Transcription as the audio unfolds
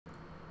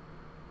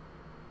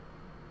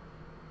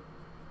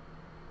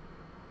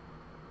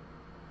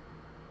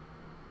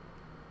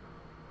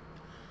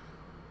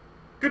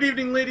Good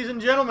evening, ladies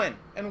and gentlemen,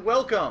 and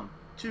welcome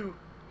to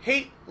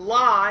Hate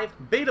Live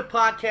Beta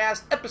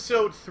Podcast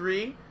Episode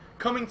 3,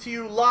 coming to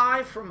you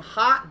live from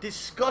hot,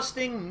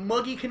 disgusting,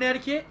 muggy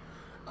Connecticut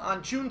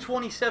on June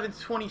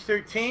 27th,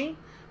 2013.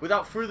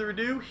 Without further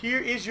ado, here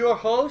is your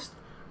host,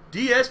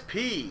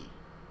 DSP.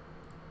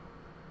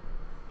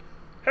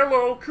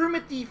 Hello,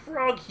 Kermit the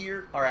Frog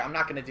here. Alright, I'm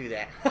not going to do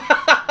that.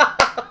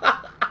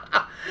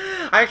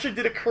 I actually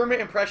did a Kermit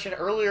impression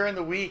earlier in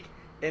the week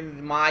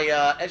in my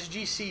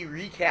SGC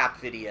recap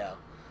video,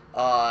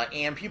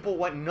 and people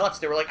went nuts.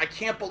 They were like, I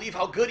can't believe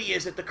how good he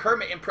is at the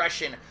Kermit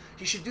impression.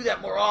 You should do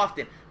that more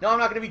often. No, I'm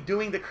not going to be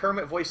doing the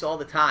Kermit voice all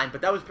the time, but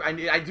that was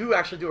I do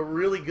actually do a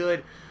really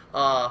good,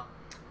 Kermit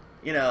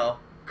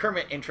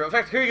intro. In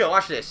fact, here you go,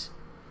 watch this.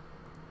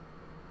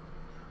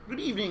 Good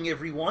evening,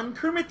 everyone.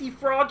 Kermit the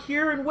Frog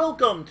here, and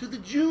welcome to the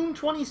June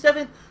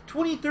 27th,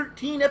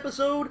 2013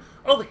 episode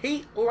of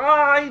Hate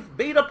Live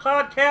Beta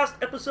Podcast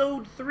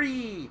Episode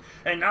 3.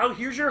 And now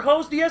here's your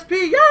host,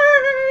 DSP.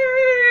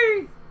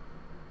 Yay!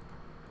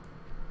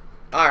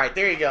 Alright,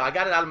 there you go. I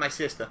got it out of my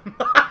system.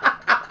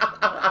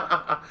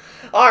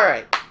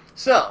 Alright,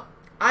 so,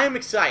 I am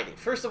excited.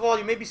 First of all,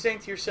 you may be saying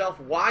to yourself,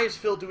 why is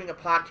Phil doing a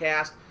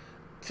podcast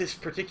this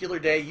particular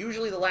day?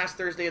 Usually the last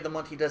Thursday of the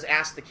month he does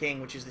Ask the King,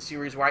 which is the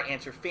series where I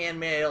answer fan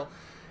mail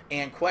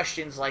and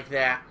questions like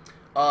that.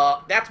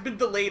 That's been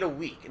delayed a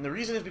week, and the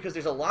reason is because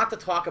there's a lot to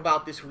talk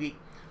about this week.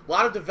 A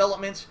lot of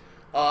developments,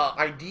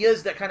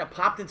 ideas that kind of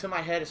popped into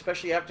my head,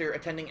 especially after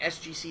attending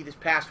SGC this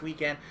past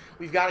weekend.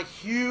 We've got a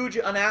huge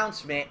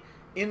announcement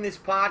in this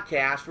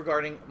podcast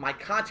regarding my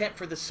content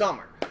for the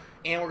summer,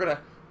 and we're going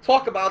to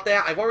talk about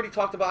that. I've already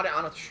talked about it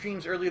on the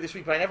streams earlier this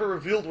week, but I never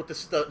revealed what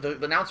the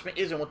announcement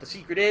is and what the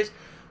secret is.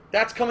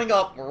 That's coming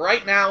up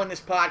right now in this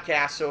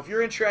podcast. So if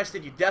you're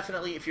interested, you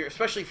definitely,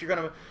 especially if you're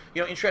going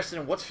to, interested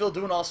in what's Phil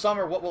doing all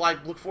summer, what will I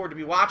look forward to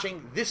be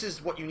watching, this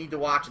is what you need to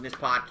watch in this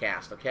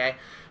podcast, okay?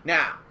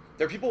 Now,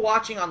 there are people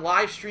watching on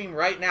live stream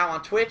right now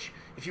on Twitch.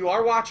 If you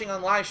are watching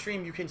on live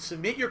stream, you can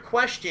submit your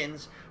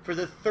questions for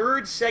the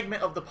third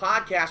segment of the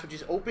podcast, which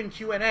is open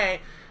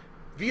Q&A,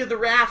 via the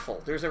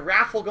raffle. There's a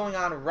raffle going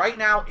on right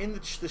now in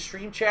the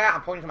stream chat.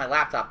 I'm pointing to my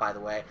laptop, by the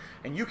way.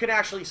 And you can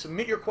actually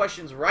submit your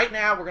questions right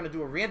now. We're going to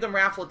do a random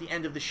raffle at the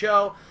end of the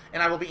show,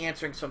 and I will be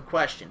answering some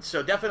questions.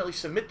 So definitely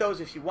submit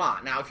those if you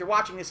want. Now, if you're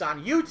watching this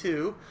on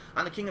YouTube,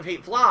 on the King of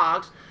Hate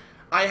Vlogs,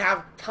 I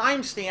have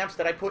timestamps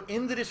that I put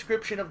in the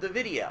description of the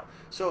video.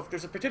 So if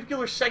there's a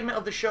particular segment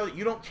of the show that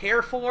you don't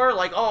care for,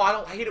 like, oh,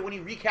 I hate it when he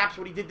recaps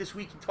what he did this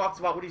week and talks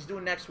about what he's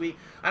doing next week,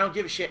 I don't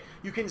give a shit,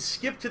 you can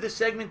skip to the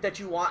segment that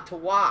you want to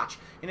watch.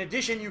 In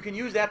addition, you can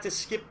use that to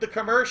skip the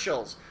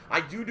commercials.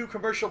 I do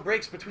commercial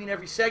breaks between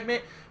every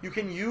segment. You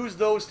can use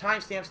those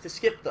timestamps to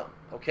skip them,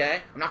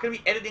 okay? I'm not going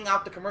to be editing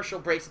out the commercial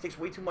breaks. It takes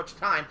way too much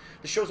time.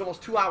 The show's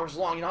almost 2 hours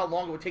long. You know how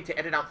long it would take to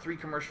edit out 3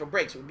 commercial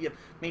breaks? It would be a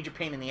major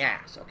pain in the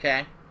ass,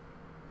 okay?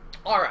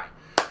 Alright,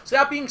 so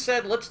that being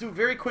said, let's do a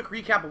very quick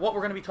recap of what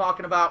we're going to be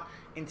talking about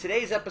in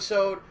today's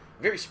episode,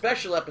 a very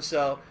special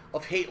episode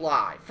of Hate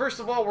Live. First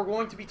of all, we're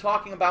going to be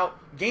talking about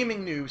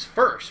gaming news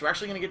first. We're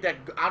actually going to get that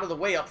out of the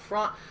way up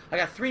front. I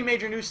got 3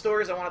 major news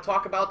stories I want to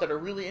talk about that are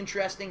really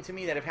interesting to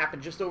me that have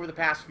happened just over the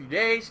past few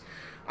days.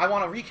 I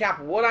want to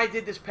recap what I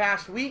did this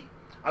past week.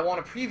 I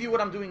want to preview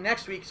what I'm doing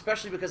next week,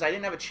 especially because I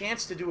didn't have a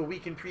chance to do a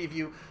weekend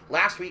preview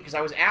last week because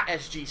I was at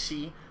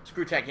SGC,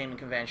 Screwtack Gaming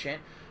Convention.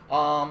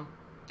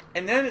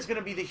 And then it's going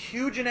to be the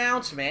huge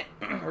announcement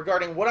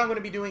regarding what I'm going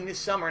to be doing this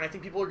summer. And I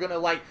think people are going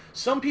to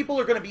some people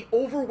are going to be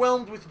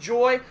overwhelmed with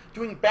joy,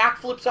 doing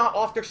backflips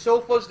off their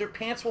sofas. Their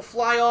pants will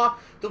fly off.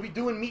 They'll be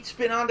doing meat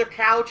spin on their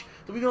couch.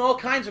 They'll be doing all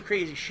kinds of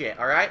crazy shit,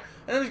 all right?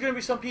 And then there's going to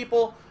be some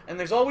people, and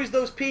there's always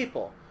those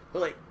people who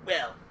are like,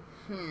 well,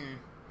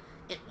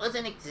 it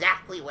wasn't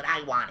exactly what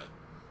I wanted.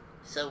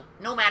 So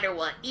no matter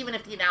what, even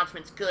if the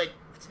announcement's good,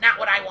 if it's not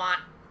what I want,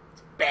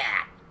 it's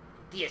bad.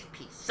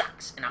 DSP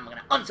sucks, and I'm going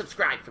to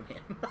unsubscribe from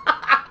him.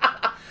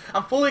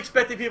 I'm fully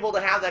expecting people to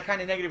have that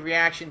kind of negative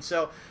reaction,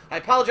 so I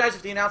apologize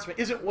if the announcement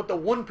isn't what the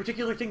one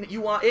particular thing that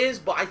you want is,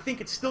 but I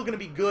think it's still going to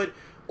be good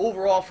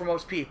overall for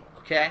most people,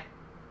 okay?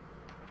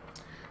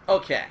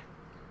 Okay,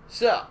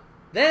 so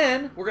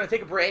then we're going to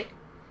take a break.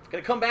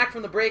 Going to come back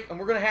from the break, and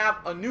we're going to have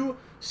a new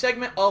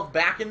segment of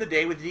Back in the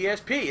Day with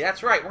DSP.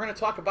 That's right, we're going to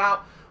talk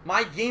about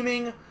my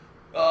gaming,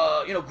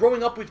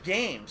 growing up with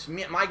games.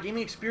 My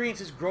gaming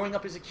experiences growing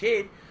up as a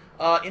kid,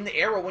 in the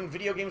era when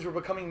video games were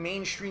becoming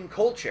mainstream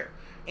culture.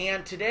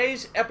 And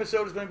today's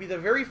episode is going to be the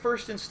very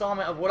first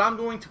installment of what I'm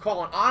going to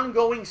call an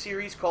ongoing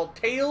series called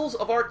Tales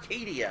of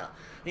Arcadia.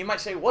 And you might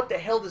say, what the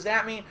hell does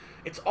that mean?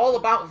 It's all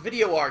about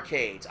video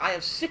arcades. I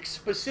have 6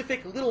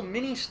 specific little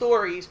mini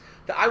stories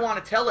that I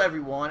want to tell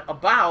everyone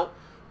about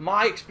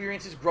my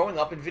experiences growing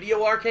up in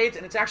video arcades,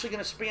 and it's actually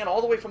going to span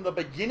all the way from the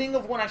beginning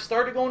of when I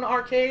started going to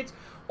arcades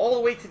all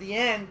the way to the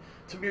end,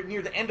 to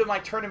near the end of my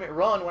tournament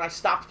run when I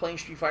stopped playing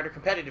Street Fighter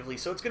competitively.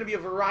 So it's going to be a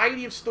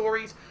variety of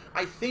stories.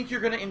 I think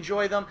you're going to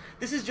enjoy them.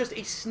 This is just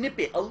a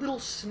snippet, a little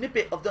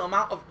snippet of the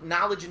amount of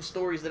knowledge and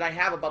stories that I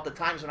have about the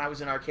times when I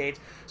was in arcades.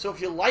 So if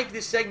you like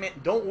this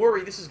segment, don't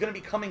worry. This is going to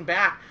be coming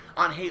back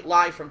on Hate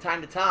Live from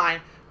time to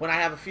time when I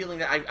have a feeling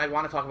that I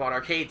want to talk about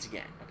arcades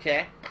again,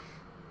 okay?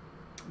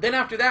 Then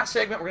after that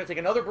segment, we're going to take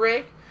another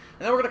break,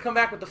 and then we're going to come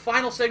back with the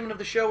final segment of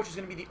the show, which is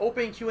going to be the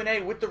open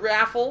Q&A with the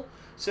raffle.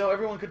 So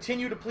everyone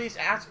continue to please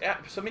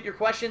submit your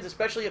questions,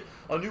 especially if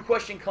a new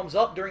question comes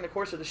up during the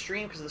course of the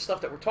stream because of the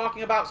stuff that we're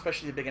talking about,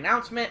 especially the big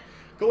announcement.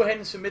 Go ahead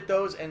and submit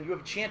those, and you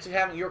have a chance of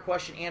having your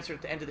question answered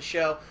at the end of the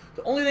show.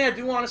 The only thing I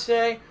do want to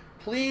say,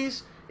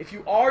 please, if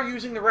you are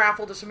using the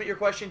raffle to submit your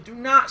question, do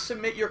not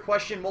submit your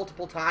question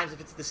multiple times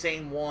if it's the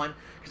same one,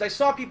 because I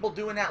saw people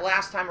doing that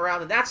last time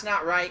around, and that's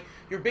not right.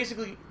 You're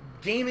basically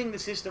gaming the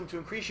system to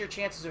increase your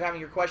chances of having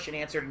your question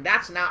answered, and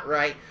that's not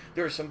right.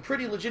 There are some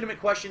pretty legitimate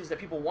questions that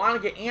people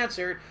want to get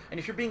answered, and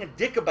if you're being a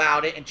dick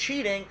about it and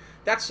cheating,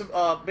 that's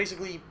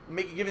basically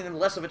giving them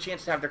less of a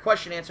chance to have their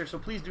question answered. So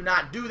please do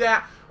not do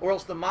that, or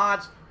else the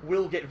mods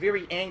will get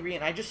very angry.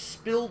 And I just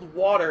spilled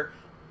water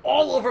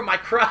all over my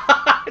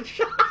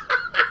crotch.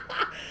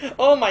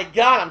 Oh my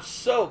god, I'm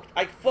soaked.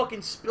 I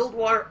fucking spilled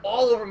water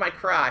all over my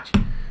crotch.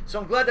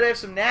 So I'm glad that I have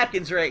some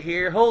napkins right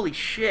here. Holy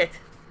shit.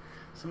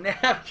 Some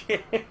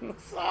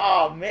napkins.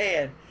 Oh,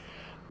 man.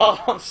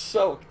 Oh, I'm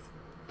soaked.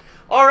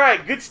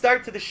 Alright, good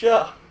start to the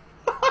show.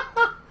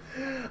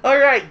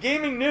 Alright,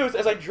 gaming news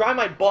as I dry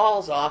my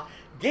balls off.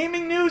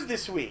 Gaming news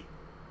this week.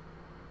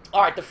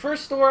 Alright, the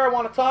first story I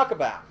want to talk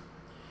about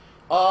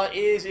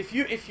is if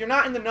you're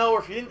not in the know, or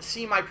if you didn't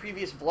see my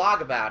previous vlog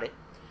about it,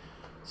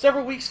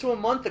 several weeks to a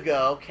month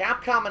ago,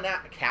 Capcom...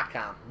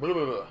 Blah,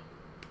 blah, blah.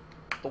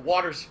 The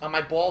water's on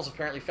my balls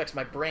apparently affects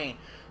my brain.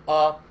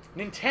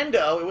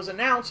 Nintendo, it was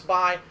announced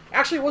by...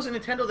 Actually, it wasn't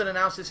Nintendo that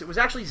announced this. It was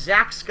actually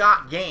Zack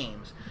Scott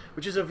Games,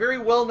 which is a very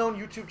well-known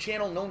YouTube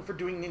channel known for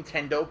doing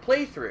Nintendo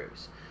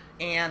playthroughs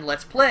and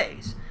Let's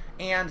Plays.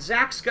 And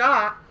Zack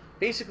Scott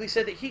basically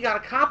said that he got a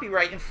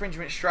copyright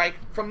infringement strike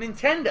from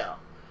Nintendo,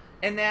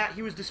 and that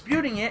he was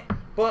disputing it,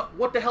 but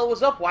what the hell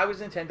was up? Why was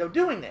Nintendo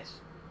doing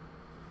this?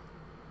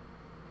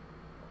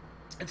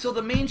 And so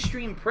the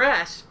mainstream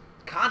press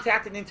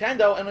contacted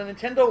Nintendo, and a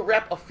Nintendo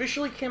rep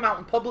officially came out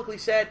and publicly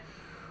said,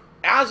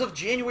 as of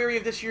January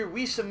of this year,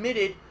 we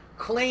submitted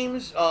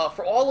claims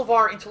for all of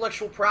our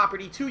intellectual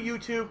property to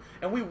YouTube,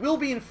 and we will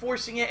be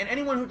enforcing it. And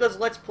anyone who does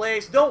Let's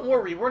Plays, don't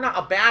worry, we're not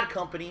a bad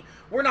company.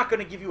 We're not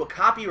going to give you a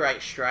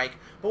copyright strike.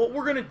 But what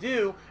we're going to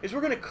do is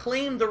we're going to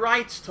claim the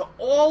rights to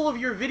all of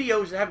your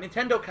videos that have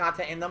Nintendo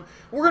content in them.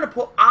 We're going to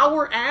put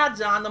our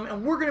ads on them,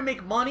 and we're going to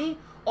make money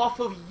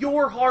off of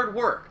your hard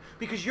work,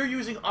 because you're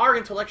using our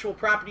intellectual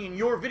property in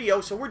your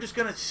video, so we're just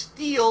going to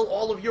steal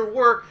all of your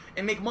work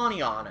and make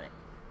money on it.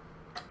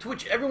 To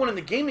which everyone in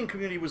the gaming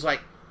community was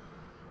like,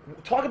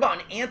 talk about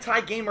an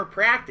anti-gamer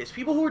practice.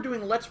 People who are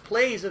doing Let's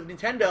Plays of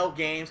Nintendo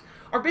games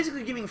are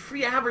basically giving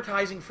free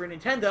advertising for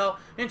Nintendo.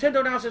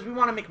 Nintendo now says we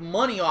want to make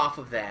money off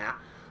of that.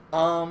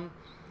 And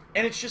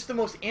it's just the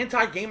most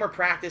anti-gamer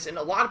practice, and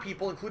a lot of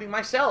people, including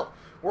myself,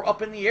 were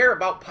up in the air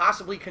about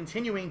possibly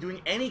continuing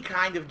doing any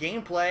kind of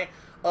gameplay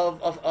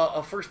of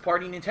a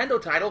first-party Nintendo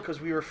title,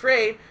 because we were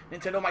afraid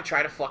Nintendo might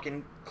try to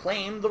fucking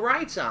claim the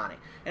rights on it.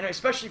 And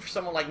especially for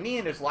someone like me,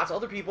 and there's lots of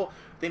other people,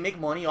 they make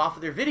money off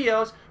of their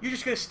videos, you're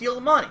just going to steal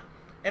the money.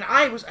 And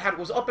I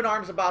was up in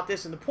arms about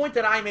this, and the point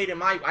that I made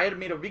I had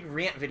made a big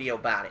rant video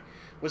about it,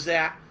 was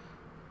that,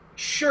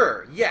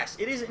 sure, yes,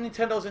 it is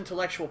Nintendo's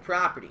intellectual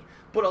property,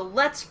 but a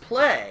Let's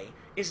Play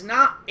is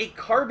not a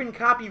carbon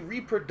copy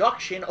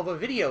reproduction of a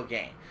video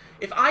game.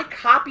 If I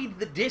copied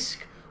the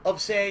disc of,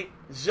 say,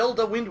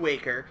 Zelda Wind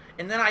Waker,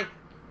 and then I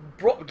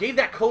gave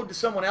that code to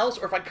someone else,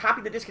 or if I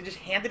copied the disc and just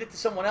handed it to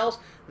someone else,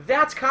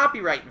 that's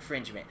copyright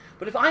infringement.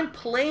 But if I'm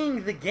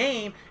playing the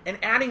game and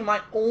adding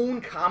my own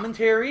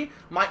commentary,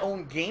 my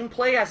own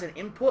gameplay as an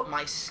input,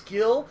 my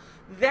skill,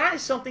 that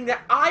is something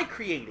that I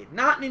created,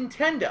 not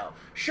Nintendo.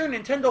 Sure,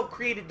 Nintendo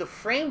created the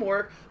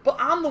framework, but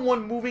I'm the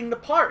one moving the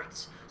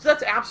parts. So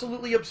that's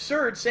absolutely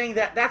absurd, saying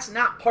that that's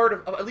not part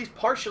of at least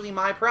partially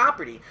my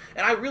property.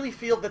 And I really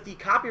feel that the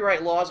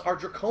copyright laws are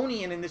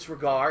draconian in this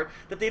regard,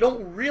 that they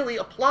don't really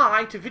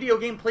apply to video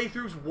game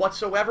playthroughs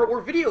whatsoever, or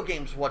video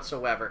games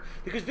whatsoever.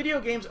 Because video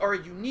games are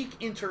a unique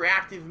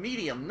interactive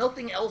medium.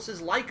 Nothing else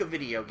is like a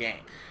video game.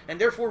 And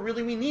therefore,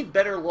 really, we need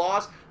better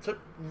laws to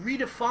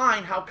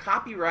redefine how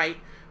copyright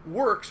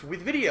works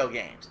with video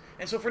games.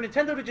 And so for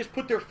Nintendo to just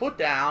put their foot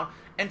down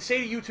and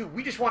say to YouTube,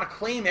 we just want to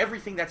claim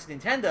everything that's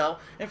Nintendo,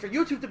 and for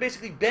YouTube to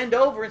basically bend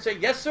over and say,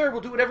 yes, sir,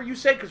 we'll do whatever you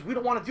say because we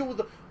don't want to deal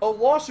with a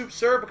lawsuit,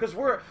 sir, because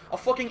we're a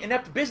fucking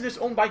inept business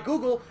owned by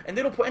Google and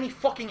they don't put any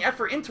fucking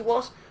effort into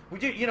us. We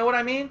do, you know what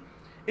I mean?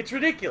 It's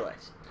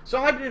ridiculous. So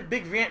I did a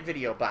big rant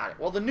video about it.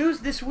 Well, the news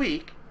this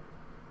week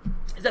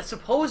is that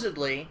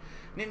supposedly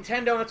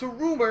Nintendo, and it's a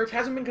rumor, it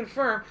hasn't been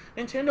confirmed,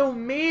 Nintendo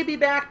may be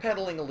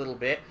backpedaling a little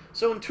bit.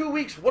 So in 2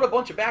 weeks, what a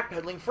bunch of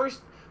backpedaling.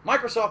 First,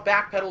 Microsoft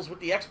backpedals with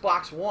the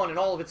Xbox One and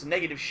all of its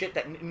negative shit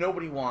that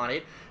nobody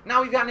wanted.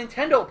 Now we've got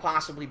Nintendo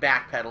possibly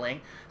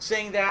backpedaling,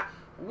 saying that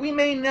we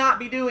may not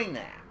be doing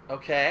that,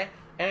 okay?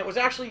 And it was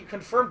actually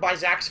confirmed by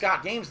Zach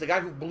Scott Games, the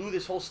guy who blew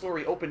this whole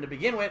story open to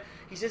begin with.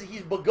 He says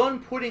he's begun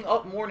putting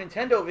up more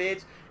Nintendo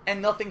vids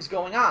and nothing's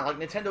going on. Like,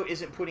 Nintendo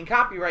isn't putting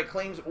copyright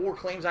claims or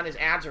claims on his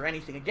ads or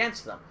anything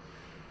against them.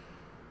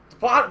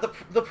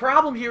 The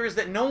problem here is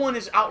that no one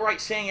is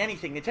outright saying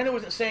anything. Nintendo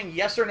isn't saying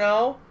yes or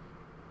no,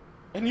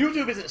 and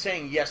YouTube isn't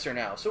saying yes or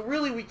no. So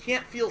really, we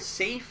can't feel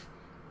safe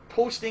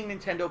posting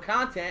Nintendo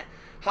content.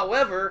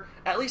 However,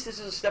 at least this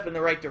is a step in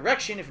the right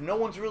direction. If no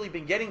one's really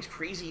been getting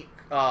crazy,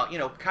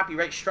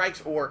 copyright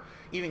strikes or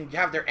even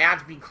have their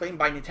ads be claimed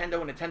by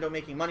Nintendo and Nintendo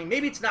making money,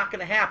 maybe it's not going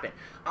to happen.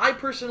 I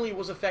personally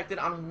was affected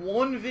on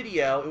one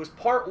video. It was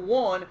part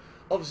 1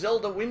 of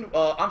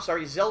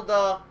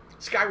Zelda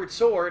Skyward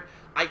Sword.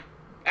 I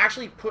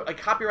actually put a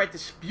copyright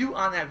dispute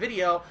on that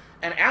video,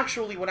 and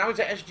actually when I was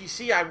at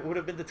SGC, I would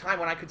have been the time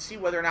when I could see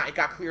whether or not it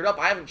got cleared up.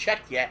 I haven't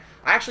checked yet.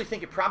 I actually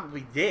think it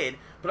probably did,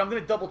 but I'm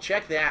going to double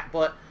check that.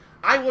 But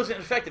I wasn't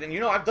affected,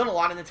 and I've done a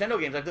lot of Nintendo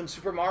games. I've done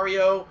Super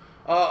Mario,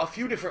 a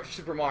few different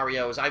Super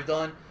Marios. I've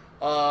done,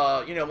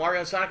 Mario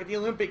and Sonic at the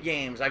Olympic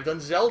Games. I've done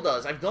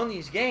Zeldas. I've done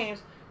these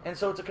games, and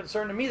so it's a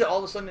concern to me that all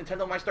of a sudden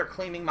Nintendo might start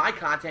claiming my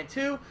content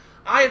too.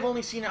 I have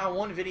only seen it on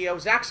one video.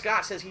 Zach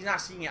Scott says he's not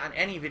seeing it on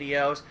any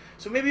videos,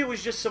 so maybe it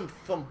was just some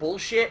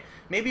bullshit.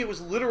 Maybe it was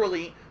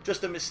literally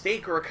just a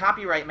mistake or a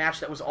copyright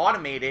match that was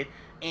automated,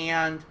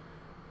 and,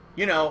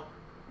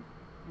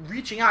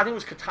 reaching out, I think it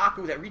was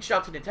Kotaku that reached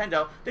out to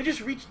Nintendo, they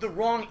just reached the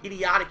wrong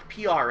idiotic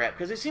PR rep,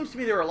 because it seems to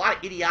me there are a lot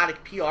of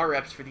idiotic PR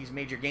reps for these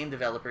major game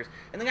developers,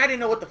 and the guy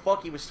didn't know what the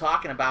fuck he was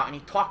talking about, and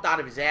he talked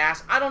out of his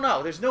ass. I don't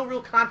know. There's no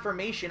real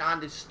confirmation on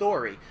this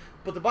story,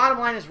 but the bottom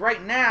line is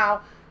right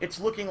now, it's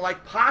looking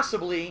like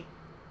possibly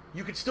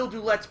you could still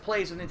do Let's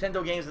Plays with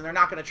Nintendo games, and they're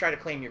not going to try to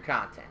claim your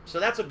content. So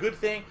that's a good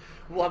thing.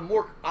 We'll have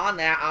more on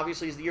that,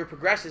 obviously, as the year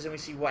progresses, and we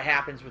see what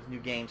happens with new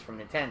games from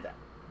Nintendo.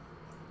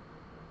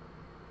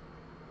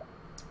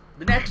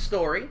 The next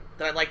story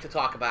that I'd like to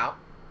talk about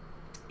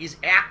is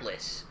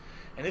Atlus.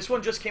 And this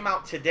one just came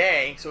out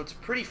today, so it's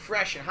pretty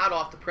fresh and hot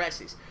off the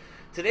presses.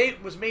 Today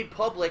it was made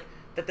public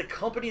that the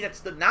company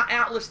that's not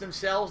Atlus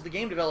themselves, the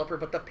game developer,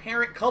 but the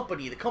parent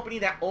company, the company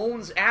that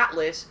owns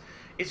Atlus,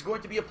 is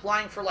going to be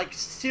applying for like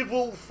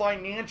civil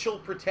financial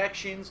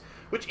protections,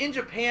 which in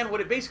Japan, what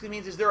it basically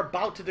means is they're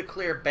about to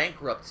declare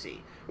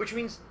bankruptcy, which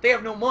means they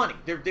have no money.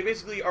 They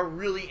basically are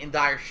really in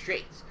dire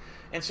straits.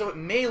 And so it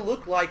may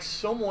look like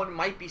someone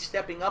might be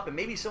stepping up, and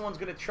maybe someone's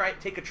going to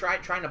take a try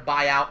trying to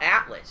buy out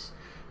Atlus.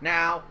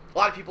 Now, a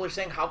lot of people are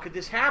saying, how could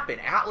this happen?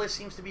 Atlus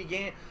seems to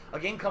be a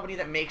game company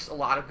that makes a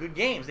lot of good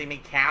games. They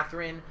made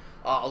Catherine,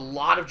 a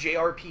lot of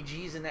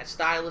JRPGs and that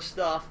style of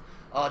stuff.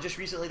 Just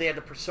recently they had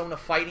the Persona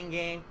fighting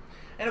game.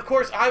 And of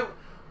course, I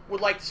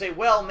would like to say,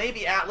 well,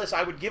 maybe Atlus,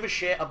 I would give a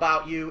shit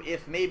about you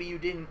if maybe you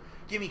didn't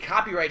give me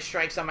copyright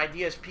strikes on my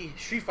DSP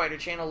Street Fighter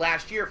channel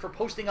last year for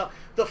posting up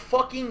the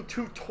fucking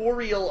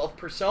tutorial of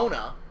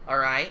Persona,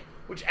 alright?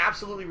 Which is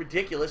absolutely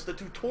ridiculous. The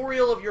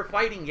tutorial of your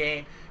fighting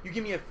game, you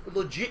give me a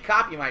legit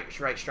copyright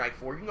strike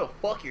for. You can go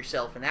fuck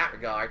yourself in that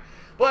regard.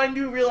 But I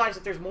do realize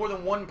that there's more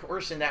than one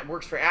person that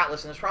works for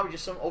Atlus, and there's probably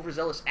just some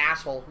overzealous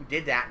asshole who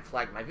did that and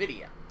flagged my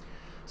video.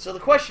 So the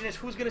question is,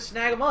 who's going to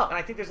snag them up? And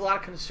I think there's a lot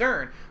of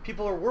concern.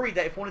 People are worried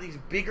that if one of these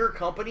bigger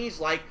companies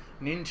like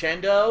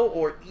Nintendo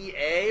or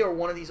EA or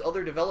one of these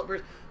other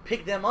developers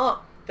pick them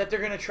up, that they're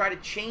going to try to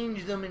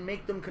change them and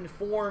make them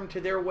conform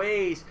to their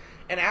ways.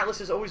 And Atlus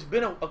has always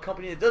been a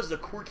company that does the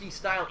quirky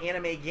style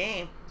anime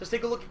game. Just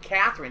take a look at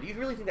Catherine. Do you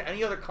really think that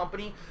any other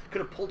company could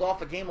have pulled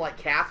off a game like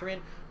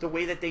Catherine the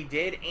way that they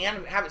did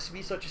and have it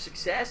be such a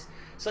success?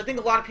 So I think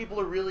a lot of people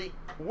are really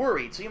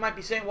worried. So you might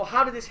be saying, well,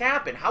 how did this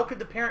happen? How could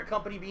the parent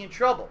company be in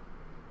trouble?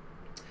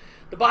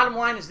 The bottom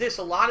line is this: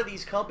 a lot of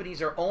these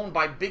companies are owned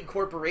by big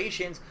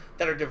corporations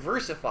that are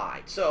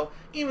diversified. So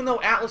even though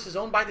Atlus is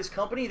owned by this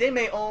company, they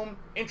may own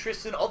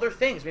interests in other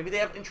things. Maybe they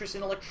have interest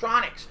in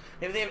electronics.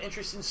 Maybe they have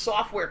interest in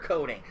software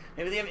coding.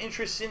 Maybe they have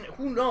interests in,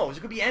 who knows, it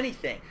could be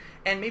anything.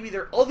 And maybe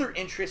their other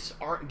interests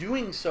aren't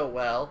doing so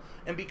well,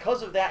 and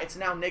because of that, it's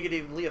now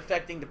negatively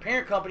affecting the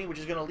parent company, which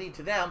is going to lead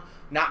to them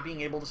not being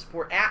able to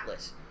support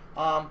Atlus.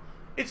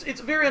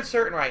 It's very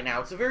uncertain right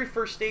now. It's the very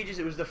first stages.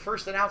 It was the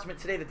first announcement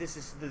today that this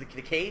is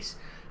the case.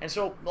 And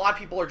so a lot of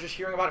people are just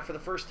hearing about it for the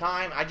first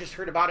time. I just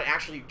heard about it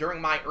actually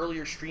during my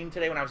earlier stream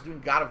today when I was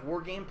doing God of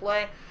War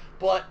gameplay.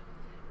 But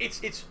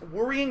it's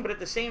worrying, but at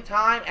the same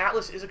time,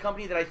 Atlus is a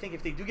company that I think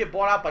if they do get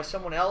bought out by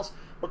someone else,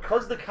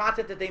 because the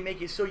content that they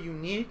make is so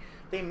unique,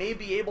 they may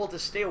be able to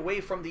stay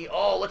away from the,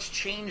 oh, let's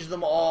change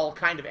them all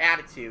kind of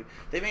attitude.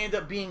 They may end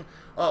up being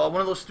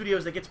one of those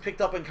studios that gets picked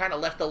up and kind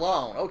of left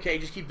alone. Okay,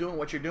 just keep doing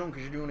what you're doing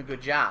because you're doing a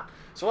good job.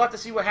 So we'll have to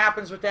see what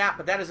happens with that,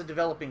 but that is a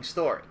developing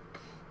story.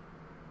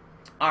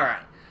 All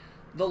right.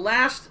 The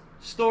last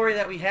story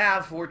that we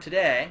have for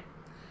today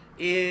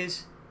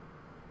is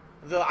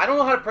I don't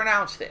know how to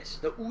pronounce this.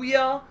 The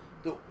Ouya,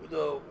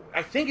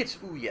 I think it's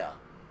Ouya,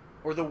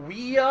 or the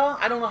Ouya.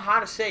 I don't know how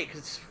to say it because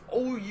it's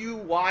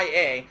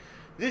Ouya.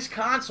 This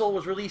console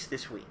was released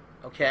this week,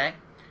 okay?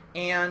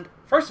 And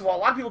first of all, a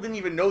lot of people didn't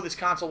even know this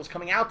console was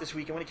coming out this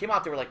week, and when it came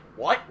out, they were like,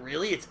 "What?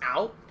 Really? It's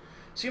out?"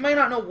 So you might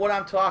not know what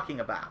I'm talking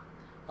about.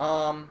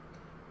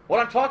 What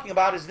I'm talking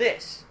about is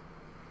this.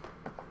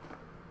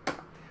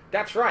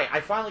 That's right. I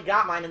finally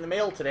got mine in the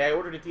mail today. I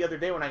ordered it the other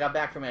day when I got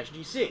back from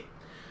SGC.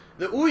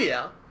 The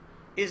Ouya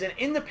is an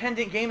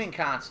independent gaming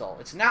console.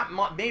 It's not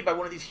made by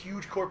one of these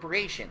huge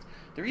corporations.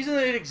 The reason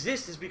that it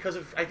exists is because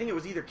of, I think it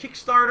was either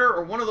Kickstarter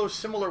or one of those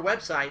similar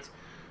websites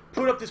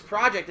put up this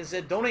project and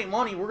said, donate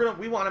money,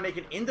 we want to make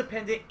an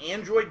independent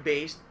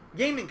Android-based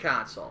gaming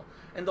console.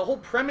 And the whole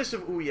premise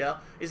of Ouya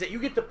is that you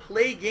get to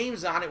play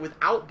games on it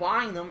without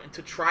buying them and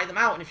to try them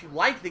out. And if you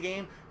like the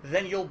game,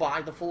 then you'll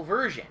buy the full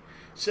version.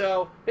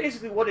 So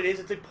basically what it is,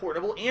 it's a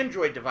portable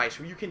Android device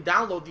where you can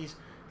download these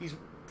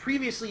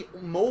previously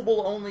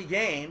mobile-only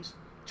games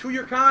to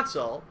your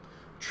console,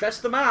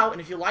 test them out,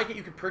 and if you like it,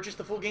 you can purchase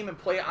the full game and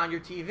play it on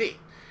your TV.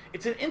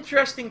 It's an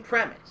interesting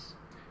premise,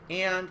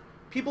 and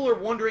people are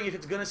wondering if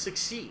it's going to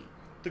succeed.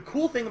 The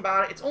cool thing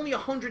about it, it's only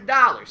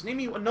 $100. Name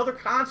me another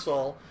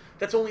console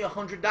that's only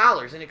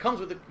 $100, and it comes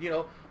with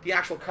the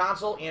actual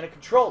console and a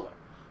controller.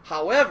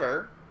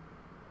 However,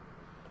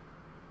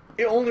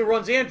 it only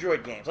runs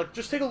Android games. Like,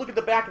 just take a look at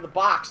the back of the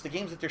box, the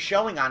games that they're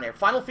showing on there.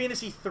 Final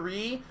Fantasy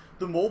III,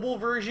 the mobile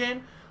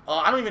version,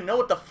 I don't even know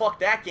what the fuck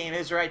that game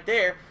is right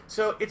there.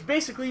 So it's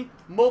basically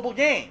mobile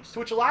games, to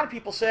which a lot of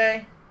people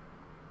say,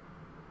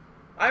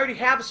 I already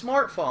have a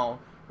smartphone.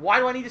 Why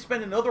do I need to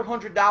spend another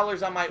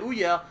 $100 on my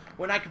Ouya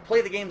when I can play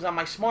the games on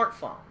my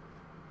smartphone?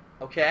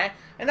 Okay?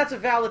 And that's a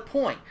valid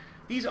point.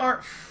 These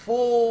aren't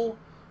full,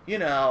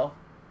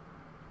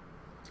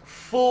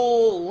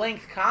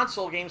 full-length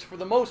console games for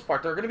the most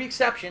part. There are going to be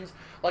exceptions.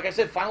 Like I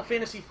said, Final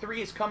Fantasy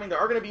III is coming. There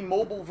are going to be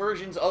mobile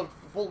versions of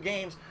full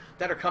games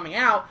that are coming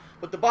out.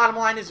 But the bottom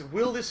line is,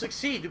 will this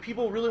succeed? Do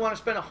people really want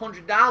to spend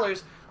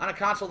 $100 on a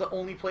console that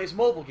only plays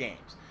mobile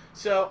games?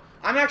 So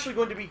I'm actually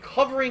going to be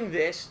covering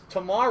this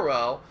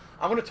tomorrow.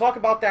 I'm going to talk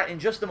about that in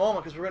just a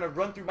moment because we're going to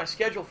run through my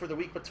schedule for the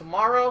week. But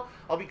tomorrow,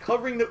 I'll be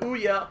covering the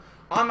Ouya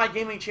on my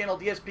gaming channel,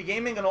 DSP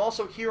Gaming, and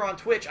also here on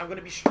Twitch. I'm going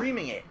to be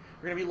streaming it.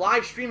 We're going to be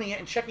live streaming it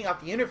and checking out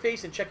the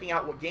interface and checking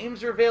out what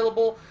games are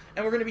available.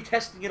 And we're going to be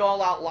testing it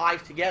all out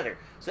live together.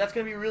 So that's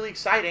going to be really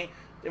exciting.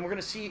 And we're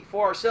going to see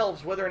for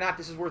ourselves whether or not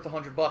this is worth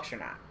 $100 or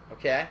not.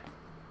 Okay?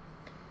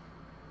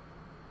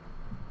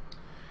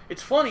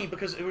 It's funny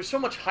because there was so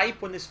much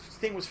hype when this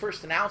thing was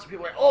first announced.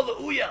 People were like, oh, the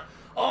Ouya.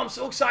 Oh, I'm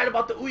so excited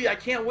about the Ouya. I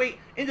can't wait.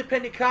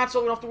 Independent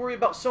console. We don't have to worry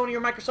about Sony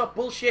or Microsoft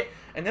bullshit.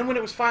 And then when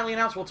it was finally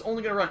announced, well, it's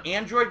only going to run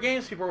Android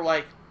games, people were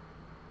like,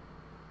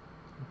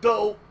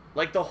 dope.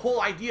 Like, the whole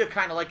idea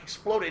kind of, like,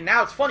 exploded. And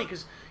now it's funny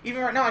because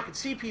even right now I can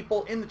see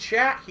people in the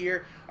chat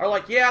here are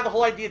like, yeah, the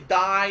whole idea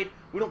died.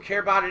 We don't care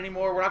about it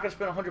anymore. We're not going to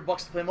spend $100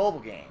 to play mobile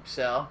games.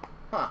 So,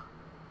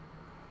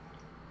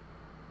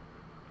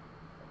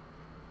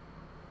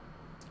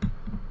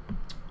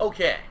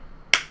 Okay.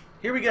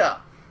 Here we go.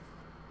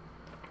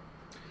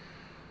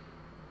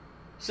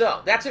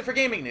 So, that's it for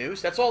gaming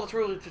news. That's all that's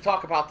really to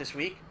talk about this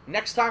week.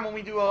 Next time when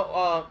we do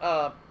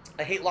a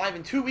Hate Live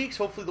in 2 weeks,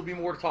 hopefully there'll be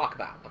more to talk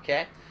about,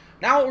 okay?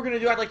 Now what we're going to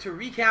do, I'd like to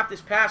recap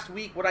this past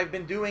week, what I've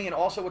been doing, and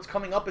also what's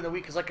coming up in the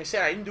week, because like I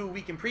said, I didn't do a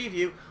week in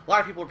preview. A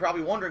lot of people are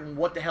probably wondering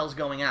what the hell's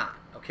going on,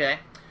 okay?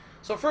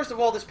 So first of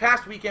all, this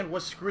past weekend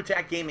was Screw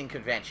Attack Gaming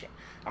Convention.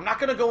 I'm not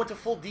going to go into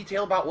full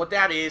detail about what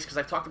that is, because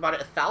I've talked about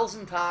it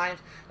 1,000 times,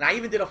 and I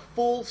even did a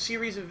full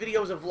series of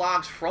videos of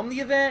vlogs from the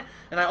event,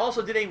 and I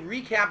also did a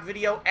recap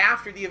video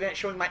after the event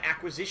showing my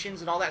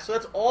acquisitions and all that. So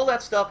that's all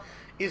that stuff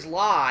is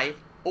live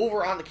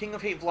over on the King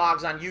of Hate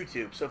vlogs on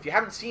YouTube. So if you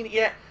haven't seen it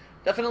yet,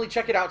 definitely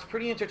check it out. It's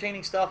pretty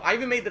entertaining stuff. I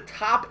even made the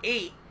top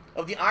 8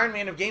 of the Iron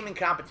Man of Gaming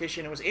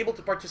competition and was able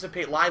to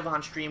participate live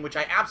on stream, which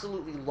I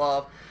absolutely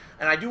love.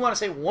 And I do want to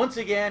say once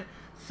again,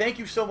 thank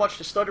you so much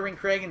to Stuttering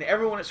Craig and to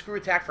everyone at Screw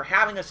Attack for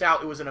having us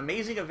out. It was an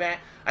amazing event.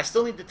 I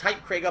still need to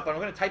type Craig up, and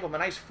I'm going to type him a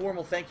nice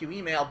formal thank you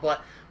email,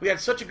 but we had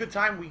such a good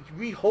time.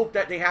 We hope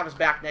that they have us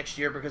back next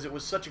year because it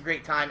was such a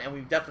great time, and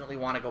we definitely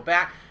want to go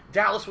back.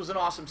 Dallas was an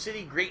awesome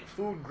city, great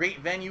food, great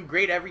venue,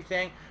 great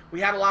everything.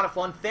 We had a lot of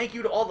fun. Thank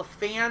you to all the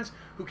fans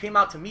who came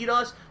out to meet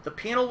us. The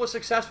panel was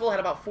successful, had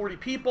about 40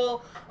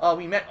 people.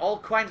 We met all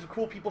kinds of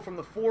cool people from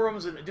the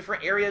forums and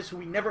different areas who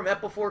we never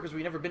met before because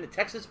we've never been to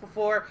Texas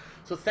before.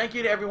 So thank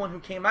you to everyone who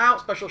came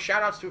out. Special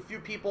shout-outs to a few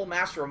people,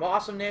 Master of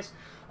Awesomeness,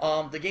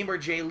 the Gamer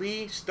Jay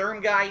Lee,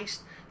 Sterngeist.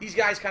 These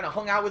guys kind of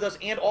hung out with us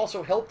and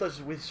also helped us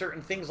with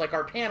certain things like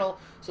our panel.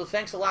 So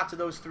thanks a lot to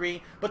those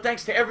three. But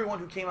thanks to everyone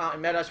who came out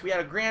and met us. We had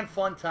a grand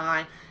fun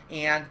time,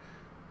 and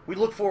we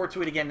look forward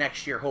to it again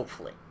next year,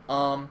 hopefully.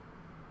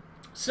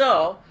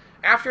 So,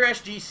 after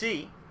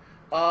SGC,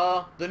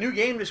 the new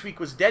game this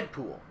week was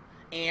Deadpool.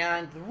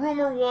 And the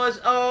rumor was,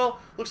 oh,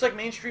 looks like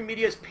mainstream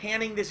media is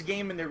panning this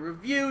game in their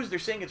reviews. They're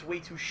saying it's way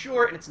too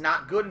short and it's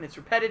not good and it's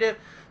repetitive.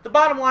 The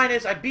bottom line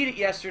is, I beat it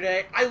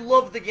yesterday. I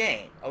love the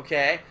game,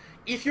 okay?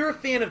 if you're a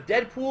fan of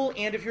Deadpool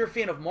and if you're a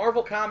fan of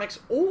Marvel Comics,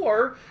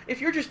 or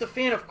if you're just a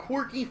fan of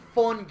quirky,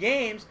 fun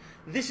games,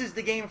 this is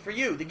the game for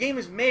you. The game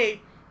is made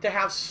to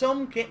have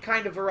some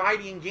kind of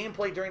variety in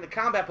gameplay during the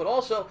combat, but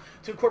also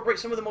to incorporate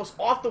some of the most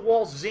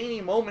off-the-wall, zany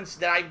moments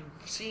that I've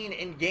seen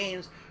in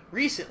games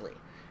recently.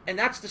 And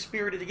that's the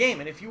spirit of the game.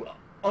 And if you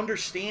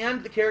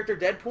understand the character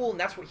Deadpool and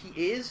that's what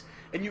he is,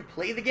 and you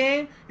play the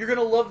game, you're going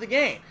to love the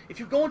game. If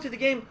you go into the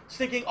game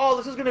thinking, oh,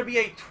 this is going to be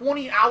a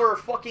 20-hour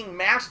fucking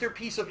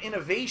masterpiece of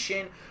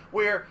innovation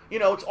where, you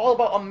know, it's all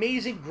about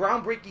amazing,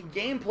 groundbreaking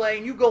gameplay,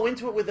 and you go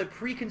into it with a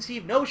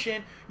preconceived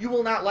notion, you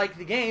will not like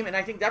the game. And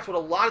I think that's what a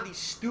lot of these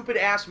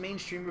stupid-ass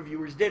mainstream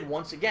reviewers did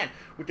once again.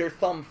 With their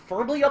thumb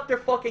firmly up their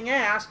fucking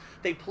ass,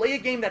 they play a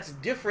game that's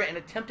different and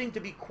attempting to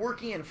be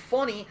quirky and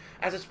funny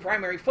as its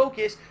primary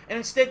focus, and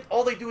instead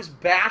all they do is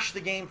bash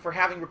the game for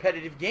having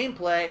repetitive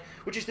gameplay,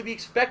 which is to be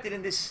expected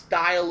in this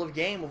style of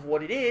game of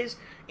what it is,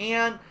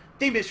 and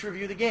they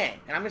misreview the game.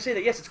 And I'm going to say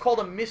that, yes, it's called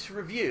a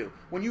misreview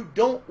when you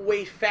don't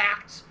weigh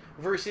facts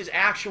versus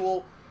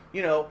actual,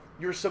 you know,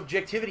 your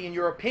subjectivity and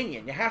your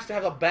opinion. It has to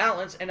have a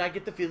balance, and I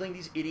get the feeling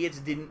these idiots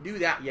didn't do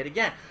that yet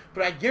again.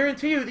 But I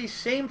guarantee you these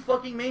same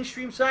fucking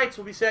mainstream sites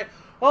will be saying,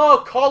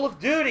 oh, Call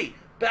of Duty,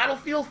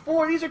 Battlefield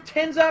 4, these are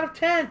 10s out of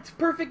 10. It's a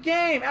perfect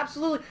game.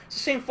 Absolutely. It's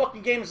the same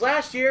fucking game as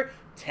last year.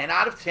 10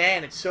 out of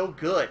 10. It's so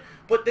good.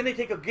 But then they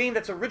take a game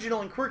that's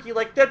original and quirky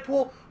like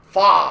Deadpool,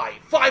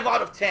 5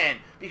 out of 10,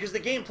 because the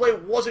gameplay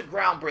wasn't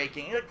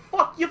groundbreaking. You're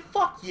like,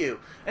 fuck you.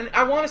 And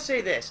I want to say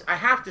this. I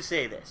have to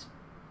say this.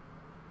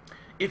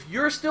 If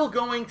you're still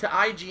going to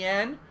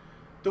IGN,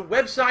 the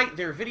website,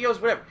 their videos,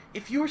 whatever,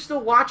 if you're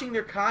still watching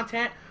their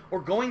content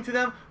or going to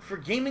them for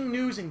gaming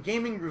news and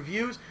gaming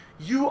reviews,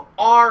 you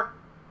are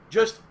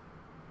just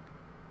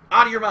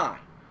out of your mind.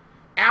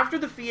 After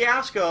the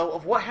fiasco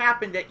of what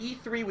happened at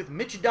E3 with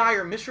Mitch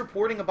Dyer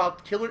misreporting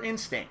about Killer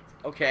Instinct,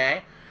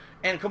 okay,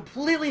 and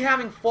completely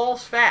having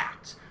false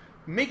facts,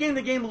 making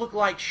the game look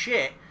like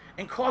shit,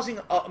 and causing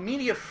a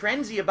media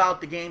frenzy about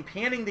the game,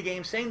 panning the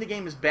game, saying the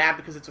game is bad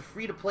because it's a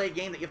free-to-play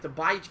game that you have to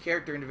buy each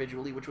character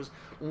individually, which was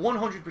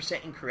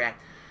 100% incorrect.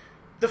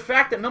 The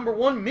fact that, number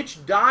one,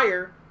 Mitch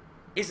Dyer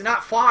is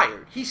not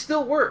fired. He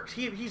still works.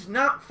 He's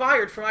not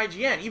fired from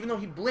IGN, even though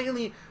he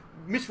blatantly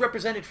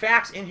misrepresented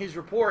facts in his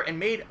report and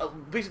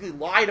basically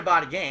lied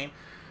about a game.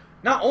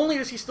 Not only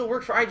does he still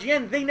work for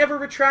IGN, they never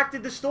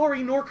retracted the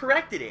story nor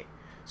corrected it.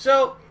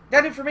 So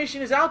that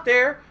information is out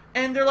there,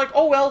 and they're like,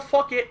 oh well,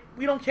 fuck it,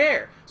 we don't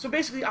care. So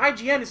basically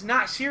IGN is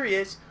not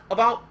serious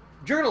about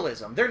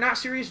journalism. They're not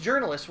serious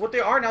journalists. What they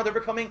are now, they're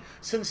becoming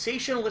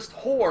sensationalist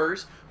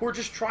whores who are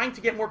just trying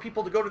to get more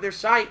people to go to their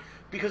site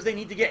because they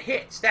need to get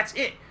hits. That's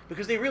it.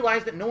 Because they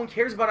realize that no one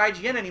cares about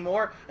IGN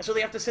anymore, and so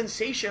they have to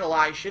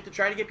sensationalize shit to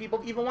try to get people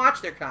to even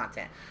watch their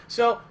content.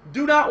 So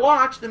do not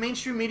watch the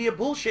mainstream media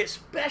bullshit,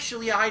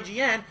 especially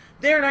IGN.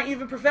 They're not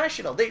even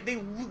professional. They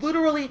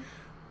literally...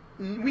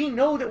 We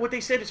know that what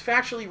they said is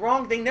factually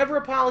wrong. They never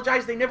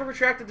apologized. They never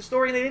retracted the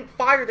story. And they didn't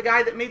fire the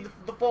guy that made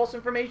the false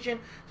information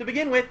to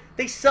begin with.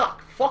 They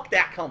suck. Fuck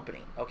that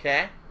company.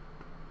 Okay?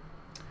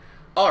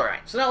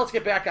 Alright. So now let's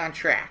get back on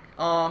track.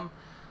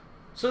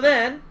 So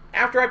then,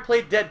 after I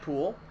played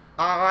Deadpool,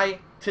 I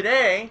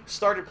today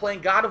started playing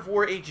God of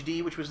War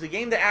HD, which was the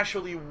game that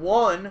actually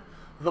won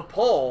the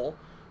poll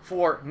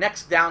for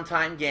next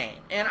downtime game.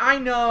 And I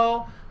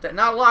know that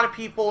not a lot of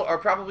people are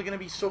probably going to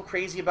be so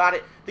crazy about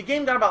it. The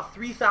game got about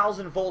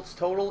 3,000 votes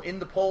total in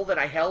the poll that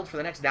I held for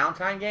the next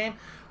downtime game.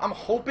 I'm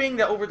hoping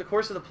that over the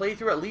course of the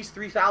playthrough, at least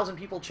 3,000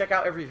 people check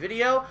out every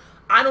video.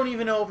 I don't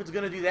even know if it's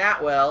going to do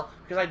that well,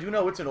 because I do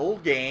know it's an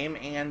old game,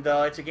 and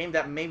it's a game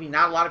that maybe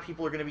not a lot of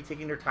people are going to be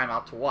taking their time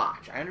out to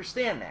watch. I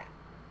understand that.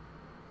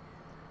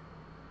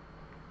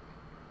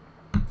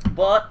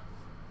 But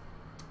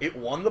it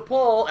won the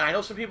poll, and I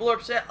know some people are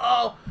upset,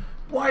 oh,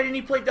 why didn't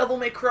he play Devil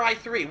May Cry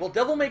 3? Well,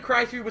 Devil May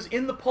Cry 3 was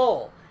in the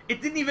poll.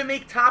 It didn't even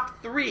make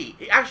top 3.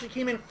 It actually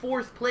came in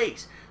 4th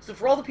place. So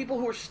for all the people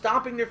who are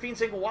stomping their feet and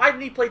saying, why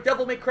didn't he play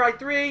Devil May Cry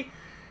 3?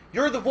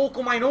 You're the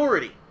vocal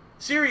minority.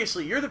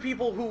 Seriously, you're the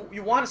people who,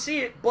 you want to see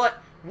it, but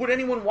would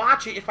anyone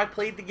watch it if I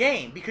played the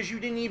game? Because you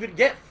didn't even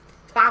get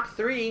top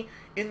 3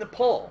 in the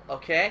poll,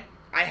 okay?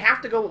 I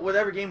have to go with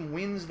whatever game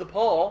wins the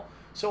poll,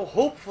 so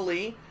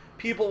hopefully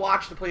people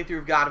watch the playthrough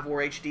of God of War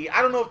HD.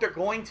 I don't know if they're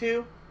going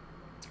to,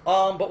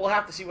 but we'll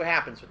have to see what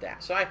happens with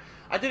that. So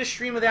I did a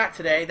stream of that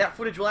today. That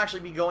footage will actually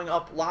be going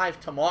up live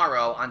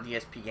tomorrow on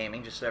DSP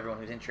Gaming, just so everyone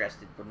who's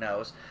interested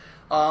knows.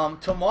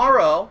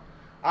 Tomorrow,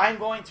 I'm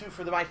going to,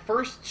 for my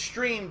first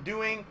stream,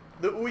 doing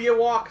the Ouya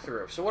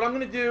walkthrough. So what I'm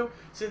going to do,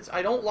 since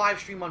I don't live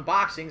stream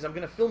unboxings, I'm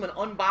going to film an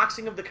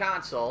unboxing of the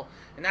console,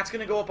 and that's going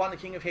to go up on the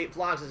King of Hate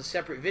Vlogs as a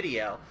separate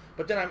video.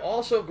 But then I'm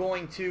also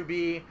going to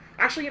be...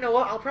 Actually, you know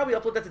what? I'll probably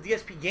upload that to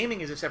DSP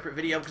Gaming as a separate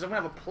video, because I'm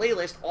going to have a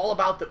playlist all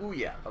about the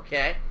Ouya,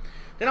 okay?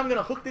 Then I'm going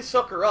to hook this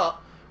sucker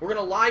up. We're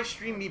going to live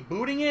stream me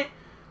booting it,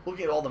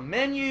 looking at all the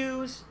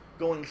menus,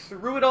 going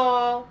through it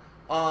all.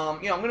 You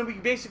know, I'm going to be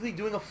basically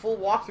doing a full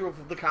walkthrough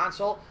of the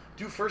console,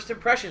 do first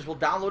impressions. We'll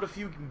download a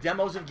few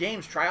demos of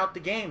games, try out the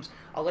games.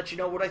 I'll let you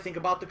know what I think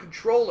about the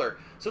controller.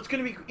 So it's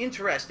going to be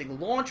interesting.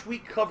 Launch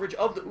week coverage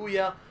of the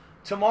Ouya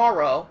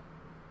tomorrow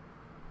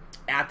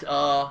at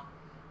on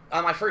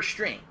my first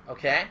stream,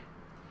 okay?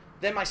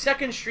 Then my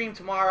second stream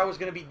tomorrow is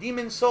going to be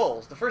Demon's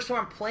Souls. The first time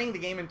I'm playing the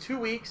game in 2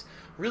 weeks.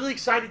 Really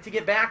excited to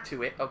get back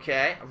to it,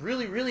 okay? I'm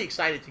really, really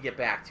excited to get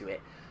back to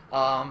it.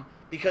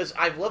 Because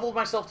I've leveled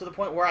myself to the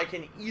point where I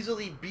can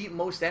easily beat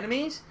most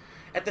enemies.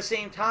 At the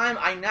same time,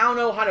 I now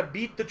know how to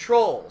beat the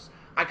trolls.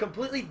 I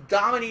completely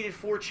dominated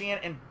 4chan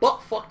and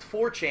butt-fucked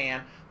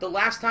 4chan the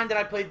last time that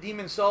I played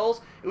Demon's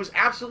Souls. It was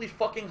absolutely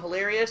fucking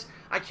hilarious.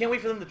 I can't wait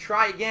for them to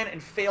try again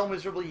and fail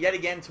miserably yet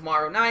again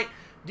tomorrow night.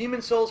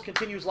 Demon's Souls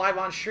continues live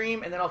on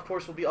stream, and then, of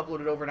course, will be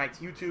uploaded overnight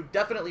to YouTube.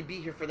 Definitely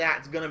be here for that.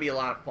 It's going to be a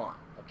lot of fun,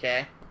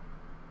 okay?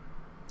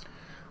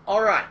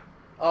 Alright.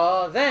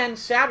 Then,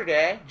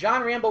 Saturday,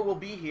 John Rambo will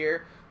be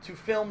here to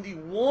film the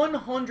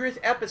 100th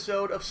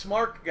episode of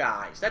Smart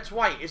Guys. That's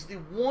right, it's the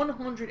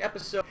 100th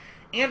episode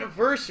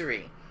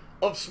anniversary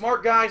of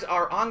Smart Guys,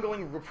 our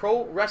ongoing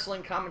pro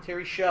wrestling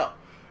commentary show.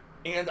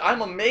 And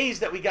I'm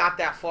amazed that we got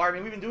that far. I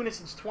mean, we've been doing it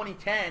since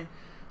 2010,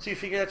 so you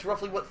figure that's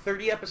roughly, what,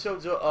 30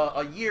 episodes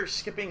a year,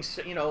 skipping,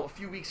 you know, a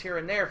few weeks here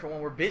and there for when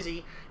we're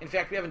busy. In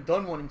fact, we haven't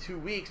done one in 2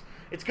 weeks.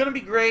 It's going to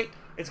be great.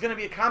 It's going to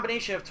be a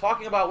combination of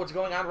talking about what's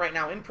going on right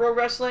now in pro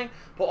wrestling,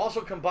 but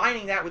also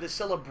combining that with a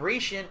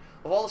celebration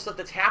of all the stuff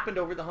that's happened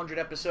over the 100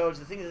 episodes,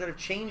 the things that have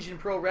changed in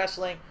pro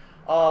wrestling.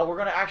 We're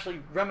going to actually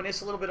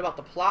reminisce a little bit about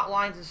the plot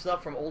lines and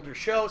stuff from older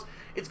shows.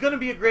 It's going to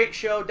be a great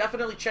show.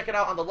 Definitely check it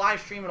out on the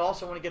live stream and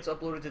also when it gets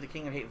uploaded to the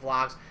King of Hate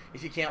vlogs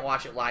if you can't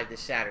watch it live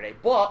this Saturday.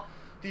 But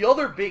the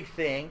other big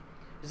thing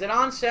is that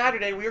on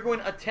Saturday we are going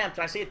to attempt,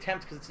 and I say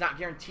attempt because it's not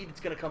guaranteed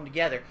it's going to come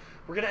together,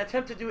 we're going to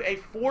attempt to do a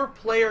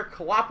 4-player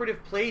cooperative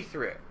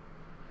playthrough.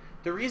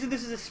 The reason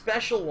this is a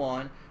special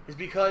one is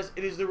because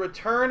it is the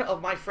return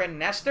of my friend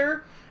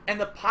Nestor and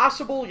the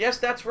possible, yes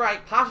that's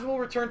right, possible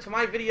return to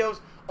my videos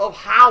of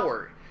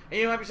Howard. And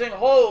you might be saying,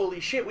 holy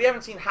shit, we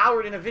haven't seen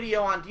Howard in a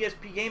video on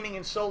DSP Gaming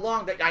in so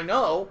long that I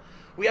know.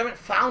 We haven't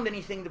found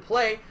anything to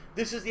play.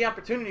 This is the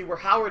opportunity where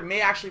Howard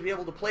may actually be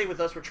able to play with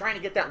us. We're trying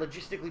to get that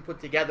logistically put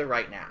together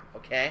right now,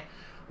 okay?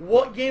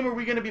 What game are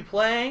we going to be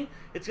playing?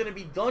 It's going to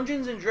be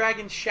Dungeons &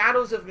 Dragons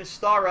Shadows of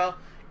Mystara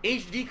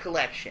HD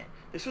Collection.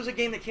 This was a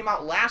game that came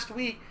out last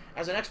week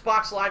as an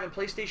Xbox Live and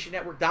PlayStation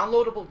Network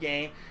downloadable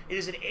game. It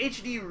is an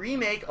HD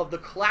remake of the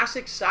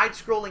classic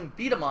side-scrolling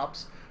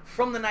beat-em-ups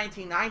from the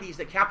 1990s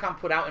that Capcom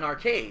put out in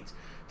arcades.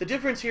 The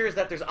difference here is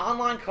that there's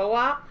online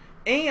co-op,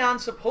 and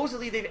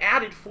supposedly they've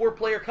added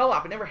 4-player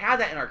co-op. It never had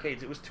that in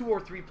arcades. It was 2-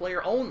 or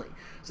 3-player only.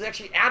 So they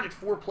actually added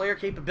 4-player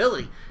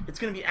capability. It's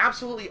going to be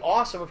absolutely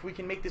awesome if we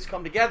can make this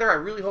come together. I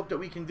really hope that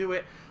we can do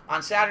it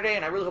on Saturday,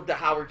 and I really hope that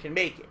Howard can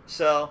make it.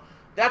 So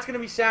that's going to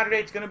be Saturday.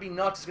 It's going to be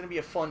nuts. It's going to be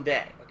a fun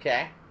day,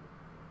 okay?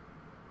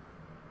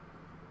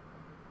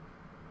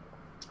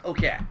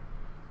 Okay.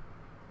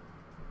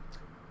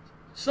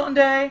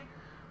 Sunday,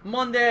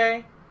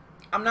 Monday,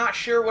 I'm not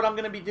sure what I'm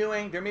going to be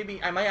doing.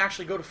 I might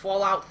actually go to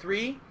Fallout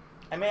 3.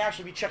 I may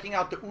actually be checking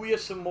out the Ouya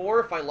some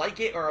more if I like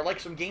it, or I like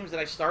some games that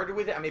I started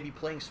with it. I may be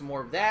playing some more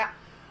of that.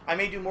 I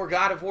may do more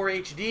God of War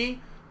HD,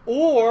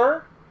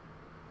 or,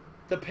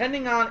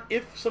 depending on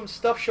if some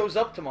stuff shows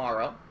up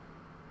tomorrow,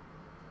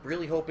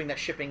 really hoping that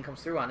shipping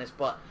comes through on this,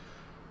 but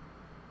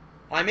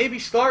I may be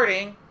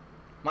starting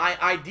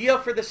my idea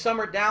for the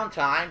summer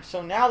downtime.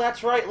 So now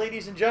that's right,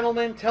 ladies and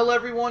gentlemen. Tell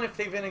everyone if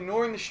they've been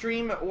ignoring the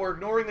stream or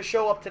ignoring the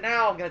show up to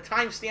now. I'm going to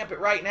timestamp it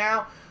right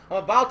now. I'm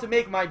about to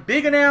make my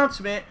big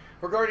announcement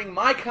regarding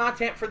my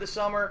content for the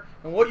summer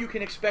and what you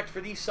can expect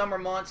for these summer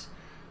months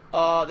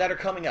that are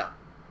coming up.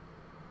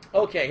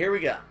 Okay, here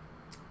we go.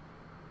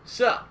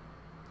 So,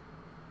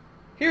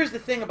 here's the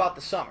thing about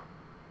the summer.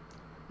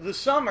 The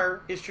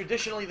summer is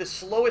traditionally the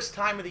slowest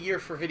time of the year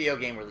for video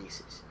game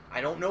releases. I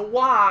don't know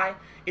why.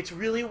 It's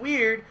really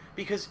weird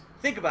because,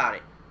 think about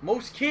it.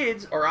 Most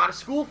kids are out of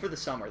school for the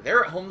summer.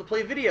 They're at home to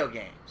play video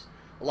games.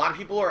 A lot of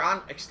people are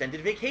on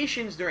extended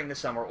vacations during the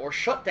summer or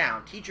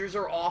shutdown. Teachers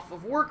are off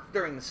of work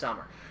during the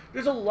summer.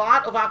 There's a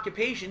lot of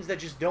occupations that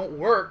just don't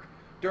work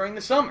during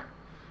the summer.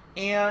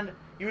 And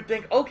you would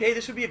think, okay,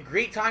 this would be a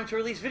great time to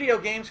release video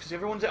games because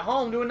everyone's at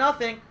home doing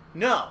nothing.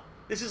 No.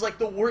 This is like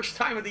the worst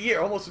time of the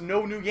year. Almost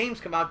no new games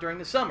come out during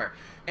the summer.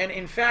 And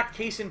in fact,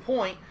 case in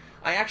point,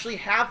 I actually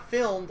have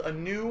filmed a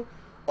new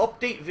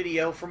update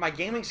video for my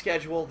gaming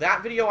schedule.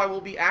 That video I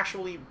will be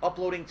actually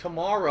uploading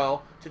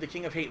tomorrow to the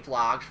King of Hate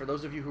vlogs for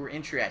those of you who are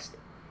interested.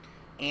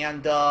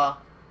 And I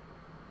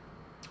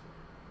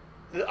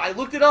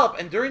looked it up,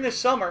 and during this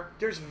summer,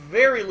 there's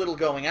very little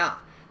going on.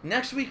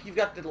 Next week, you've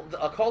got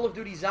a Call of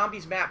Duty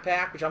Zombies map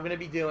pack, which I'm going to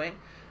be doing.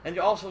 And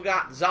you also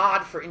got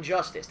Zod for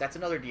Injustice. That's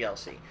another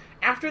DLC.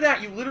 After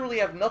that, you literally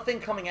have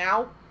nothing coming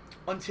out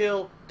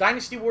until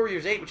Dynasty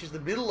Warriors 8, which is the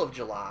middle of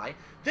July.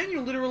 Then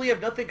you literally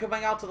have nothing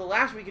coming out to the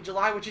last week of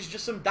July, which is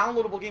just some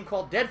downloadable game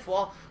called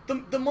Deadfall.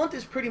 The month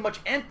is pretty much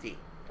empty,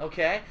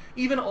 Okay?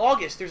 Even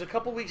August, there's a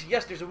couple weeks,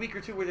 yes, there's a week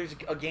or two where there's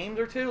a game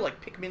or two, like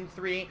Pikmin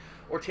 3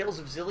 or Tales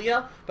of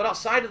Xillia, but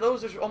outside of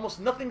those, there's almost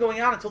nothing going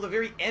on until the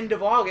very end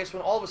of August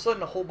when all of a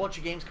sudden a whole bunch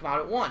of games come out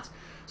at once.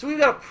 So we've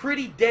got a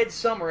pretty dead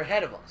summer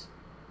ahead of us.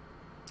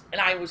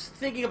 And I was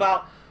thinking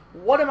about,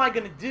 what am I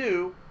going to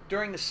do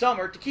during the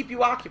summer to keep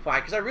you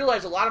occupied? Because I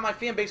realize a lot of my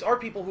fan base are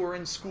people who are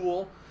in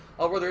school,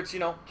 whether it's,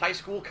 high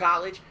school,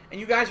 college, and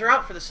you guys are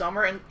out for the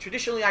summer, and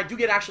traditionally I do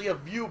get actually a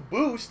view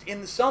boost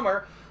in the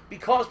summer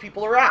because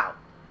people are out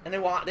and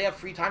they have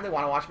free time, they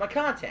want to watch my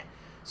content.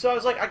 So I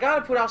was like, I got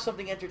to put out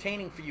something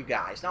entertaining for you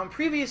guys. Now in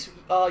previous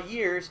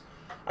years,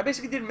 I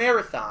basically did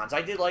marathons.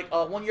 I did like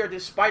 1 year I did a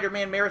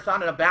Spider-Man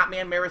marathon and a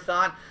Batman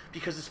marathon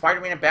because the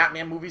Spider-Man and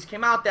Batman movies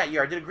came out that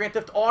year. I did a Grand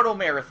Theft Auto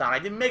marathon. I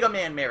did Mega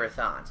Man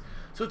marathons.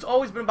 So it's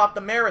always been about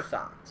the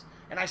marathons.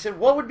 And I said,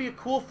 what would be a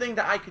cool thing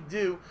that I could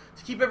do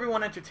to keep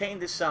everyone entertained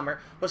this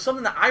summer, but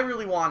something that I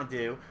really want to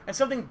do, and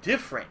something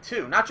different,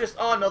 too. Not just,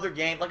 another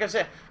game. Like I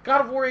said, God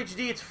of War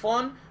HD, it's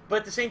fun, but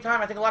at the same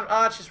time, I think a lot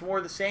of, it's just more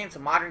of the same. It's a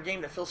modern game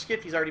that Phil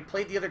skipped. He's already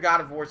played the other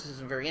God of Wars. This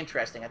isn't very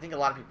interesting. I think a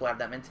lot of people have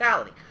that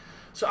mentality.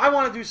 So I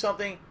want to do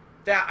something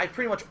that I've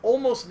pretty much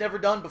almost never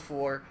done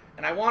before,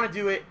 and I want to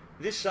do it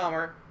this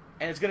summer,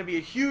 and it's going to be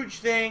a huge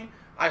thing.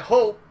 I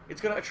hope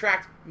it's going to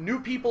attract new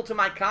people to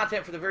my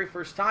content for the very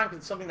first time because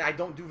it's something that I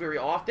don't do very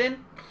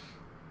often.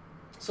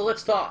 So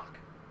let's talk.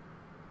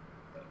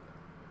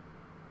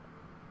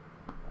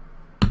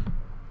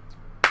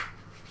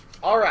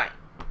 All right.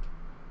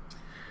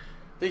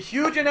 The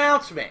huge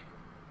announcement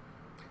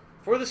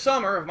for the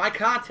summer of my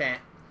content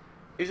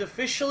is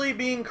officially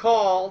being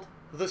called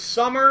the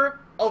Summer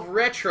of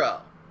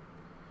Retro.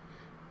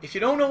 If you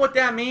don't know what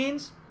that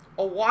means,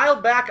 a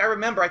while back I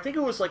remember, I think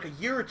it was like a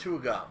year or two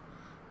ago,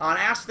 on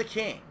Ask the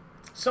King,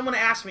 someone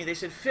asked me, they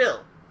said,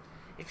 Phil,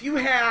 if you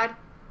had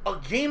a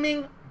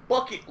gaming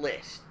bucket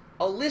list,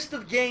 a list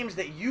of games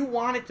that you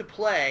wanted to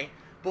play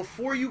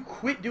before you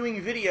quit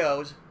doing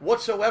videos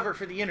whatsoever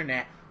for the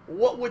internet,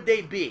 what would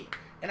they be?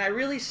 And I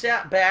really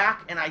sat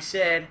back and I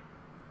said,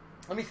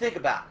 let me think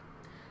about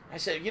it. I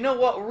said, you know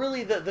what,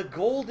 really the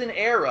golden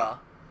era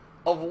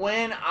of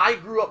when I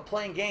grew up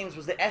playing games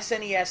was the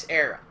SNES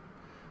era.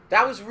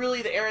 That was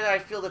really the era that I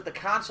feel that the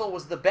console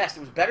was the best. It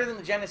was better than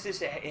the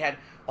Genesis. It had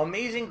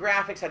amazing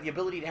graphics, had the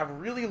ability to have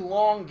really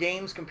long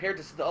games compared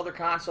to the other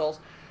consoles.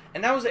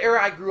 And that was the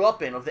era I grew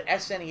up in, of the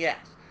SNES.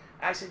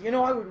 I said, you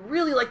know, I would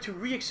really like to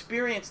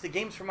re-experience the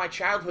games from my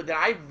childhood that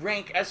I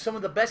rank as some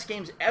of the best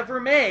games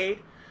ever made,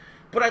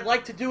 but I'd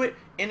like to do it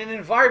in an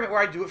environment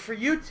where I do it for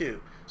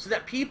YouTube, so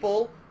that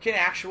people can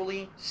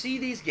actually see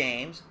these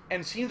games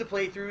and see the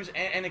playthroughs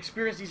and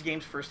experience these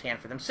games firsthand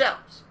for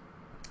themselves.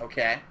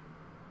 Okay?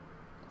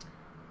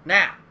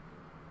 Now,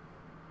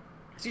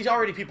 I see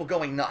already people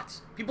going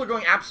nuts. People are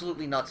going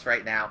absolutely nuts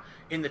right now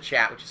in the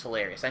chat, which is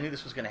hilarious. I knew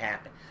this was going to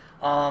happen.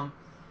 And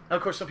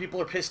of course, some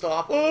people are pissed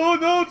off. Oh,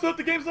 no, it's not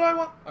the games that I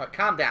want. All right,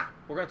 calm down.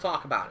 We're going to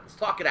talk about it. Let's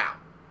talk it out.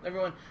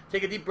 Everyone,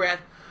 take a deep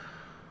breath.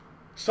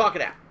 Let's talk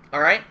it out.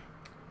 All right?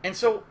 And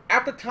so,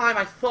 at the time,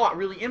 I thought,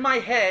 really, in my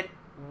head,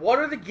 what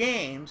are the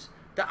games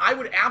that I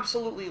would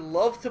absolutely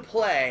love to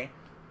play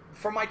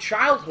from my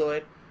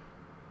childhood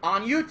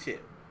on YouTube?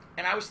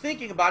 And I was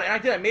thinking about it, and I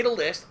did. I made a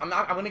list. I'm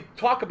going to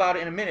talk about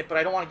it in a minute, but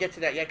I don't want to get to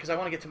that yet because I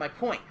want to get to my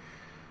point.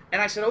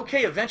 And I said,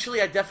 okay,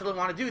 eventually I definitely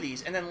want to do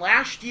these. And then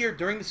last year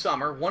during the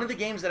summer, one of the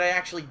games that I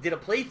actually did a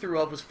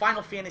playthrough of was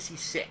Final Fantasy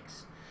VI.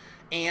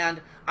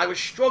 And I was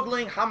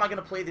struggling. How am I going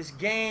to play this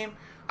game?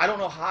 I don't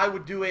know how I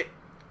would do it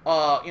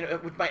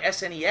with my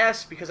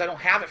SNES because I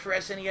don't have it for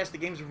SNES. The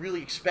game's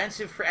really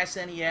expensive for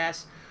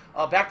SNES.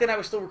 Back then I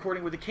was still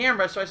recording with the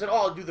camera, so I said,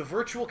 I'll do the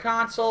virtual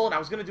console, and I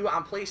was going to do it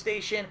on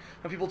PlayStation.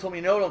 And people told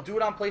me, no, don't do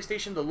it on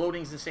PlayStation. The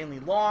loading's insanely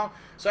long.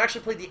 So I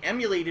actually played the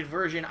emulated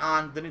version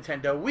on the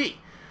Nintendo Wii.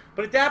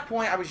 But at that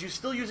point, I was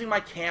still using my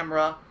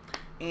camera,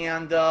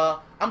 and I'm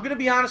going to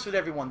be honest with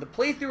everyone. The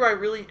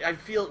playthrough, I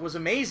feel it was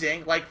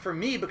amazing, like for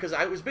me, because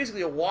it was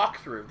basically a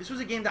walkthrough. This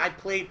was a game that I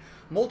played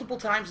multiple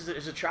times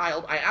as a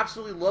child. I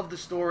absolutely loved the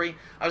story.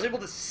 I was able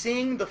to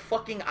sing the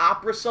fucking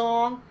opera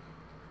song,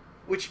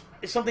 which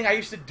is something I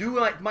used to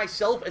do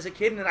myself as a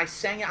kid, and then I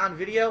sang it on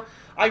video.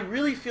 I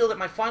really feel that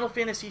my Final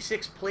Fantasy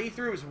VI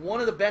playthrough is one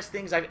of the best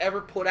things I've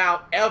ever put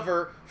out,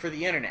 ever, for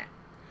the internet.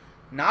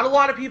 Not a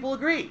lot of people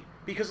agree,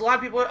 because a lot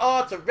of people are,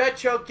 oh, it's a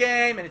retro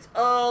game, and it's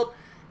old,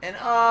 and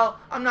oh,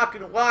 I'm not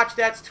going to watch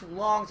that, it's too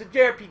long, it's a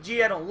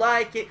JRPG, I don't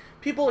like it.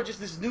 People are just,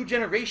 this new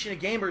generation of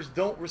gamers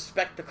don't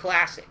respect the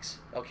classics,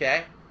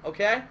 okay?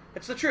 Okay?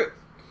 It's the truth.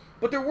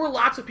 But there were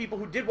lots of people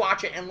who did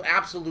watch it and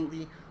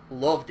absolutely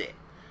loved it.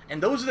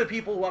 And those are the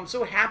people who I'm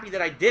so happy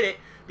that I did it,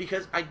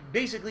 because I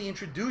basically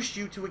introduced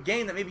you to a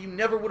game that maybe you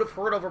never would have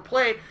heard of or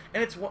played,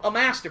 and it's a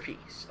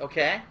masterpiece,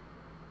 okay?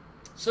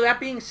 So that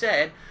being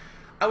said,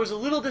 I was a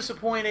little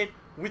disappointed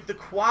with the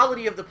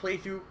quality of the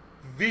playthrough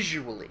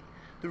visually.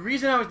 The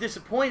reason I was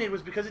disappointed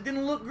was because it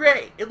didn't look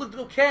great. It looked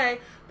okay,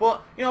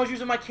 but, I was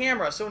using my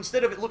camera, so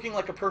instead of it looking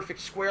like a perfect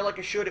square like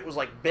it should, it was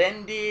like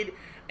bended,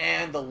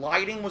 and the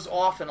lighting was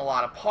off in a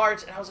lot of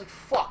parts, and I was like,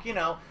 fuck,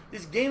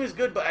 this game is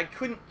good, but I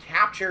couldn't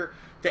capture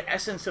the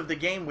essence of the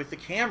game with the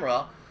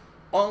camera.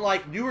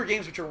 Unlike newer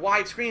games which are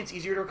widescreen, it's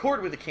easier to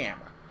record with the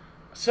camera.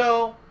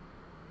 So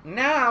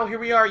now, here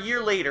we are a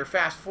year later,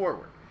 fast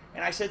forward.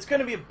 And I said, it's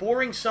going to be a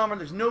boring summer.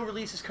 There's no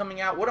releases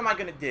coming out. What am I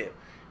going to do?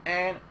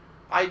 And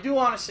I do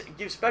want to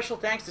give special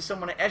thanks to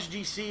someone at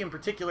SGC in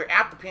particular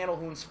at the panel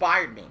who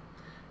inspired me.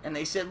 And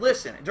they said,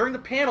 listen, during the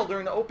panel,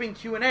 during the open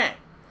Q&A,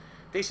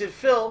 they said,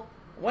 Phil,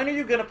 when are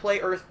you going to play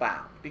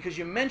Earthbound? Because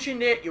you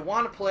mentioned it, you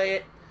want to play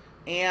it,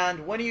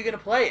 and when are you going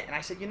to play it? And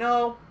I said, you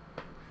know,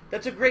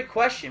 that's a great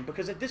question,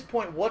 because at this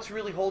point, what's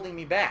really holding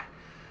me back?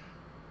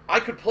 I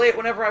could play it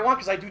whenever I want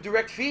because I do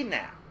direct feed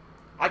now.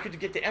 I could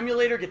get the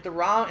emulator, get the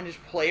ROM, and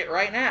just play it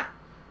right now.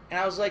 And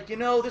I was like, you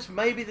know, this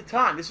may be the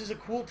time. This is a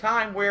cool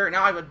time where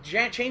now I've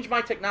changed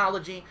my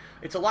technology.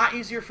 It's a lot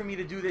easier for me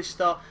to do this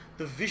stuff.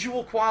 The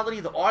visual quality,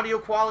 the audio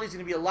quality is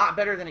going to be a lot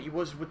better than it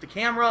was with the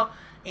camera.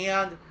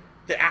 And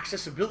the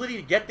accessibility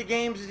to get the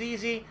games is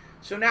easy.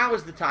 So now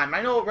is the time.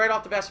 I know right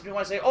off the bat some people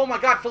want to say, oh my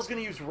god, Phil's going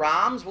to use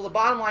ROMs. Well, the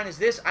bottom line is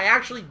this. I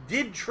actually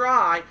did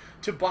try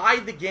to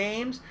buy the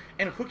games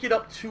and hook it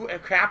up to a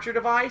capture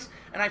device,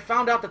 and I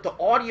found out that the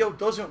audio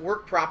doesn't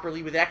work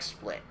properly with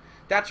XSplit.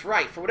 That's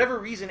right. For whatever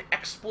reason,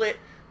 XSplit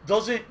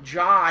doesn't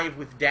jive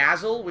with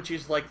Dazzle, which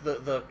is like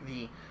the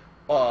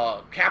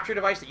capture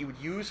device that you would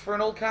use for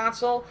an old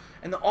console,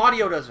 and the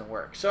audio doesn't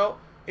work. So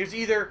it's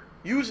either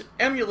use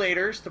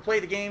emulators to play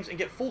the games and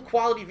get full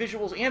quality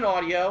visuals and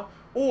audio,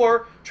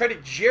 or try to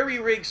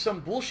jerry-rig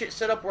some bullshit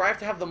setup where I have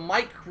to have the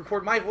mic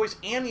record my voice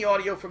and the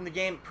audio from the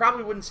game.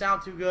 Probably wouldn't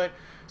sound too good.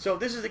 So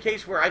this is the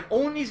case where I've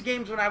owned these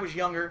games when I was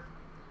younger.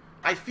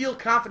 I feel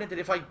confident that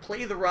if I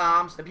play the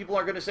ROMs, that people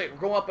aren't going to say,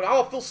 go up and,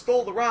 oh, Phil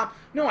stole the ROM.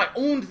 No, I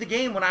owned the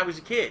game when I was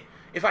a kid.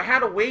 If I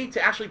had a way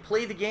to actually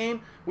play the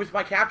game with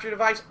my capture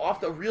device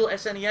off the real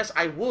SNES,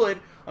 I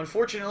would.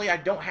 Unfortunately, I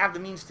don't have the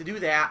means to do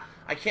that.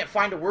 I can't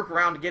find a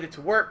workaround to get it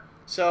to work.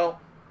 So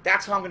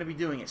that's how I'm going to be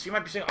doing it. So you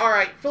might be saying, all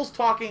right, Phil's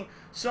talking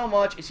so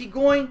much. Is he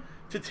going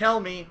to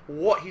tell me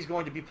what he's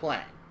going to be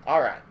playing?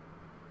 All right.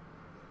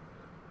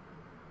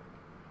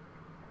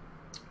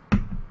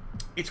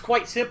 It's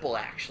quite simple,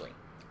 actually.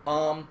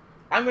 I'm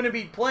going to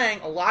be playing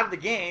a lot of the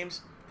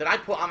games that I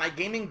put on my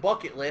gaming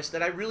bucket list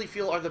that I really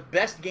feel are the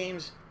best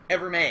games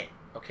ever made,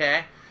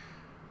 okay?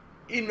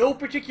 In no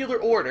particular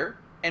order,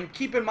 and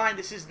keep in mind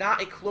this is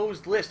not a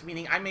closed list,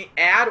 meaning I may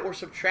add or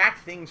subtract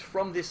things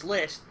from this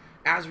list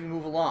as we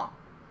move along.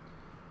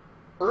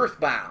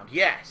 Earthbound,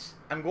 yes.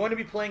 I'm going to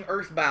be playing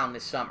Earthbound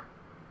this summer.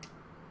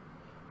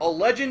 A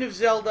Legend of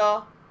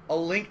Zelda, A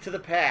Link to the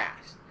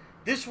Past.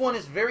 This one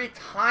is very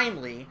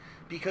timely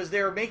because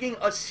they're making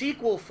a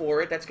sequel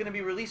for it that's going to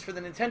be released for the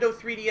Nintendo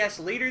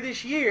 3DS later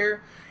this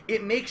year.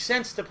 It makes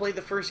sense to play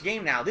the first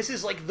game now. This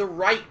is like the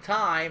right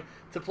time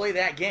to play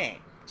that game.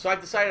 So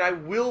I've decided I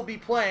will be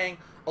playing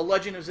A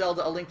Legend of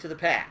Zelda, A Link to the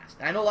Past.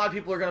 And I know a lot of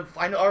people are going to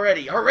find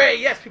already. Hooray,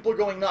 yes, people are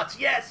going nuts.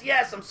 Yes,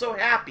 yes, I'm so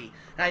happy.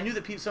 And I knew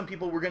that some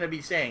people were going to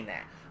be saying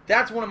that.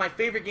 That's one of my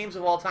favorite games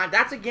of all time.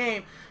 That's a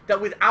game that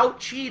without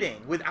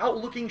cheating, without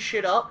looking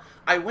shit up,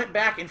 I went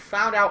back and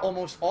found out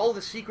almost all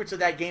the secrets of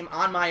that game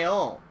on my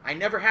own. I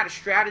never had a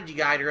strategy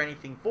guide or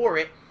anything for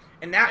it,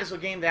 and that is a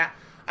game that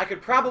I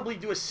could probably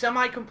do a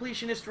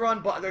semi-completionist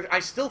run, but I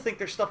still think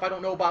there's stuff I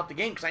don't know about the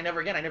game because I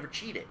never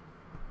cheated.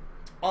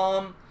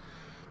 The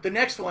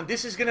next one,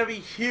 this is going to be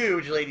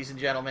huge, ladies and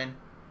gentlemen.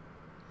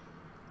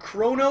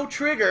 Chrono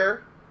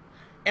Trigger,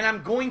 and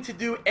I'm going to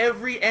do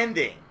every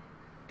ending.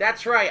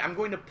 That's right, I'm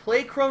going to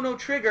play Chrono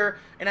Trigger,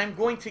 and I'm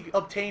going to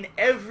obtain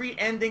every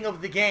ending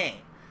of the game.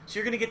 So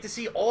you're going to get to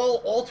see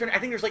all alternate, I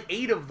think there's like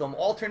 8 of them,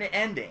 alternate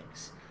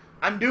endings.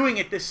 I'm doing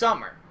it this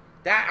summer.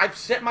 I've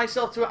set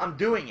myself to it, I'm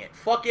doing it.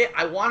 Fuck it,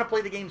 I want to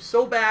play the game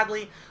so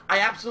badly. I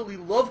absolutely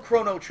love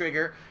Chrono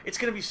Trigger. It's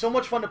going to be so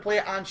much fun to play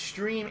it on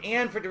stream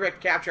and for direct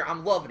capture.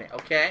 I'm loving it,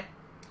 okay?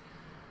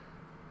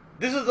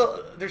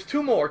 There's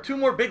two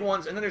more big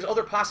ones, and then there's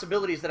other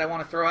possibilities that I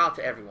want to throw out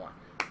to everyone.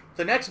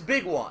 The next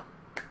big one,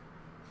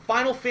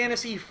 Final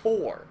Fantasy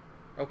IV,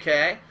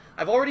 okay?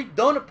 I've already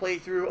done a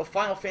playthrough of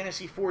Final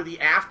Fantasy IV The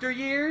After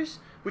Years,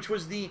 which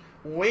was the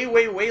way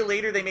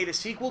later they made a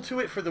sequel to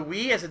it for the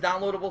Wii as a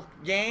downloadable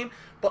game,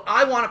 but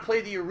I want to play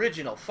the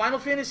original. Final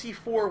Fantasy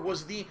IV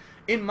was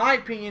in my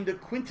opinion, the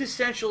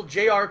quintessential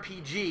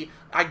JRPG.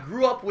 I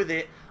grew up with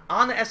it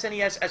on the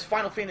SNES as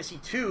Final Fantasy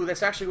II.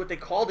 That's actually what they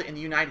called it in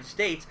the United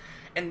States.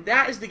 And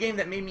that is the game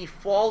that made me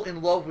fall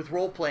in love with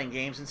role-playing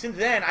games. And since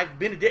then, I've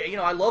been,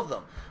 I love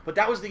them. But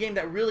that was the game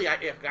that really, I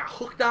got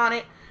hooked on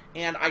it,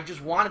 and I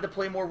just wanted to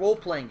play more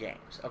role-playing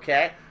games,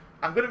 okay?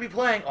 I'm going to be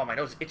playing, oh, my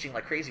nose is itching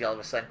like crazy all of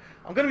a sudden.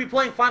 I'm going to be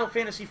playing Final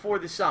Fantasy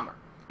IV this summer.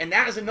 And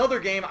that is another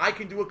game I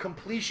can do a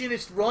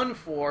completionist run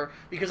for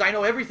because I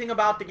know everything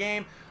about the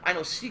game. I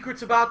know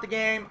secrets about the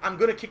game. I'm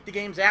going to kick the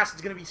game's ass.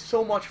 It's going to be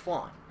so much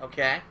fun,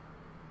 okay?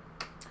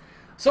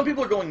 Some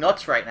people are going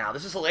nuts right now.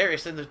 This is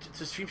hilarious in the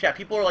stream chat.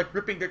 People are like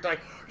ripping their,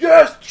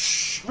 yes,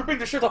 shh, ripping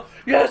their shirts off.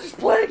 Yes, he's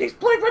playing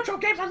retro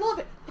games. I love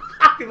it.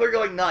 People are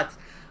going nuts.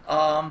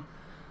 I'm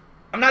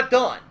not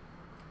done.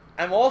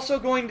 I'm also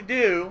going to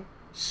do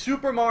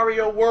Super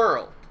Mario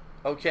World,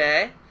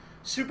 okay?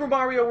 Super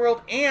Mario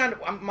World, and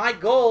my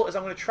goal is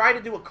I'm going to try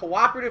to do a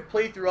cooperative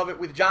playthrough of it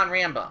with John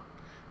Rambo.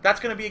 That's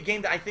going to be a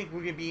game that I think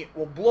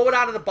we'll blow it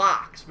out of the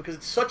box because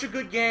it's such a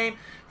good game.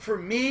 For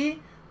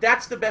me,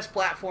 that's the best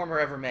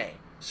platformer ever made.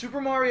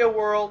 Super Mario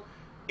World,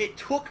 it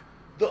took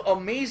the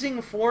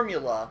amazing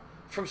formula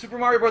from Super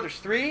Mario Bros.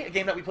 3, a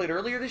game that we played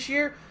earlier this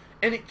year,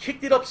 and it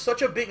kicked it up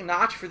such a big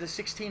notch for the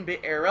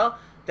 16-bit era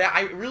that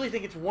I really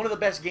think it's one of the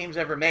best games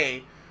ever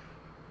made.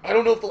 I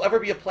don't know if there'll ever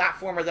be a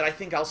platformer that I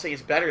think I'll say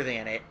is better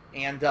than it,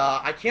 and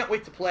I can't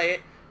wait to play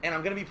it, and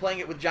I'm going to be playing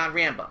it with John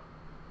Rambo.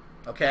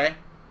 Okay?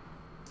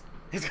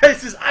 This guy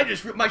says, I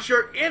just ripped my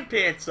shirt and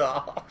pants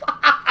off.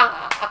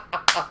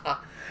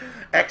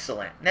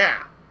 Excellent.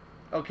 Now,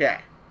 okay.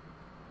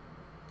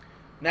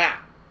 Now,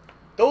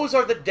 those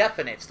are the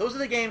definites. Those are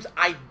the games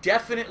I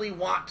definitely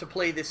want to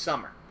play this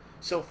summer.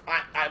 So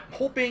I'm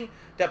hoping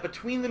that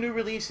between the new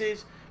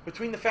releases,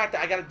 between the fact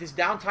that I got this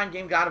downtime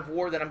game, God of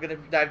War, that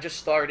I've just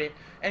started,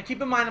 and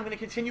keep in mind I'm going to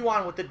continue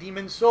on with the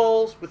Demon's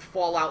Souls, with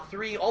Fallout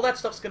 3, all that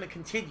stuff's going to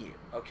continue,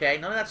 okay?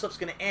 None of that stuff's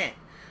going to end.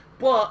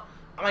 But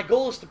my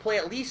goal is to play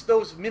at least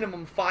those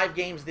minimum 5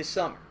 games this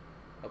summer,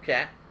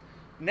 okay?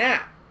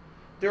 Now,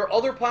 there are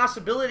other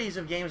possibilities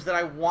of games that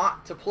I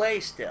want to play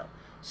still.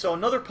 So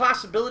another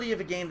possibility of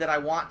a game that I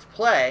want to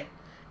play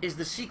is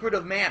The Secret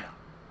of Mana.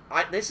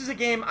 This is a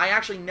game, I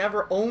actually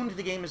never owned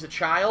the game as a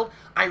child.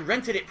 I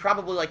rented it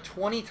probably like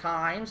 20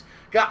 times,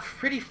 got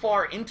pretty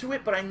far into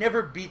it, but I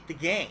never beat the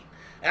game.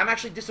 And I'm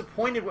actually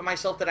disappointed with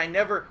myself that I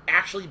never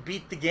actually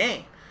beat the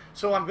game.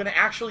 So I'm going to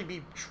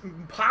actually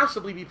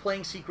possibly be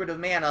playing Secret of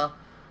Mana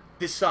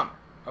this summer,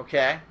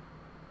 okay?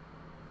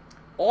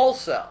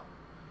 Also,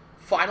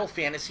 Final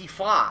Fantasy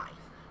V.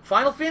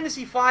 Final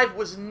Fantasy V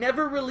was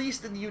never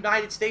released in the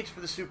United States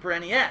for the Super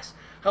NES.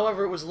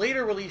 However, it was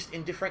later released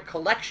in different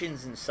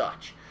collections and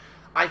such.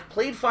 I've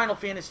played Final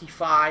Fantasy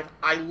V.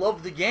 I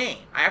love the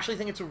game. I actually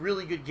think it's a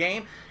really good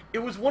game. It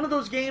was one of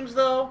those games,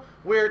 though,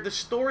 where the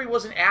story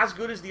wasn't as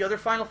good as the other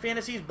Final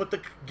Fantasies, but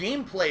the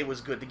gameplay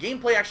was good. The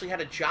gameplay actually had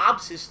a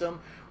job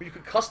system where you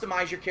could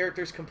customize your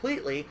characters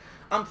completely.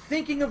 I'm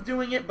thinking of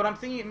doing it, but I'm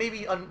thinking it may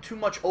be too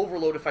much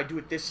overload if I do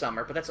it this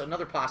summer, but that's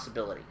another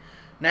possibility.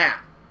 Now,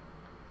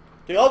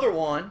 the other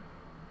one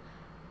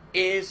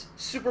is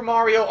Super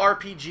Mario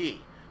RPG.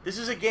 This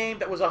is a game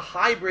that was a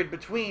hybrid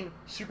between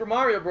Super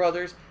Mario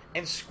Bros.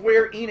 And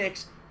Square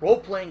Enix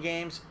role-playing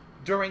games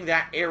during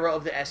that era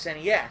of the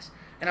SNES.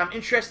 And I'm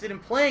interested in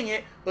playing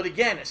it, but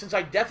again, since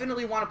I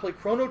definitely want to play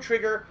Chrono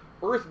Trigger,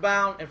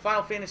 Earthbound, and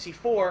Final Fantasy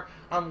IV,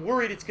 I'm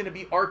worried it's going to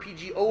be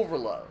RPG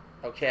overload,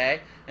 okay?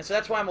 And so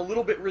that's why I'm a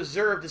little bit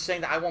reserved to saying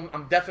that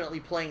I'm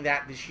definitely playing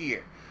that this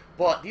year.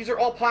 But these are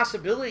all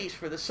possibilities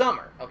for the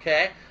summer,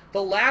 okay?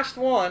 The last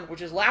one,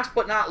 which is last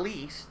but not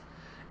least,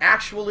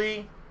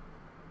 actually,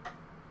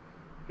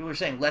 people are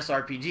saying less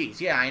RPGs.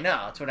 Yeah, I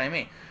know, that's what I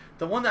mean.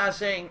 The one that I was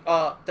saying,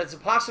 that's a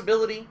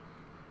possibility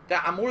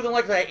that I'm more than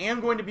likely I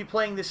am going to be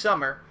playing this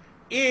summer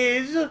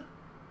is,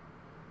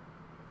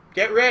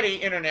 get ready,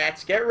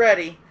 internets, get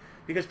ready,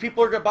 because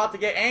people are about to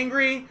get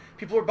angry,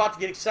 people are about to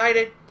get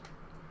excited.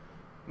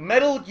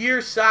 Metal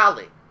Gear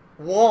Solid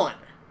 1.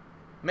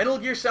 Metal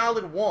Gear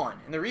Solid 1.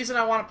 And the reason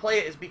I want to play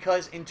it is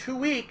because in 2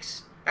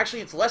 weeks,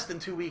 actually it's less than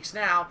 2 weeks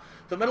now,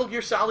 the Metal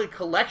Gear Solid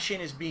Collection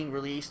is being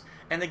released,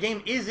 and the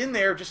game is in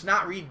there, just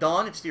not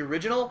redone, it's the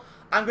original.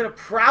 I'm going to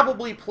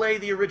probably play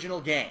the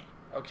original game,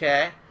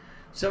 okay?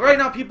 So right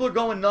now people are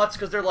going nuts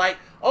because they're like,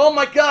 oh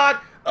my god,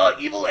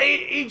 Evil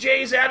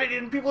AJ's at it,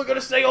 and people are going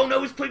to say, oh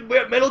no, he's playing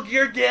Metal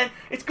Gear again.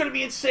 It's going to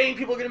be insane.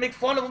 People are going to make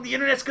fun of him. The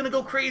internet's going to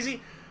go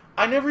crazy.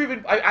 I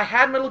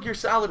had Metal Gear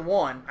Solid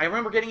 1. I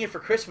remember getting it for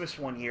Christmas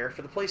one year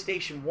for the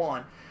PlayStation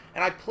 1,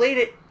 and I played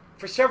it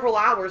for several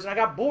hours, and I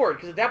got bored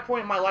because at that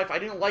point in my life I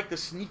didn't like the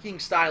sneaking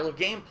style of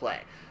gameplay.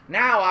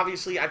 Now,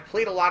 obviously, I've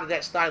played a lot of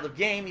that style of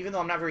game, even though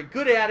I'm not very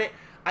good at it.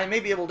 I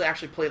may be able to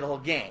actually play the whole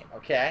game,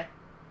 okay?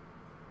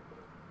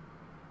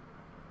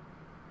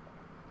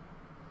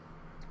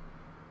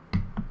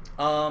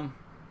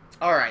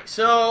 Alright,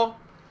 so,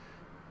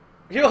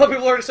 you know how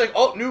people are saying,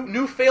 oh,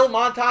 new fail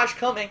montage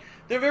coming.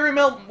 There very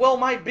well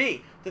might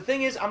be. The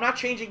thing is, I'm not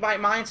changing my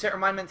mindset or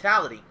my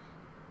mentality.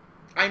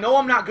 I know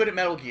I'm not good at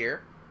Metal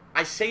Gear.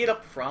 I say it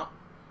up front.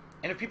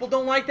 And if people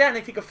don't like that and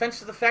they take offense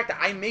to the fact that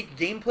I make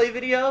gameplay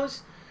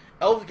videos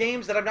of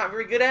games that I'm not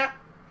very good at,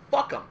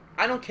 fuck them.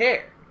 I don't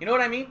care. You know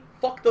what I mean?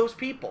 Fuck those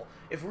people.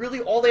 If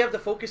really all they have to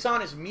focus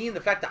on is me and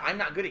the fact that I'm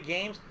not good at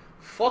games,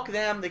 fuck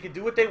them. They can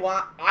do what they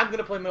want. I'm going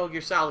to play Metal Gear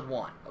Solid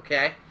 1,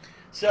 okay?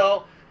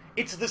 So,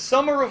 it's the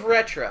summer of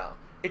retro.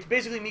 It's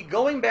basically me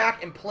going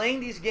back and playing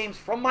these games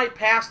from my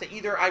past that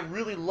either I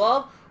really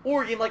love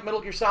or a game like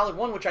Metal Gear Solid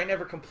 1, which I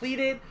never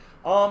completed.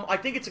 I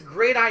think it's a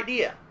great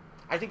idea.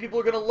 I think people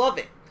are going to love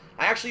it.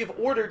 I actually have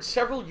ordered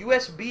several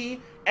USB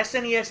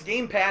SNES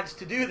gamepads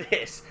to do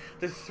this.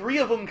 There's 3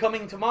 of them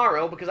coming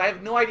tomorrow because I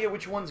have no idea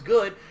which one's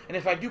good. And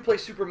if I do play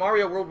Super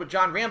Mario World with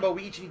John Rambo,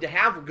 we each need to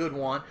have a good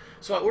one.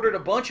 So I ordered a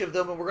bunch of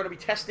them, and we're going to be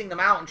testing them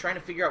out and trying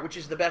to figure out which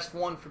is the best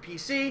one for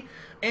PC.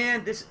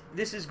 And this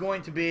is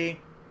going to be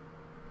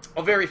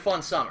a very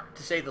fun summer,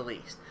 to say the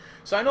least.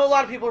 So I know a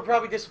lot of people are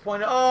probably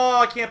disappointed. Oh,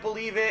 I can't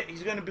believe it.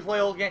 He's going to play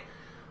old game.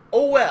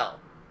 Oh well.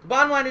 The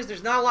bottom line is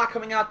there's not a lot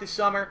coming out this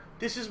summer.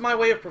 This is my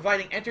way of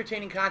providing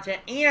entertaining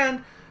content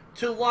and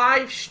to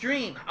live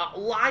streaming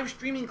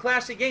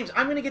classic games.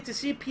 I'm going to get to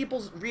see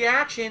people's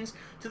reactions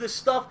to the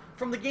stuff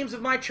from the games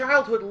of my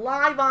childhood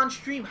live on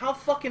stream. How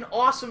fucking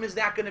awesome is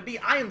that going to be?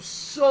 I am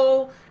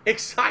so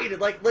excited.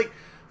 Like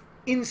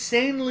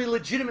insanely,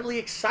 legitimately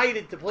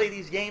excited to play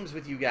these games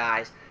with you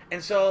guys.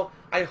 And so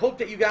I hope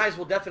that you guys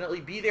will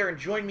definitely be there and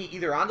join me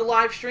either on the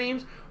live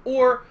streams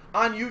or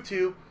on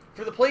YouTube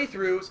for the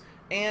playthroughs.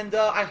 And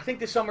I think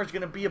this summer is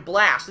going to be a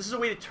blast. This is a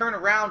way to turn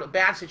around a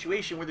bad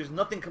situation where there's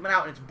nothing coming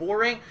out and it's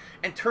boring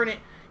and turn it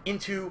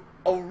into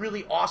a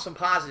really awesome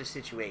positive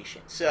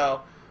situation.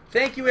 So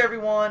thank you,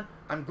 everyone.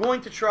 I'm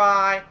going to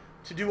try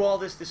to do all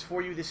this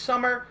for you this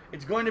summer.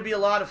 It's going to be a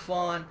lot of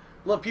fun.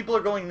 Look, people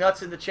are going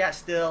nuts in the chat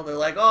still. They're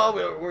like,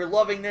 oh, we're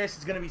loving this.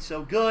 It's going to be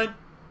so good.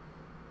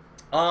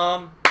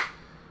 So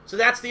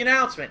that's the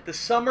announcement. The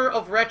Summer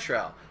of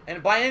Retro.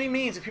 And by any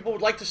means, if people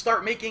would like to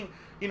start making,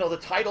 you know, the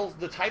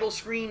title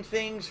screen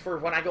things for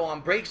when I go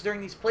on breaks during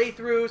these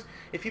playthroughs,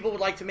 if people would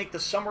like to make the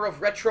Summer of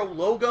Retro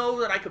logo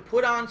that I could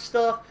put on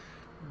stuff,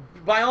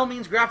 by all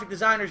means, graphic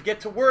designers,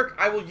 get to work.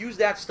 I will use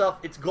that stuff.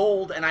 It's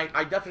gold, and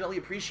I definitely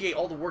appreciate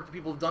all the work that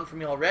people have done for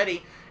me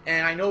already,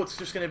 and I know it's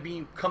just going to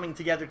be coming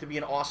together to be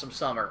an awesome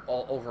summer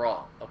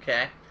overall,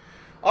 okay?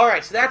 All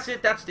right, so that's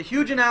it. That's the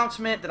huge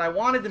announcement that I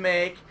wanted to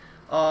make.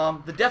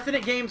 The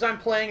definite games I'm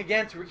playing,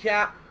 again, to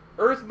recap,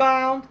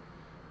 Earthbound,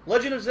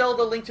 Legend of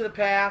Zelda: Link to the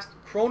Past,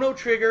 Chrono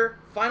Trigger,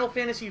 Final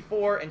Fantasy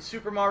IV, and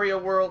Super Mario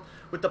World,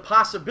 with the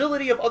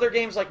possibility of other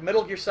games like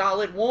Metal Gear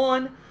Solid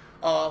 1,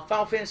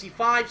 Final Fantasy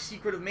V,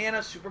 Secret of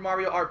Mana, Super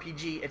Mario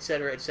RPG,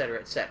 etc., etc.,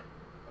 etc.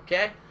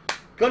 Okay?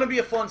 Gonna be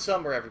a fun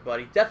summer,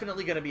 everybody.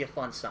 Definitely gonna be a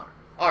fun summer.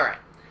 Alright,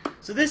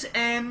 so this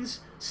ends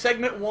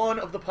segment 1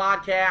 of the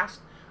podcast.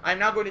 I'm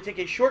now going to take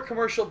a short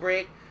commercial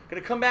break.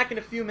 Gonna come back in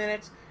a few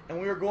minutes,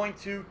 and we are going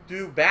to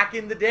do Back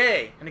in the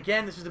Day. And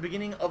again, this is the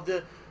beginning of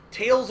the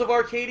Tales of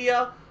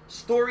Arcadia,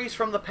 stories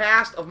from the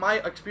past of my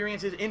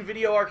experiences in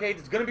video arcades.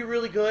 It's going to be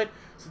really good,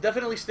 so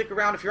definitely stick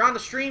around. If you're on the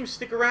stream,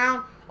 stick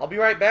around. I'll be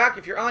right back.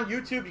 If you're on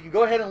YouTube, you can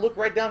go ahead and look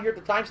right down here at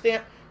the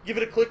timestamp. Give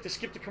it a click to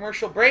skip the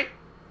commercial break,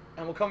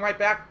 and we'll come right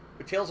back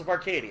with Tales of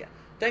Arcadia.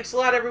 Thanks a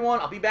lot,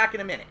 everyone. I'll be back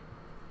in a minute.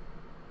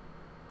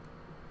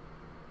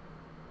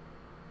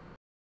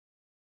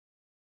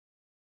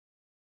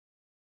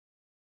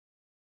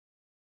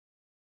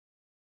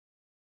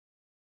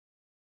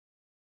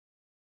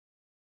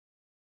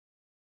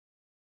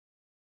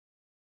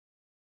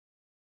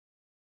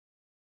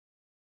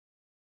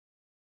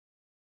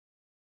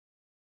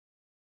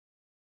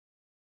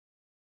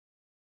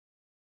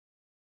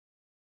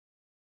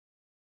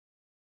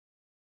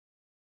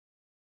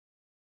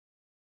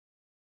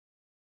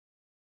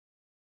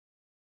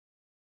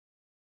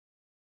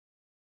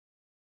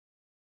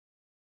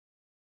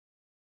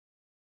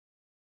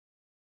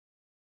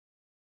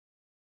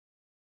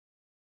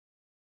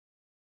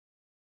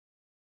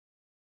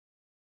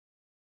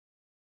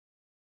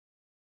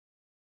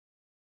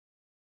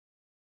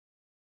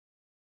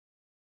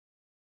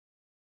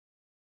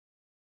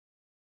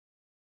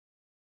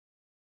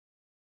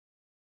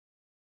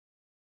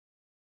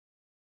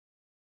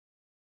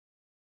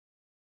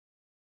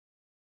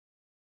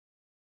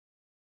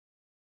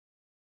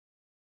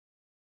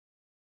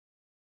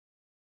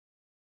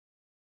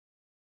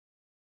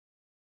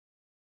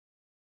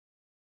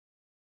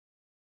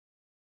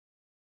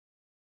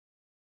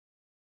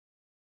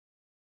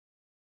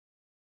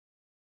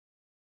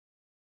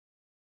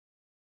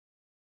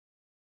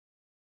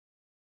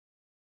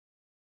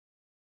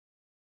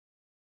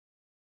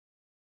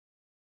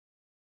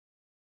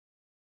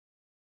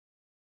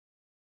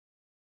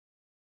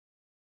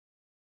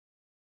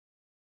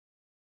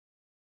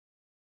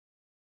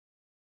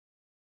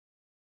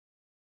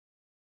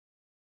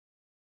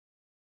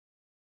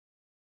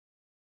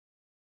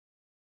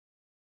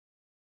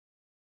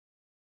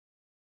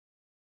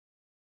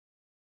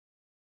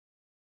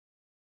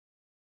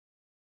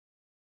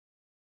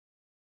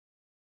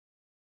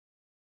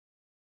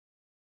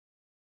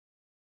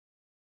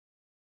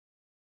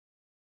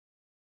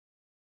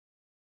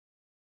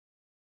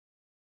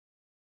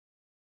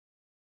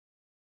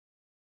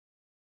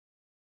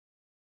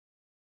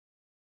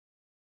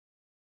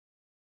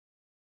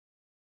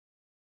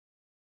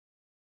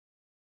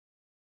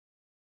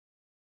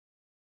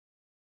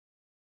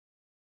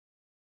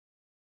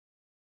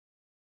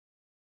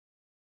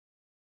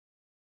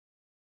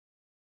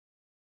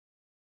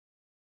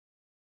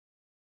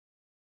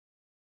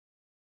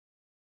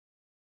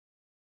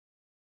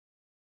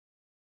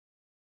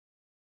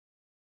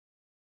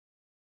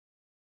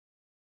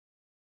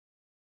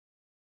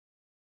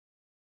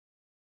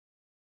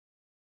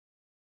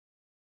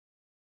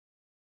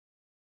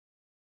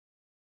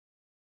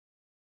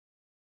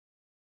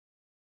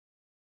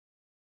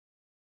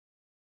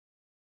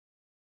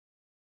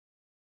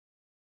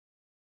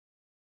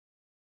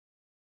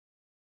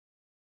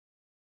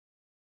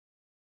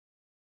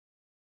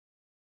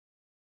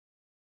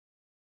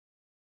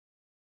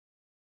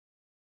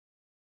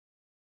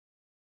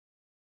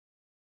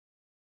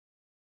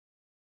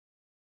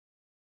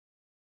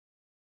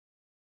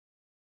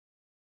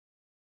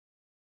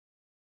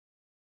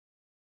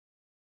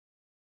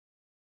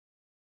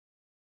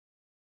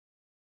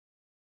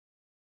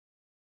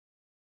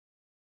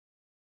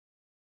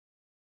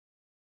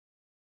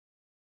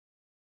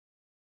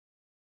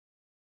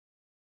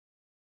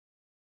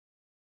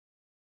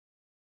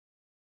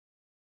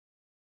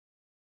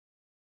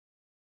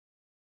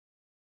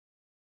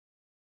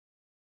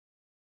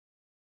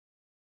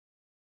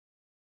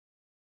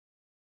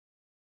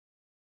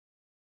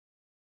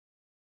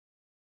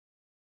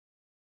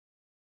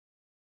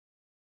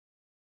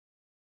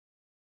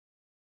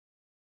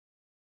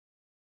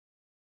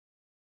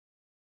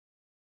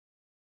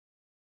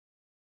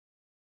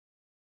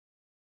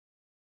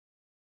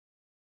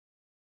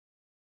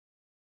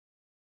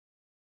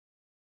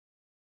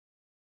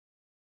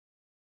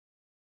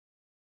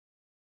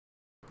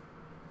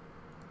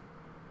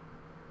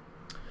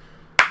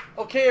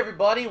 Okay,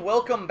 everybody,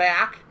 welcome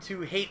back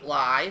to Hate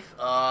Live.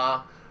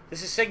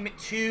 This is segment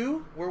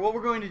 2, where what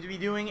we're going to be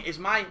doing is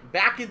my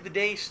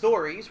back-in-the-day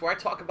stories, where I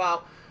talk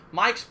about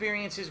my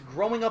experiences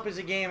growing up as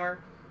a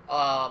gamer,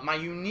 my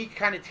unique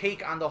kind of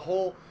take on the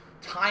whole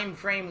time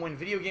frame when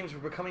video games were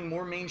becoming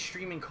more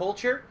mainstream in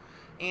culture.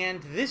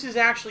 And this is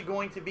actually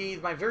going to be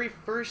my very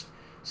first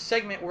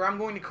segment where I'm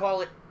going to call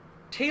it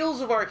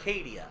Tales of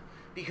Arcadia,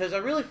 because I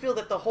really feel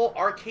that the whole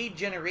arcade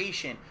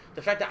generation,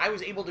 the fact that I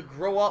was able to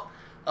grow up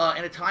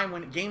in a time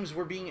when games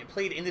were being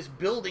played in this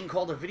building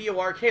called a video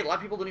arcade. A lot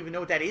of people don't even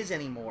know what that is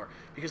anymore,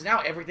 because now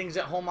everything's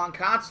at home on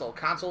console.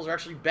 Consoles are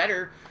actually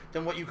better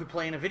than what you could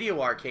play in a video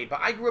arcade.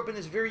 But I grew up in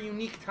this very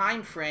unique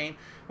time frame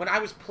when I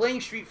was playing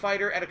Street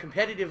Fighter at a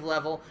competitive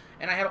level,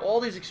 and I had all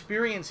these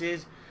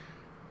experiences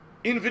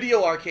in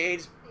video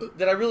arcades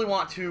that I really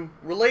want to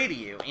relay to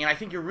you. And I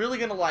think you're really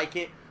going to like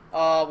it.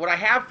 What I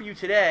have for you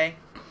today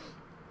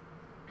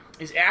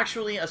is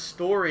actually a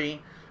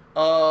story,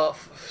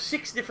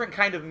 6 different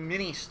kind of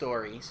mini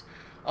stories,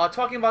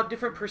 talking about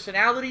different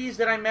personalities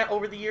that I met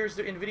over the years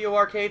in video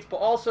arcades, but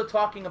also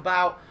talking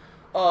about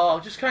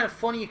just kind of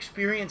funny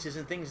experiences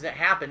and things that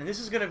happen. And this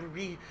is going to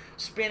be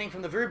spanning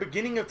from the very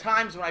beginning of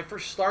times when I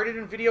first started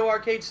in video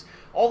arcades,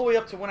 all the way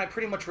up to when I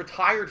pretty much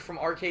retired from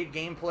arcade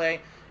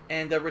gameplay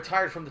and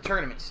retired from the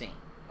tournament scene.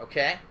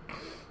 Okay?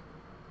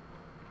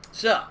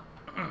 So,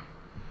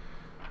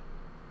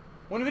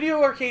 when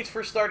video arcades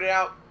first started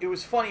out, it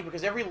was funny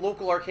because every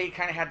local arcade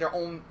kind of had their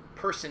own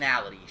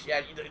personalities.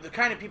 Yeah, the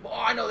kind of people,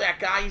 oh, I know that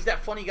guy, he's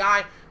that funny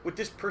guy with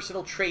this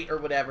personal trait or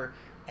whatever.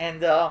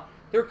 And there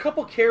are a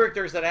couple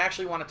characters that I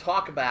actually want to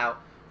talk about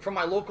from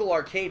my local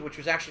arcade, which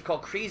was actually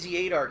called Crazy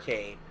 8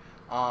 Arcade.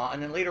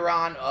 And then later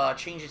on,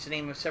 changed its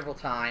name several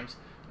times.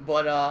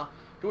 But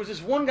there was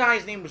this one guy,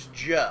 his name was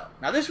Joe.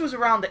 Now, this was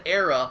around the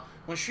era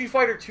when Street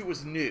Fighter 2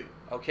 was new,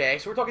 okay?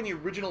 So we're talking the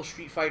original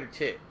Street Fighter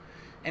 2.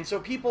 And so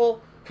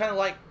people kind of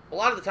like, a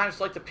lot of the times,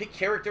 like to pick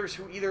characters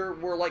who either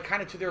were like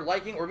kind of to their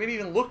liking or maybe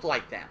even looked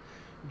like them.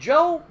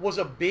 Joe was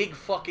a big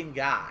fucking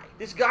guy.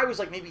 This guy was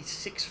like maybe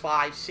 6'5",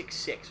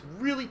 6'6",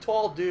 really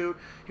tall dude.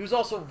 He was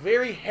also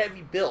very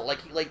heavy built,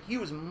 like he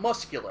was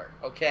muscular,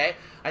 okay?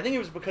 I think it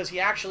was because he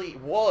actually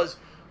was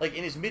like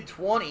in his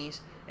mid-20s,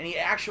 and he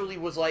actually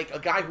was like a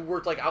guy who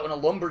worked like out in a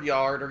lumber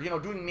yard or, you know,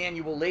 doing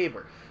manual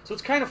labor. So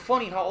it's kind of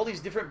funny how all these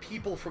different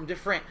people from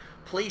different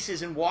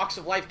places and walks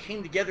of life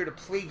came together to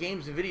play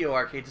games in video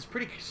arcades.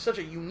 It's such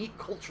a unique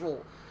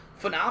cultural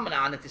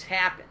phenomenon that this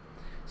happened.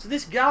 So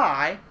this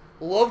guy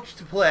loved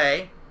to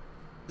play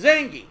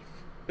Zangief,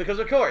 because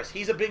of course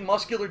he's a big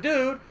muscular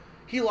dude.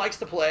 He likes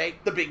to play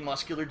the big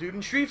muscular dude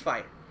in Street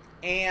Fighter.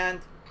 And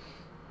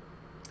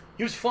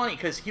he was funny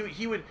because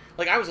he would,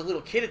 like, I was a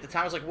little kid at the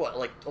time. I was like, what,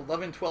 like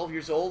 11, 12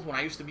 years old when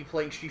I used to be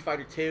playing Street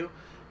Fighter 2.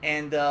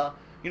 And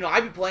you know,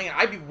 I'd be playing and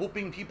I'd be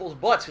whooping people's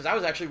butts because I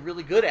was actually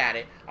really good at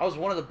it. I was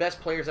one of the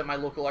best players at my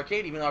local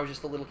arcade, even though I was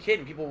just a little kid,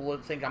 and people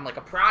would think I'm like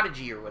a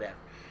prodigy or whatever.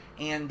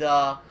 And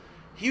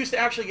he used to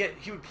actually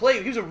he would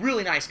play, he was a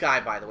really nice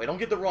guy, by the way. Don't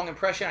get the wrong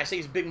impression. I say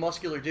he's a big,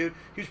 muscular dude.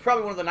 He was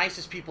probably one of the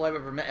nicest people I've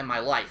ever met in my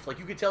life. Like,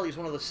 you could tell he's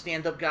one of the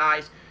stand-up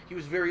guys. He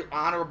was very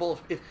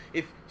honorable.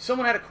 If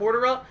someone had a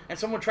quarter up and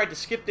someone tried to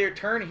skip their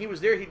turn and he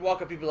was there, he'd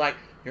walk up, he'd be like,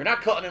 "You're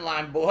not cutting in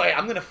line, boy.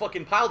 I'm going to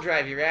fucking pile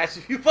drive your ass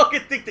if you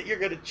fucking think that you're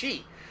going to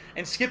cheat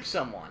and skip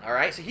someone," all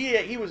right? So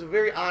he was a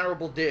very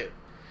honorable dude.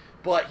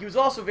 But he was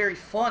also very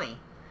funny.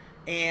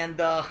 And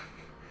I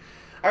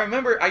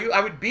remember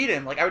I would beat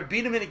him. Like, I would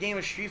beat him in a game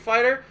of Street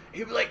Fighter. And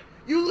he'd be like,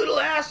 "You little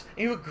ass." And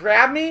he would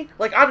grab me,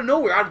 like, out of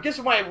nowhere. I would guess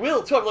my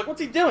will, too. I'd be like,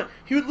 "What's he doing?"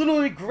 He would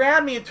literally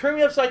grab me and turn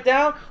me upside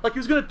down like he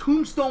was going to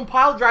tombstone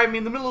pile drive me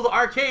in the middle of the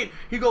arcade.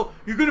 He'd go,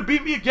 "You're going to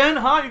beat me again,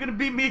 huh? You're going to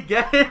beat me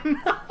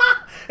again?"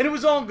 And it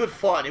was all in good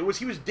fun. He was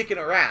dicking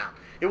around.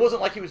 It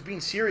wasn't like he was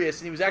being serious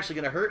and he was actually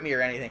going to hurt me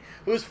or anything.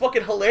 It was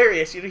fucking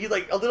hilarious. You know, he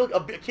like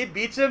a kid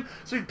beats him,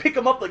 so he'd pick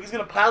him up like he's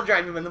going to pile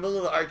drive him in the middle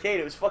of the arcade.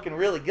 It was fucking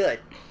really good.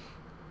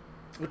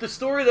 But the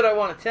story that I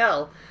want to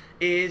tell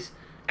is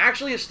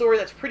actually a story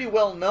that's pretty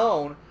well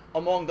known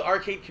among the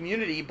arcade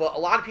community, but a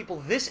lot of people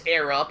this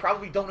era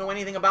probably don't know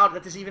anything about it,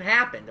 that this even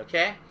happened,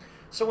 okay?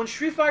 So when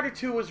Street Fighter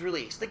 2 was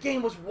released, the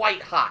game was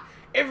white hot.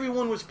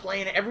 Everyone was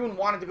playing it. Everyone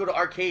wanted to go to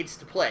arcades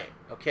to play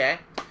it, okay?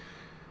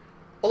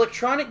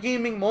 Electronic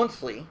Gaming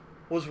Monthly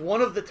was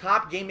one of the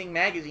top gaming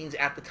magazines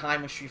at the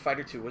time when Street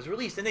Fighter 2 was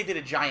released, and they did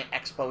a giant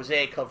expose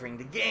covering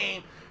the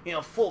game, you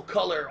know, full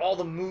color, all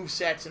the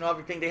movesets and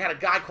everything. They had a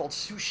guy called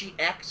Sushi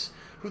X,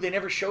 who they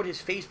never showed his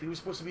face, but he was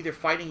supposed to be their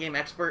fighting game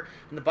expert,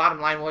 and the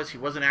bottom line was he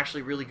wasn't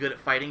actually really good at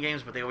fighting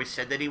games, but they always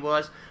said that he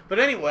was. But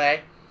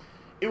anyway,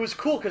 it was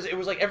cool because it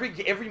was like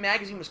every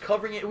magazine was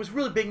covering it. It was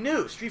really big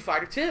news, Street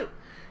Fighter 2.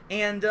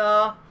 And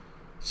so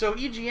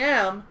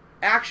EGM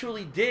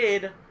actually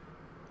did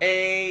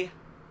a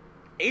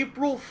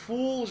April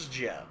Fool's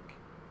joke.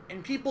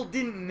 And people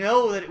didn't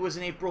know that it was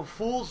an April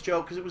Fool's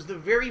joke because it was the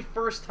very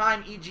first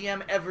time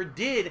EGM ever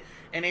did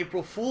an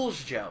April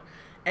Fool's joke.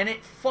 And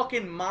it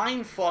fucking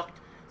mind-fucked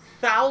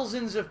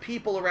thousands of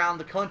people around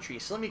the country.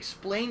 So let me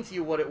explain to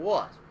you what it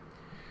was.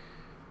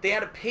 They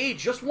had a page,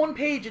 just one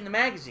page in the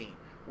magazine,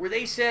 where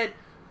they said,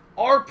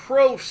 our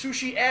pro,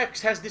 Sushi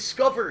X, has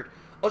discovered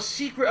a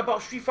secret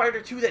about Street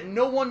Fighter 2 that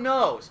no one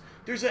knows.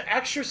 There's an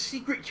extra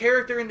secret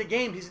character in the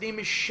game. His name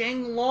is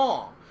Sheng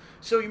Long.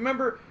 So you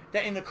remember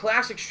that in the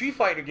classic Street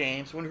Fighter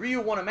games, when Ryu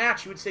won a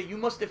match, he would say, you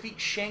must defeat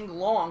Sheng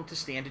Long to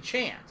stand a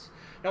chance.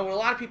 Now, what a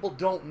lot of people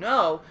don't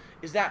know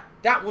is that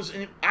that was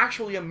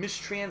actually a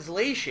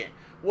mistranslation.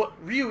 What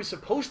Ryu is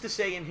supposed to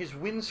say in his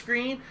win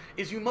screen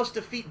is, you must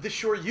defeat the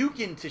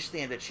Shoryuken to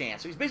stand a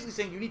chance. So he's basically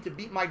saying, you need to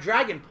beat my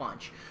Dragon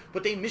Punch.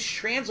 But they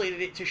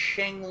mistranslated it to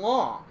Sheng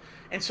Long.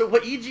 And so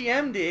what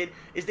EGM did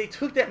is they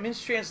took that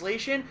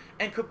mistranslation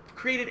and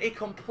created a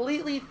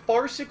completely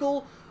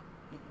farcical,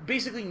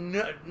 basically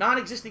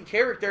non-existent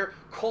character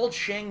called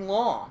Sheng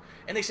Long.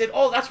 And they said,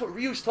 oh, that's what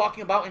Ryu's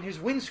talking about in his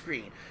win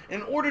screen.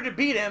 And in order to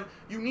beat him,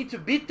 you need to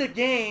beat the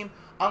game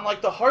on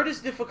like the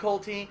hardest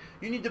difficulty.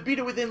 You need to beat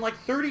it within like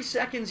 30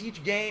 seconds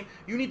each game.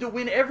 You need to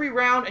win every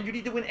round, and you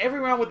need to win every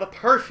round with a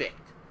perfect.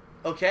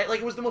 Okay? Like,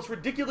 it was the most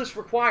ridiculous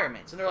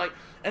requirements. And they're like,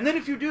 and then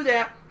if you do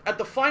that, at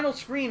the final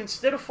screen,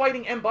 instead of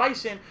fighting M.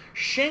 Bison,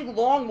 Sheng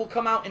Long will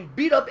come out and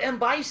beat up M.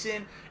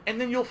 Bison, and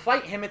then you'll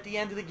fight him at the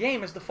end of the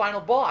game as the final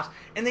boss.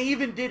 And they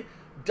even did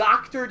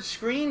doctored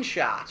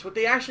screenshots. What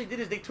they actually did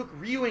is they took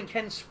Ryu and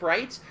Ken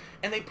sprites,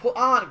 and they put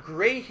on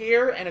gray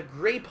hair and a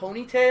gray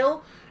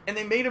ponytail, and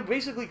they made him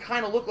basically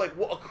kind of look like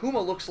what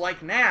Akuma looks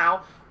like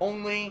now,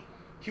 only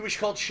he was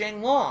called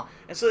Sheng Long.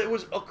 And so it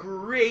was a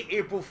great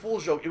April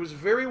Fool's joke. It was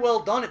very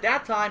well done at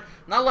that time.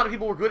 Not a lot of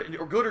people were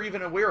good or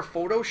even aware of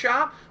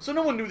Photoshop, so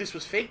no one knew this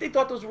was fake. They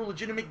thought those were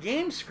legitimate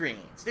game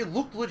screens. They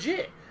looked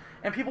legit.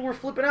 And people were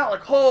flipping out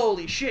like,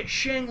 holy shit,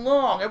 Sheng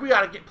Long, and we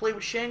gotta play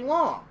with Sheng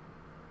Long.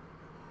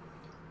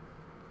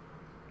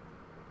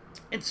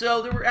 And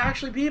so there were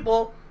actually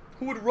people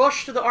who would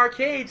rush to the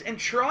arcades and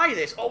try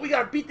this. Oh, we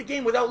gotta beat the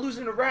game without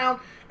losing a round.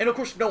 And of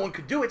course, no one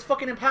could do it. It's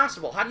fucking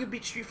impossible. How do you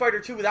beat Street Fighter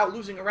 2 without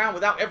losing a round,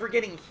 without ever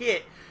getting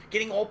hit,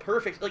 getting all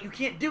perfect? Like, you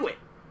can't do it.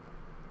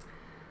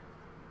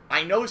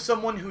 I know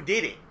someone who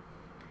did it.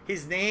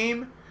 His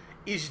name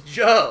is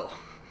Joe.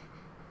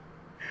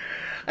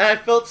 And I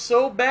felt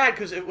so bad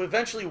because it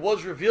eventually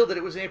was revealed that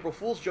it was an April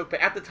Fool's joke, but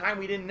at the time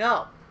we didn't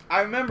know.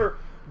 I remember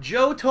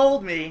Joe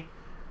told me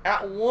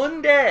at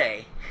one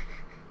day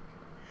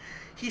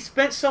he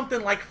spent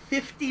something like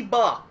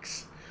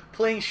 $50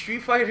 playing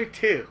Street Fighter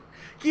 2.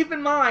 Keep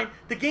in mind,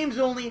 the game's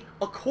only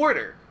a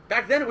quarter.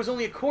 Back then it was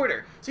only a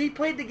quarter. So he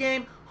played the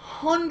game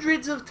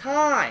hundreds of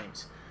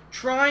times,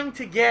 trying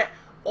to get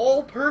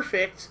all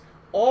perfect,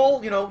 all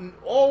within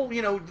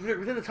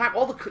the time,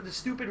 all the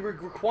stupid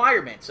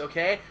requirements,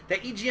 okay,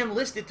 that EGM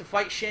listed to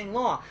fight Sheng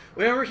Long.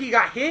 Whenever he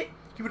got hit,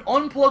 he would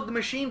unplug the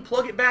machine,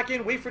 plug it back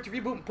in, wait for it to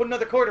reboot, and put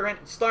another quarter in,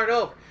 and start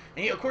over.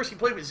 And of course, he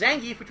played with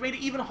Zangief, which made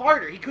it even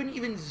harder. He couldn't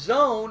even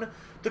zone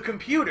the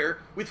computer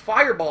with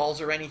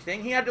fireballs or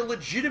anything. He had to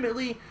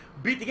legitimately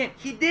beat the game.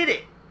 He did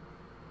it.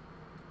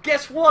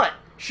 Guess what?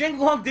 Sheng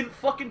Long didn't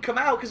fucking come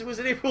out because it was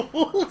an April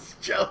Fool's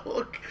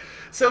joke.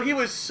 So he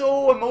was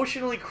so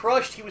emotionally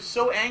crushed, he was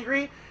so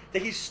angry,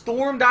 that he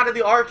stormed out of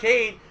the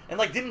arcade and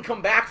like didn't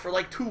come back for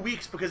like 2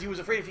 weeks because he was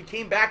afraid if he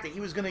came back that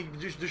he was going to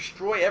just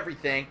destroy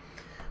everything.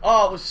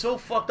 Oh, it was so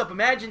fucked up.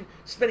 Imagine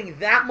spending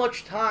that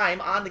much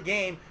time on the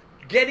game,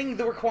 getting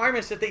the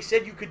requirements that they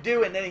said you could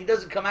do, and then he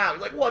doesn't come out.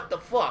 You're like, what the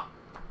fuck?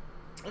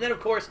 And then, of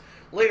course,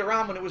 later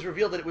on when it was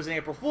revealed that it was an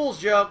April Fool's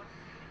joke,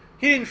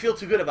 he didn't feel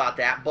too good about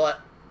that, but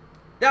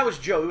that was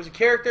Joe. He was a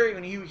character,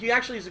 and he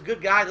actually is a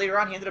good guy. Later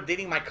on, he ended up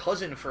dating my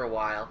cousin for a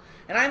while,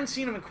 and I haven't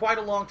seen him in quite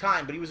a long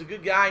time, but he was a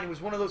good guy, and he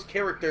was one of those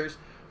characters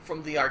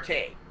from the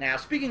arcade. Now,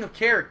 speaking of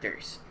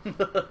characters,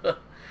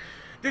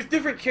 there's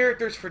different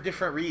characters for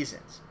different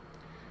reasons.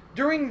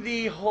 During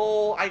the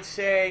whole, I'd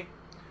say,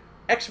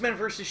 X-Men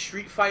vs.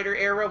 Street Fighter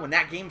era, when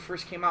that game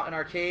first came out in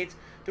arcades,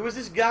 there was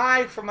this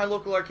guy from my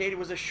local arcade. He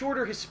was a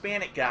shorter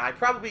Hispanic guy,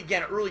 probably,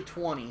 again, early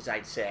 20s,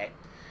 I'd say.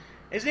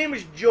 His name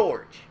was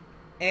George,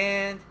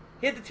 and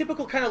he had the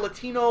typical kind of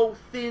Latino,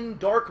 thin,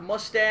 dark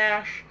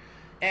mustache,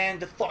 and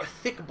the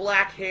thick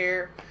black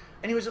hair,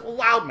 and he was a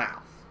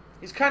loudmouth.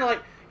 He's kind of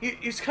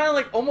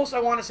like, almost, I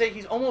want to say,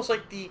 he's almost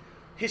like the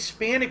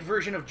Hispanic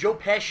version of Joe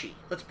Pesci.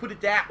 Let's put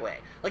it that way.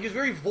 Like, he's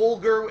very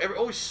vulgar,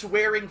 always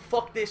swearing,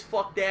 fuck this,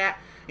 fuck that.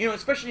 You know,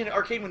 especially in an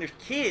arcade when there's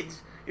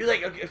kids, you're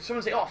like, if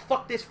someone say, oh,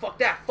 fuck this, fuck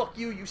that, fuck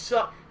you, you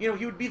suck, you know,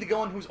 he would be the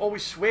one who's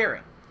always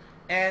swearing.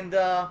 And,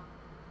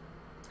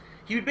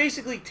 he would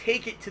basically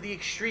take it to the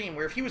extreme,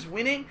 where if he was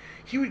winning,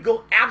 he would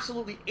go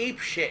absolutely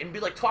apeshit and be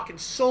like talking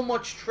so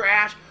much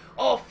trash.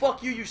 Oh,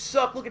 fuck you, you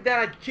suck, look at that,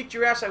 I kicked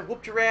your ass, I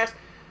whooped your ass.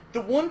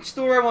 The one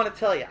story I want to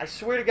tell you, I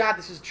swear to God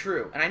this is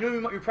true, and I know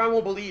you probably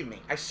won't believe me.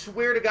 I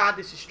swear to God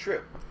this is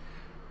true.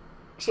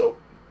 So,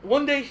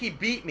 one day he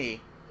beat me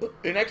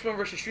in X-Men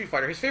vs. Street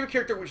Fighter. His favorite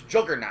character was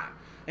Juggernaut.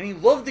 And he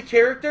loved the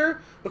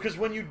character because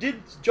when you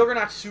did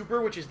Juggernaut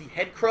Super, which is the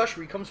head crush,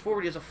 where he comes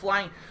forward, he has a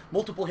flying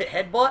multiple hit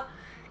headbutt,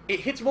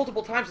 it hits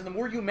multiple times, and the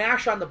more you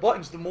mash on the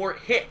buttons, the more it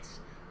hits.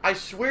 I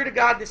swear to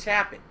God this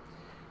happened.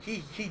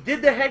 He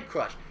did the head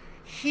crush.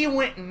 He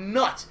went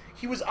nuts.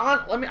 He was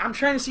on. I'm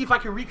trying to see if I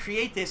can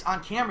recreate this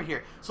on camera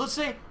here. So let's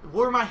say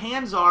where my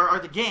hands are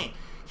the game.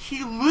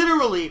 He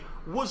literally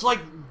was like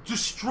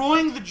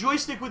destroying the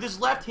joystick with his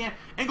left hand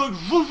and going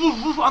woof,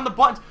 woof, woof on the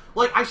buttons.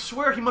 Like, I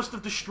swear he must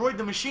have destroyed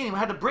the machine. He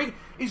had to break it.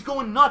 He's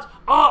going nuts.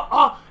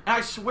 And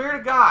I swear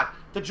to God,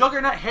 the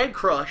Juggernaut Head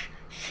Crush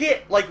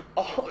hit like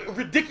a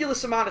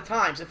ridiculous amount of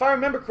times. If I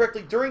remember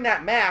correctly, during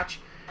that match,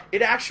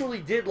 it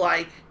actually did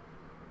like...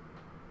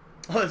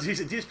 Oh,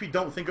 DSP,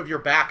 don't think of your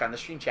back on the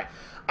stream chat.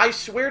 I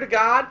swear to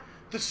God,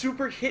 the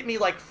super hit me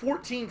like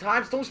 14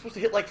 times. It's only supposed to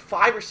hit like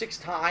 5 or 6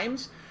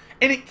 times.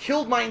 And it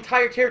killed my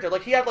entire character.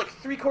 Like, he had like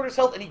 3/4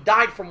 health and he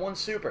died from one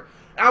super.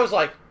 And I was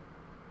like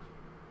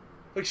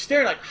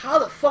staring like, how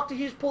the fuck did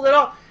he just pull that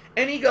off?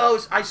 And he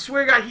goes, I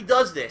swear to God, he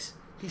does this.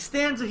 He's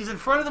in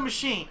front of the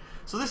machine.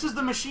 So this is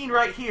the machine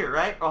right here,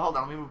 right? Oh, hold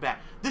on, let me move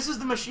back. This is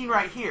the machine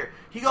right here.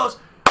 He goes,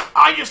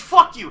 I just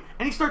fucked you.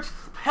 And he starts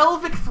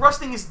pelvic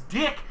thrusting his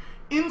dick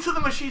into the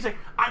machine. He's like,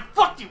 I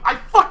fucked you, I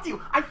fucked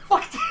you, I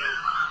fucked you.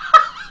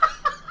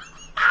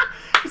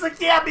 He's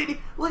like, yeah,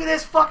 baby, look at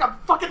this, fuck, I'm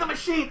fucking the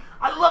machine.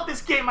 I love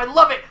this game, I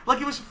love it. Like,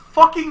 he was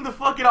fucking the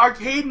fucking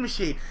arcade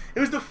machine. It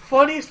was the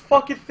funniest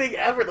fucking thing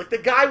ever. Like, the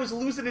guy was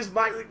losing his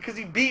mind because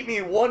he beat me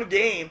in one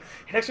game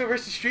in X-Men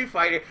vs. Street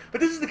Fighter. But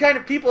this is the kind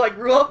of people I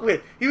grew up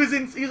with. He was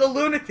a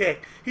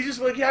lunatic. He's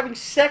just like having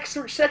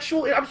sexual.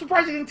 I'm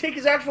surprised he didn't take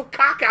his actual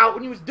cock out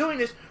when he was doing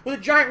this with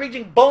a giant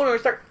raging boner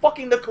and start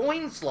fucking the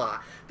coin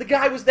slot. The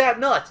guy was that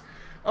nuts.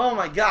 Oh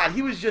my God,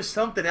 he was just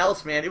something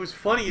else, man. It was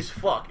funny as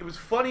fuck. It was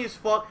funny as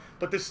fuck,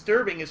 but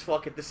disturbing as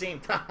fuck at the same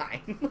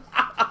time.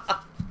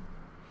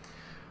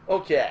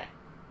 Okay.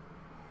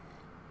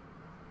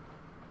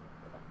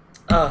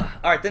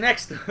 Alright, the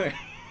next story.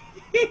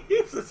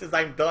 This is,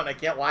 I'm done. I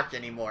can't watch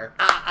anymore.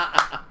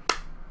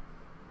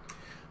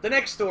 The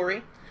next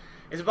story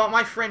is about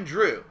my friend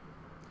Drew.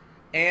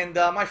 And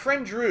my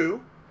friend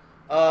Drew,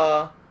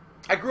 I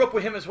grew up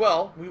with him as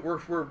well.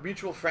 We're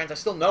mutual friends. I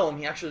still know him.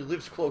 He actually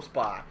lives close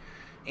by.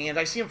 And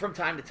I see him from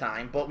time to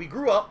time. But we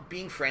grew up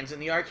being friends in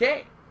the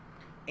arcade.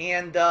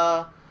 And,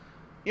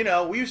 you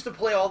know, we used to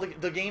play all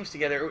the games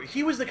together.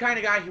 He was the kind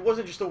of guy, he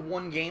wasn't just a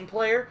one-game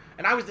player,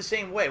 and I was the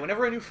same way.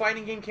 Whenever a new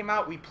fighting game came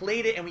out, we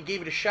played it and we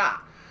gave it a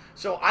shot.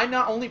 So I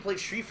not only played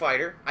Street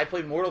Fighter, I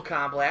played Mortal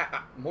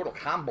Kombat,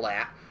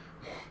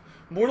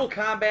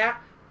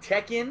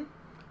 Tekken,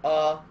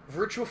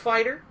 Virtua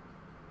Fighter,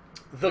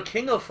 The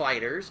King of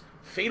Fighters,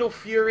 Fatal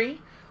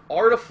Fury,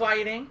 Art of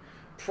Fighting,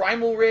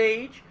 Primal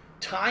Rage,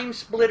 Time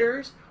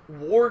Splitters,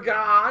 War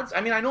Gods.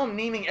 I mean, I know I'm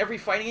naming every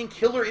fighting game.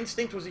 Killer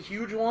Instinct was a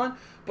huge one,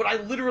 but I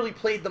literally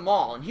played them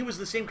all. And he was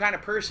the same kind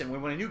of person.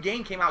 When a new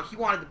game came out, he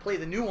wanted to play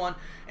the new one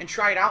and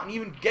try it out and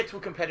even get to a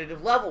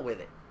competitive level with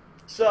it.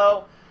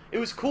 So it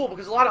was cool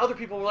because a lot of other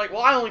people were like,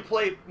 well, I only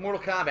play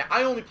Mortal Kombat,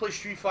 I only play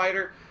Street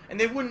Fighter, and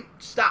they wouldn't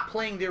stop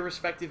playing their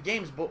respective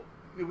games. But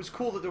it was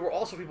cool that there were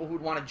also people who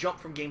would want to jump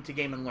from game to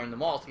game and learn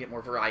them all to get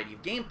more variety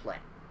of gameplay.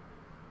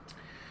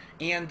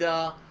 And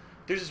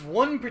there's this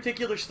one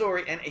particular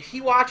story, and if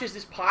he watches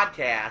this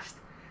podcast,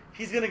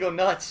 he's going to go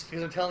nuts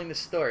because I'm telling this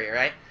story, all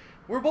right?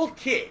 We're both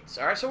kids,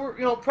 all right? So we're,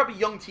 you know, probably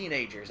young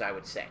teenagers, I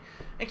would say.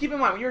 And keep in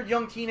mind, when you're a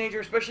young teenager,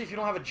 especially if you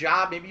don't have a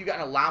job, maybe you got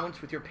an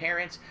allowance with your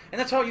parents, and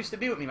that's how it used to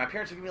be with me. My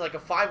parents would give me like a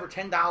 $5 or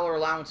 $10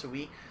 allowance a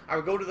week. I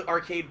would go to the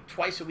arcade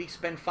twice a week,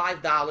 spend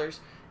 $5,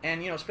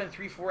 and, you know, spend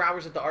 3-4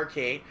 hours at the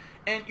arcade.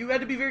 And you had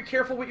to be very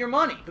careful with your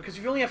money, because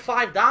if you only have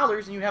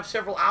 $5 and you have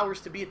several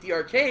hours to be at the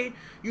arcade,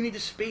 you need to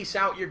space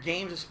out your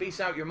games and space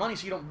out your money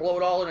so you don't blow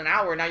it all in an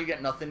hour and now you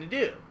got nothing to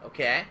do,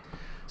 okay?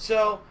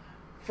 So,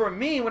 for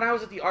me, when I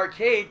was at the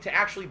arcade, to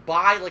actually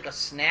buy like a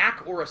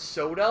snack or a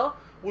soda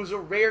was a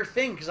rare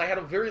thing, because I had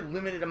a very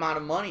limited amount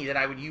of money that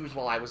I would use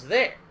while I was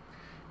there.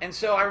 And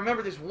so I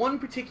remember this one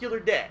particular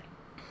day,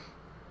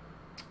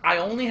 I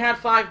only had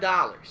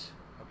 $5,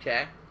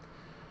 okay?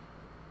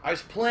 I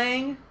was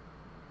playing...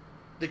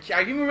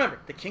 I even remember,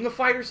 the King of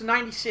Fighters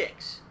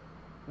 96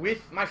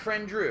 with my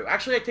friend Drew.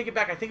 Actually, I take it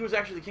back. I think it was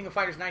actually the King of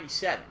Fighters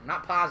 97. I'm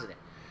not positive.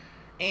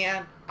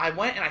 And I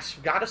went and I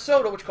got a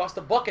soda, which cost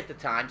 $1 at the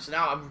time. So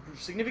now I've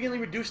significantly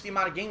reduced the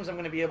amount of games I'm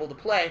going to be able to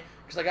play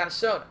because I got a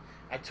soda.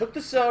 I took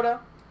the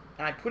soda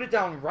and I put it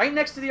down right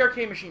next to the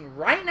arcade machine,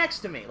 right next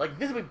to me. Like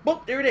visibly,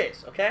 boop, there it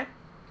is, okay?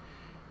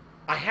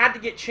 I had to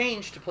get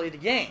changed to play the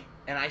game.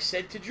 And I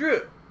said to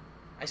Drew,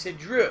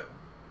 Drew,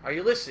 are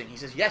you listening? He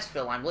says, yes,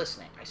 Phil, I'm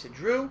listening. I said,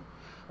 Drew,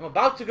 I'm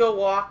about to go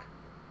walk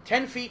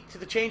 10 feet to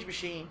the change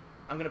machine.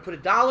 I'm going to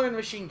put $1 in the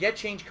machine, get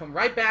change, come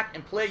right back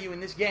and play you in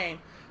this game.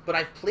 But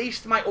I've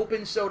placed my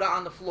open soda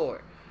on the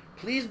floor.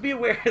 Please be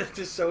aware that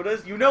the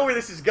sodas, you know where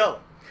this is going.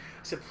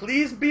 I said,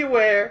 please be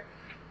aware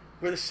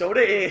where the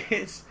soda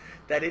is,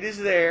 that it is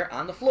there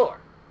on the floor.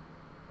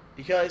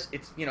 Because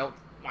it's, you know,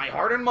 my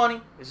hard-earned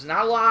money. This is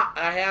not a lot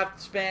I have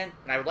to spend.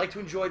 And I would like to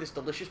enjoy this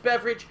delicious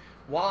beverage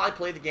while I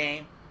play the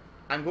game.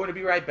 I'm going to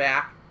be right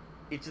back.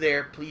 It's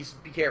there. Please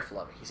be careful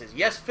of it. He says,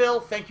 yes, Phil,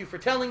 thank you for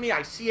telling me.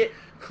 I see it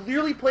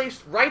clearly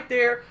placed right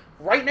there,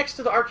 right next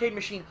to the arcade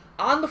machine,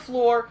 on the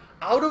floor,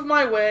 out of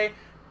my way,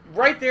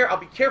 right there. I'll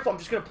be careful. I'm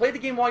just going to play the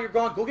game while you're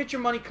gone. Go get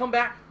your money. Come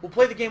back. We'll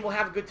play the game. We'll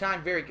have a good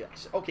time. Very good. I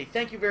said, okay,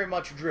 thank you very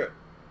much, Drew.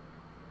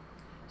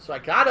 So I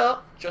got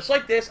up, just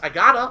like this. I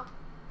got up,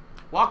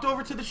 walked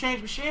over to the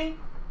change machine,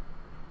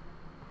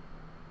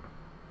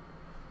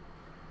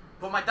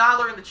 put my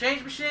dollar in the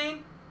change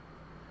machine.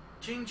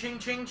 Ching, ching,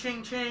 ching,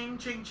 ching, ching,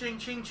 ching, ching,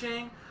 ching,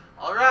 ching.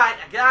 All right,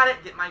 I got it.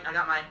 I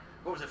got my,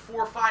 what was it,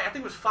 4 or 5? I think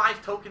it was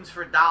 5 tokens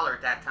for $1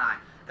 at that time.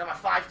 Got my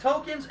 5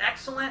 tokens.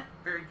 Excellent.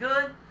 Very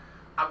good.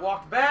 I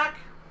walked back.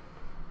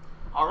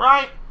 All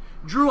right,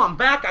 Drew, I'm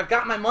back. I've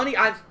got my money.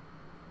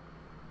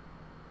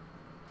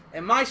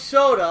 And my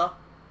soda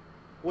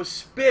was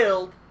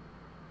spilled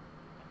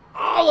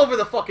all over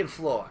the fucking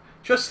floor.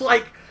 Just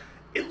like,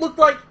 it looked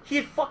like he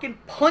had fucking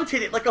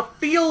punted it like a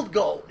field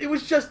goal. It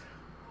was just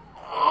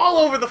all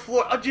over the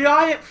floor. A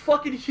giant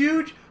fucking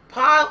huge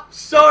pile of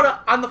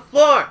soda on the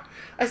floor.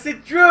 I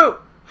said, Drew,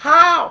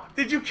 how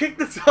did you kick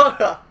the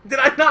soda? Did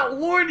I not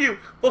warn you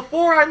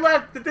before I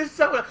left that this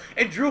soda?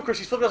 And Drew, of course,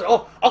 he's flipping out.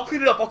 Oh, I'll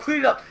clean it up. I'll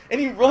clean it up.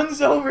 And he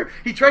runs over.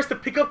 He tries to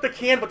pick up the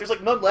can, but there's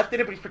like none left in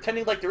it. But he's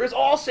pretending like there is.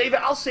 Oh, I'll save it.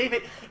 I'll save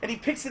it. And he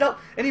picks it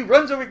up. And he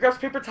runs over. He grabs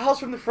paper towels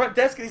from the front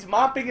desk. And he's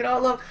mopping it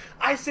all up.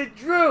 I said,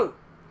 Drew,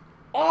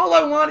 all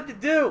I wanted to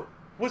do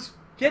was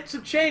get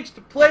some change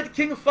to play the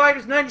King of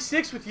Fighters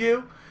 96 with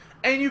you.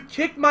 And you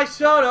kicked my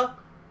soda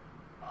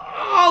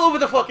all over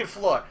the fucking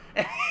floor.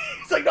 And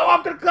he's like, no,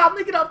 I'll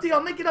make it up to you.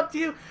 I'll make it up to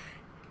you.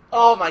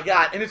 Oh, my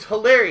God. And it's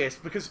hilarious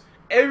because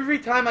every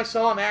time I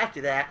saw him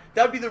after that,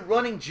 that would be the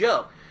running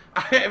joke.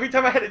 Every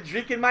time I had a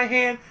drink in my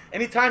hand,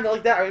 anytime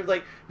like that, I was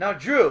like, now,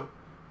 Drew,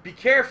 be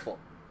careful.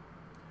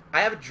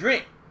 I have a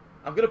drink.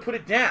 I'm going to put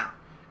it down.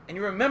 And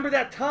you remember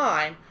that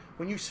time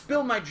when you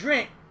spilled my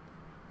drink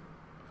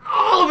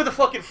all over the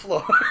fucking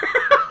floor.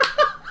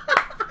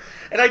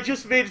 And I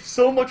just made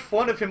so much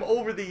fun of him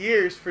over the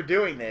years for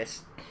doing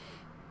this.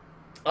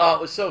 Oh,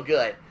 it was so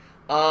good.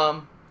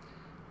 But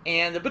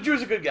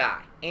Drew's a good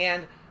guy.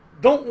 And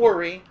don't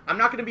worry, I'm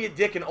not going to be a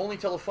dick and only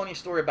tell a funny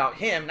story about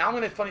him. Now I'm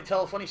going to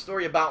tell a funny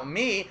story about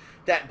me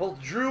that both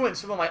Drew and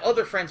some of my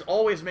other friends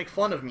always make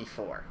fun of me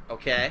for.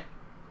 Okay?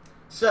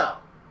 So,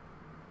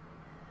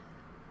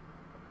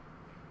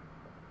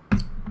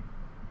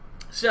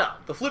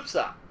 the flip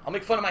side. I'll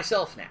make fun of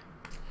myself now.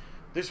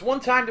 There's one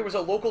time there was a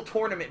local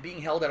tournament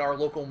being held at our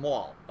local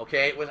mall,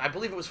 okay? I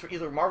believe it was for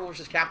either Marvel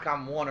vs.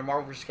 Capcom 1 or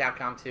Marvel vs.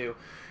 Capcom 2. It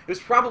was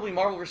probably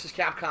Marvel vs.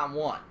 Capcom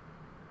 1.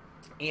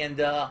 And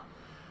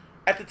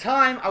at the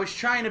time, I was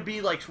trying to be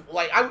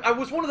I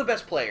was one of the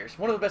best players,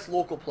 one of the best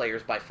local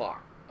players by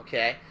far,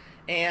 okay?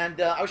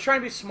 And I was trying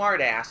to be a smart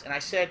ass, and I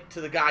said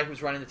to the guy who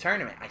was running the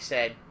tournament, I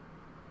said,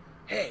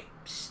 hey,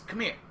 psst,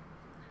 come here.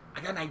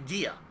 I got an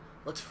idea.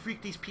 Let's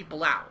freak these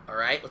people out, all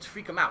right? Let's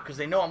freak them out, because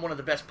they know I'm one of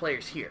the best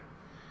players here.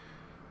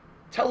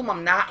 Tell them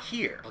I'm not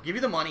here. I'll give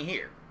you the money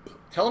here.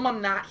 Tell them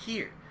I'm not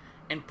here.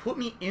 And put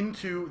me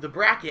into the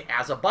bracket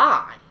as a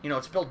bye. You know,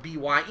 it's spelled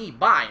B-Y-E,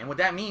 bye. And what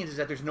that means is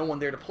that there's no one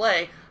there to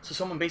play, so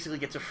someone basically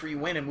gets a free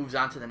win and moves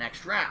on to the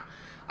next round.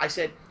 I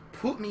said,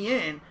 put me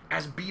in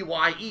as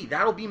B-Y-E.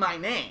 That'll be my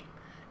name.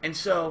 And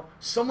so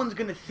someone's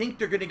going to think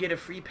they're going to get a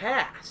free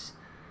pass.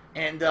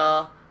 And,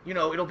 you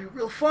know, it'll be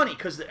real funny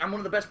because I'm one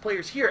of the best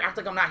players here. Act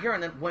like I'm not here,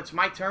 and then when it's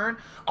my turn,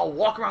 I'll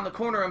walk around the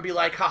corner and be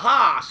like,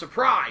 haha,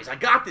 surprise, I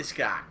got this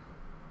guy.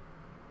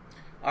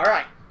 All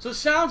right, so it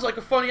sounds like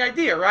a funny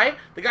idea, right?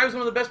 The guy who's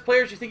one of the best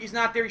players, you think he's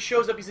not there, he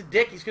shows up, he's a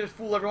dick, he's going to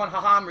fool everyone,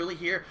 haha, I'm really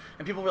here.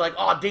 And people will be like,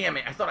 oh, damn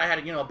it, I thought I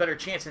had a better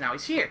chance, and now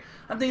he's here.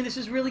 I'm thinking this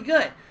is really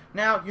good.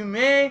 Now, you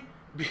may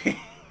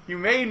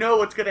know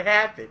what's going to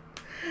happen.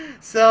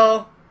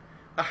 So,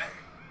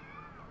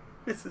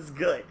 this is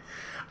good.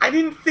 I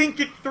didn't think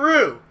it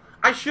through.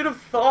 I should have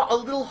thought a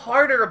little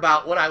harder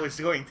about what I was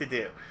going to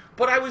do.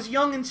 But I was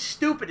young and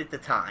stupid at the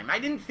time. I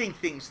didn't think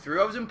things through.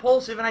 I was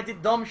impulsive, and I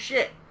did dumb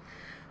shit.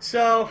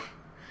 So,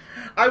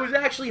 I was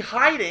actually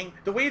hiding.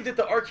 The way that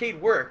the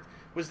arcade worked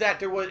was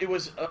that it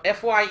was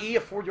FYE,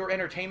 Afford Your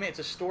Entertainment. It's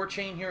a store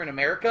chain here in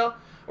America,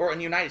 or in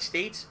the United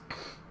States.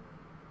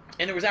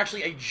 And there was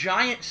actually a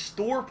giant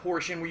store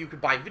portion where you could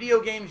buy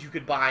video games, you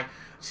could buy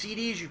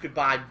CDs, you could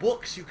buy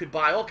books, you could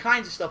buy all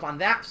kinds of stuff on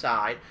that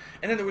side.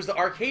 And then there was the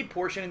arcade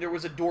portion, and there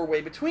was a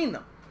doorway between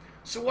them.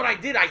 So what I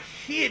did, I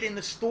hid in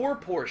the store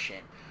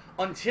portion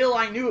until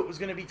I knew it was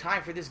going to be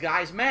time for this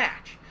guy's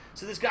match.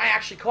 So this guy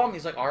actually called me.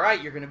 He's like, all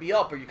right, you're going to be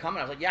up. Are you coming?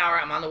 I was like, yeah, all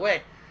right, I'm on the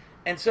way.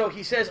 And so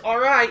he says, all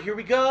right, here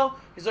we go.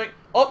 He's like,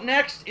 up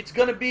next, it's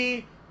going to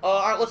be,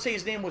 let's say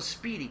his name was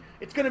Speedy.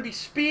 It's going to be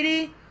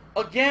Speedy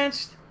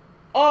against,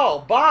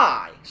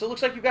 bye. So it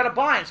looks like you got a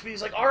bye. And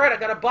Speedy's like, all right, I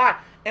got a bye.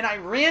 And I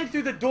ran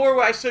through the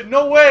doorway. I said,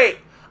 no, wait,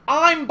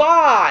 I'm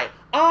bye.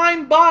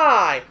 I'm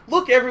bye.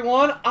 Look,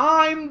 everyone,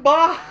 I'm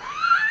bye.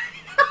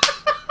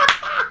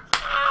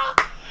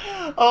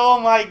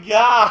 Oh, my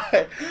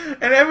God.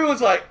 And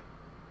everyone's like,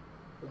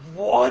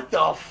 what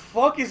the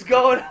fuck is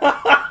going on?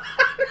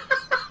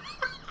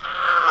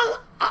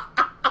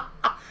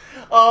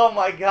 Oh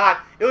my God.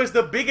 It was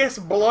the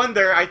biggest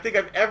blunder I think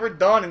I've ever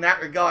done in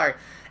that regard.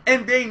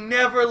 And they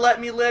never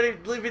let me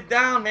live it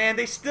down, man.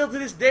 They still, to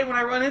this day, when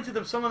I run into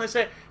them, they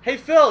say, "Hey,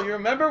 Phil, you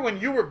remember when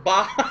you were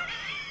behind?"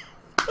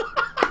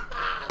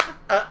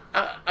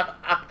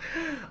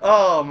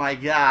 Oh, my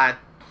God.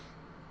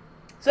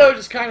 So,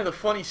 just kind of the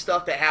funny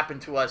stuff that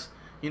happened to us,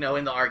 in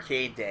the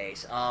arcade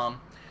days. I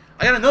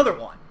got another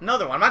one.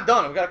 I'm not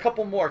done. I've got a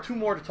couple more. 2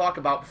 more to talk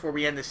about before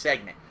we end this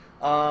segment.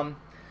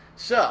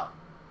 So,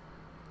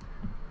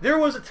 there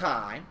was a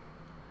time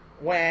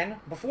when,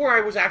 before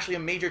I was actually a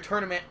major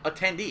tournament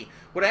attendee,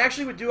 what I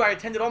actually would do, I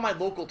attended all my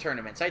local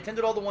tournaments. I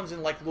attended all the ones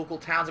in, like, local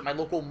towns, at my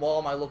local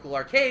mall, my local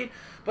arcade,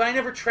 but I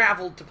never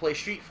traveled to play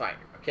Street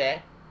Fighter,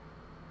 okay?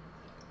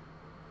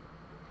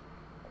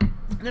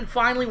 And then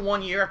finally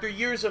one year, after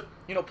years of,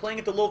 playing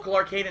at the local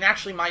arcade, and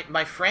actually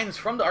my friends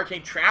from the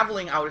arcade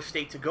traveling out of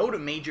state to go to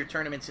major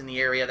tournaments in the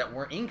area that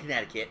weren't in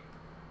Connecticut,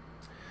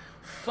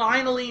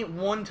 finally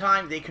one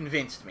time they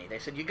convinced me. They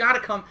said, "You got to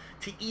come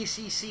to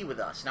ECC with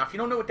us." Now, if you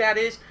don't know what that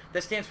is,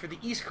 that stands for the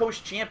East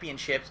Coast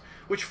Championships,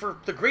 which for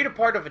the greater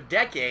part of a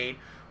decade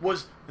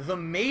was the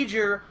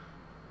major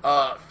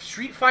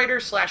Street Fighter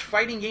 /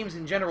 fighting games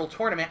in general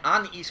tournament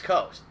on the East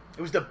Coast.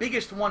 It was the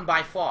biggest one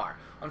by far.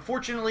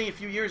 Unfortunately, a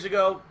few years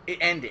ago, it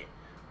ended.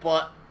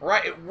 But,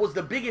 it was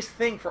the biggest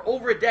thing. For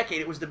over a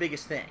decade, it was the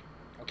biggest thing.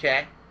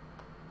 Okay?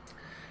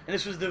 And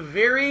this was the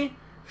very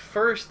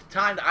first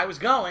time that I was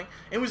going.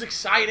 It was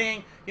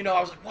exciting. I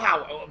was like,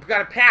 wow, I've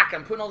got a pack.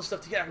 I'm putting all this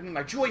stuff together. I need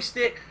my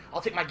joystick. I'll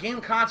take my game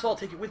console. I'll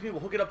take it with me. We'll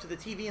hook it up to the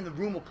TV in the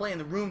room. We'll play in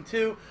the room,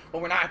 too.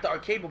 When we're not at the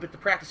arcade, we'll get to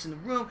practice in the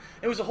room.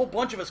 It was a whole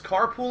bunch of us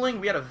carpooling.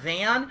 We had a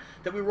van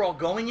that we were all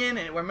going in.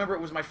 And I remember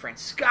it was my friend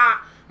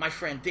Scott, my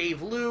friend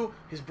Dave Liu,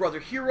 his brother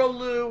Hero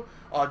Liu,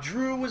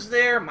 Drew was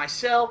there,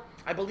 myself.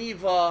 I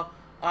believe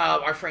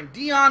our friend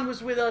Dion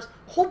was with us.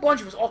 A whole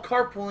bunch of us all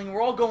carpooling.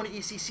 We're all going to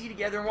ECC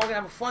together, and we're all going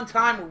to have a fun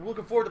time. We're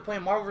looking forward to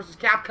playing Marvel vs.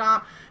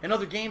 Capcom and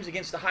other games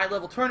against the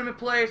high-level tournament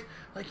players.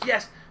 Like,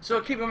 yes.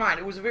 So keep in mind,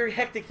 it was a very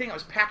hectic thing. I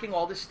was packing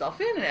all this stuff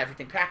in and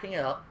everything, packing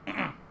it up.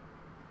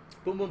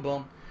 Boom, boom,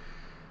 boom.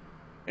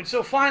 And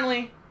so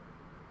finally,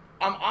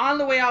 I'm on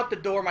the way out the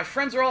door. My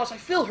friends are all like,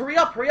 "Phil, hurry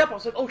up, hurry up." I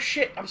was like, "Oh,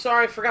 shit, I'm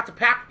sorry. I forgot to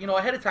pack,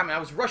 ahead of time." And I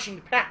was rushing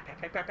to pack.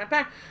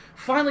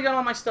 Finally got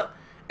all my stuff.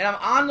 And I'm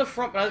on the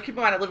front, keep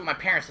in mind I lived with my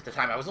parents at the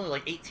time. I was only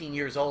like 18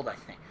 years old, I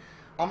think.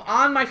 I'm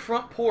on my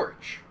front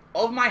porch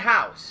of my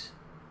house.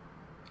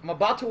 I'm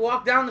about to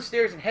walk down the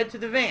stairs and head to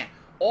the van.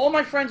 All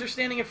my friends are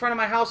standing in front of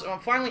my house, and I'm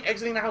finally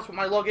exiting the house with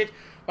my luggage.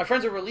 My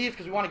friends are relieved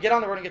because we want to get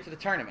on the road and get to the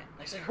tournament.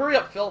 I say, "Hurry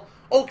up, Phil."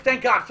 Oh,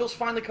 thank God, Phil's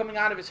finally coming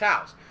out of his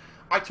house.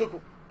 I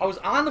was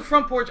on the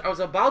front porch. I was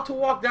about to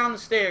walk down the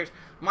stairs.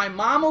 My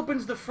mom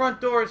opens the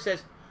front door and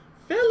says,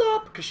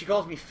 "Philip," because she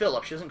calls me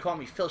Philip. She doesn't call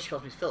me Phil. She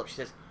calls me Philip. She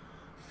says,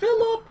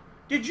 "Philip,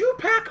 did you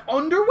pack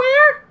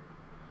underwear?"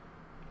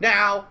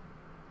 Now,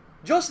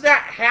 just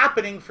that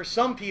happening for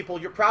some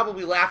people, you're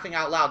probably laughing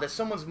out loud that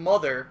someone's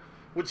mother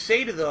would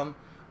say to them,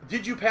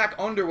 "Did you pack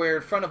underwear?"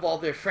 in front of all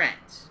their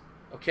friends.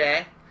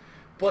 Okay?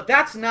 But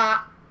that's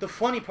not the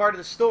funny part of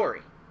the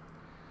story.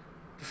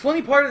 The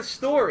funny part of the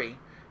story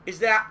is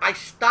that I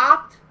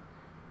stopped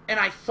and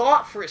I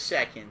thought for a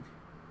second,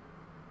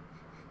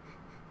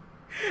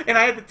 and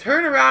I had to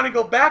turn around and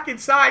go back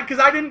inside because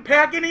I didn't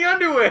pack any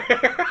underwear.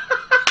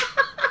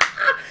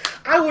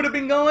 I would have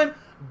been going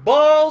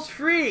balls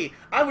free.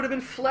 I would have been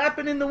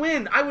flapping in the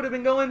wind. I would have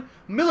been going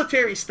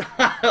military style.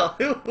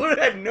 I would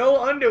have had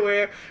no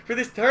underwear for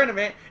this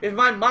tournament if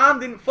my mom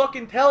didn't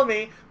fucking tell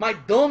me, my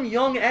dumb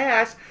young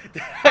ass,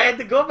 that I had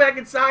to go back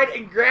inside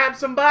and grab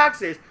some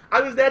boxers.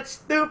 I was that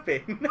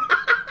stupid.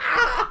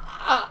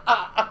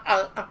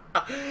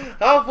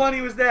 How funny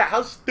was that?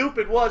 How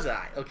stupid was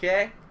I?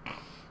 Okay?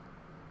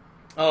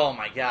 Oh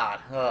my God.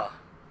 Ugh.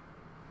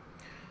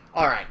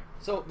 Alright,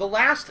 so the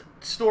last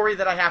story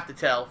that I have to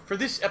tell for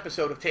this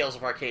episode of Tales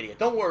of Arcadia.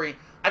 Don't worry,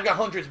 I've got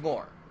hundreds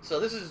more. So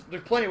there's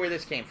plenty where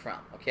this came from,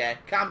 okay?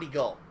 Comedy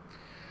gold.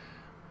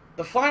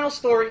 The final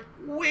story,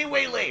 way,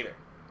 way later.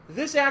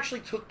 This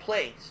actually took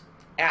place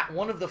at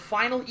one of the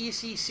final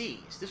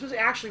ECCs. This was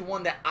actually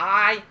one that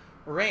I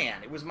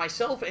ran. It was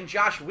myself and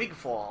Josh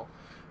Wigfall.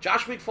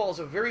 Josh Wigfall is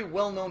a very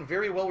well-known,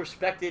 very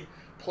well-respected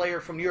player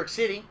from New York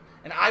City,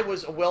 and I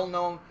was a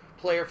well-known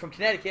player from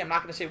Connecticut. I'm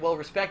not going to say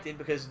well-respected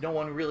because no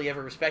one really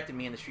ever respected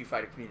me in the Street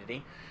Fighter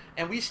community.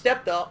 And we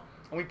stepped up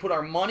and we put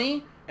our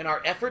money and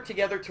our effort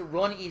together to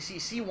run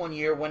ECC one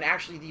year when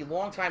actually the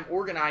longtime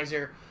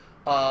organizer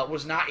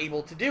was not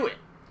able to do it.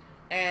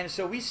 And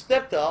so we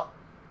stepped up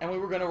and we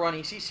were going to run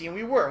ECC, and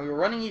we were. We were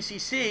running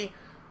ECC.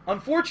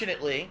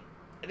 Unfortunately,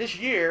 this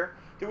year,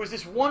 there was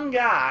this one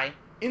guy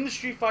in the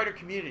Street Fighter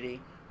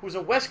community who was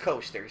a West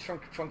Coaster. He's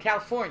from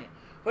California,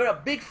 who had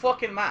a big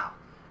fucking mouth.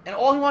 And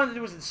all he wanted to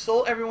do was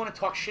insult everyone and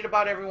talk shit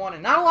about everyone.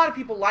 And not a lot of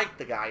people liked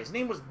the guy. His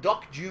name was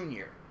Duck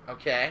Jr.,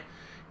 okay?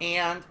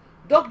 And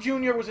Duck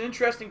Jr. was an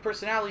interesting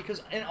personality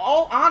because, in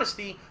all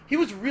honesty, he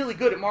was really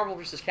good at Marvel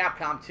vs.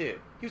 Capcom 2.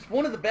 He was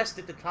one of the best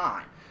at the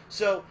time.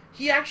 So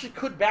he actually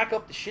could back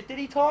up the shit that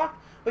he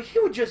talked, but he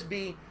would just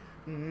be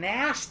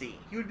nasty.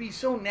 He would be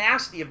so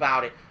nasty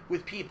about it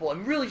with people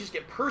and really just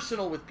get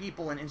personal with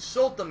people and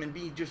insult them and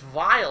be just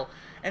vile.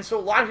 And so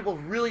a lot of people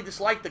really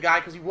disliked the guy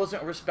because he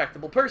wasn't a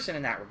respectable person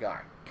in that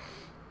regard.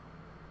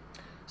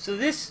 So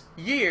this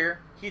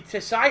year, he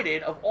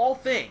decided, of all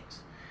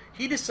things,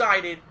 he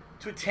decided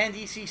to attend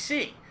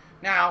ECC.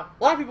 Now,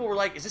 a lot of people were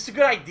like, is this a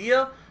good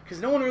idea?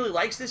 Because no one really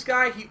likes this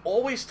guy. He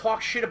always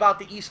talks shit about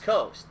the East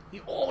Coast. He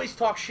always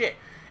talks shit.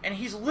 And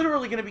he's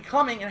literally going to be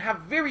coming and have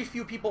very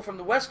few people from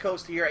the West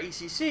Coast here at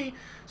ECC.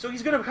 So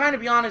he's going to kind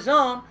of be on his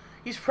own.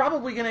 He's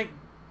probably going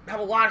to have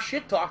a lot of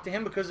shit talk to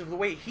him because of the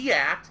way he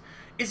acts.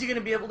 Is he going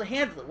to be able to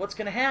handle it? What's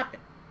going to happen?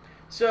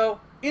 So,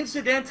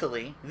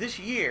 incidentally, this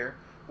year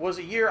was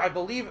a year, I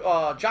believe,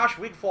 Josh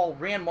Wigfall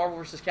ran Marvel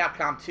vs.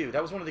 Capcom 2.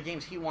 That was one of the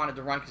games he wanted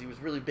to run because he was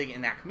really big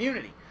in that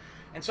community.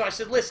 And so I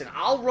said, listen,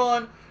 I'll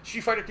run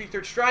Street Fighter 3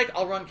 Third Strike,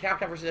 I'll run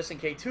Capcom vs.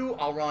 SNK 2,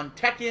 I'll run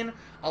Tekken,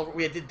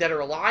 we did Dead or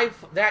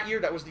Alive that year.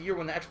 That was the year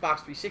when the Xbox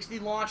 360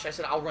 launched. I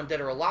said, I'll run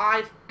Dead or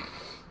Alive.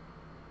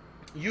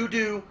 You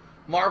do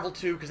Marvel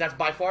 2, because that's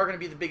by far going to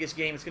be the biggest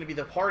game. It's going to be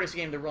the hardest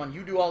game to run.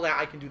 You do all that,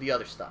 I can do the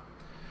other stuff.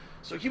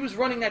 So he was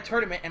running that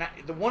tournament, and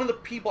one of the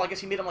people, I guess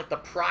he made him like the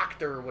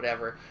proctor or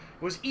whatever,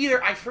 was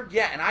either, I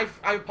forget, and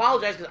I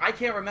apologize because I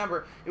can't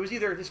remember, it was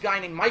either this guy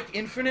named Mike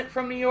Infinite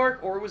from New York,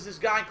 or it was this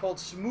guy called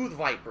Smooth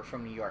Viper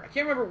from New York. I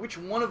can't remember which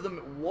one of them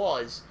it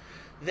was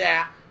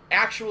that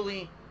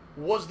actually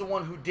was the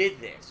one who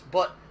did this,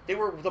 but they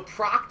were the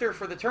proctor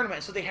for the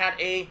tournament, so they had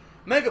a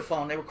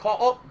megaphone. They would call,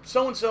 oh,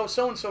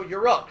 so-and-so,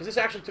 you're up, because this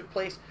actually took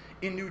place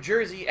in New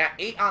Jersey at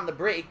 8 on the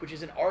Break, which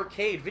is an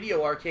arcade,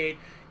 video arcade,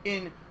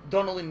 in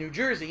Dunellen, New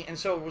Jersey, and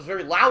so it was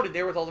very loud in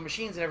there with all the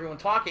machines and everyone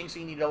talking, so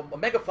you needed a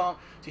megaphone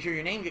to hear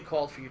your name get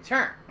called for your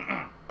turn.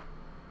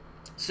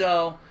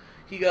 So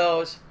he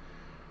goes,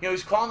 you know,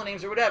 he's calling the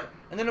names or whatever.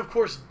 And then, of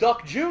course,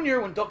 Duck Jr.,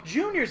 when Duck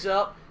Jr.'s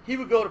up, he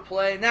would go to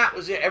play, and that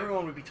was it.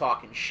 Everyone would be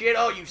talking shit.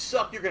 Oh, you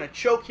suck. You're going to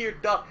choke here,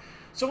 Duck.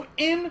 So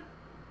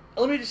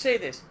let me just say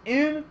this.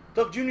 In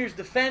Duck Jr.'s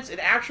defense, and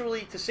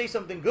actually to say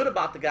something good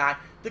about the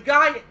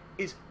guy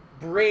is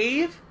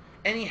brave,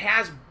 and he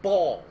has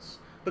balls.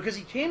 Because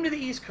he came to the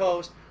East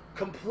Coast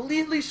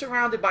completely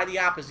surrounded by the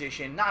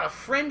opposition, not a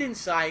friend in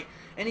sight,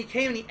 and he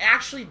came and he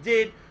actually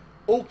did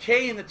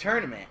okay in the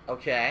tournament,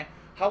 okay?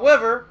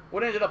 However,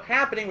 what ended up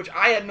happening, which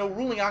I had no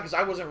ruling on because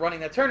I wasn't running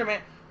that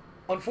tournament,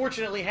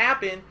 unfortunately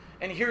happened,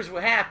 and here's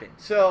what happened.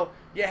 So,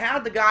 you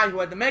had the guy who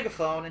had the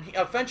megaphone, and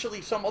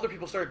eventually some other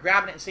people started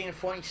grabbing it and saying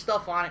funny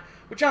stuff on it,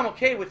 which I'm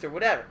okay with or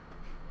whatever.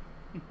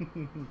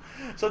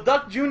 So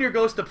Duck Jr.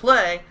 goes to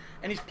play,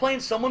 and he's playing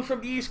someone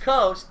from the East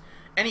Coast,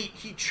 and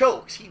he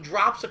chokes. He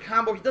drops a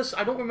combo. He does.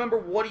 I don't remember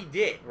what he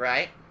did,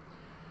 right?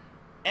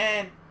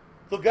 And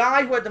the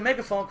guy who had the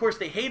megaphone, of course,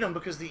 they hate him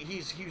because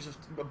he's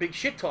a big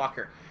shit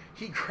talker.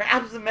 He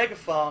grabs the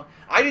megaphone.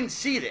 I didn't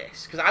see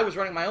this because I was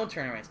running my own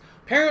tournaments.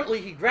 Apparently,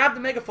 he grabbed the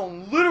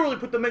megaphone, literally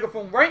put the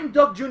megaphone right in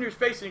Duck Jr.'s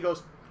face, and he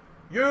goes,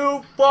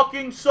 "You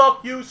fucking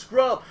suck, you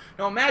scrub."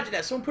 Now imagine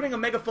that. Someone putting a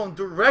megaphone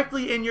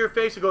directly in your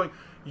face and going,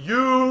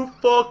 "You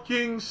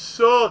fucking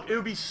suck." It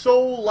would be so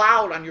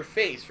loud on your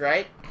face,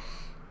 right?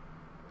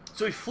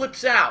 So he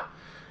flips out.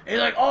 And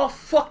he's like, oh,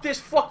 fuck this,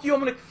 fuck you,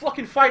 I'm going to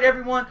fucking fight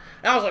everyone.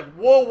 And I was like,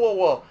 whoa, whoa,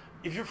 whoa.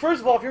 First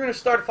of all, if you're going to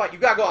start a fight, you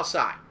got to go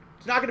outside.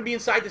 It's not going to be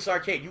inside this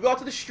arcade. You go out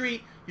to the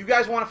street, you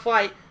guys want to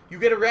fight, you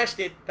get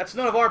arrested, that's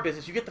none of our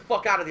business. You get the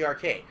fuck out of the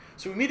arcade.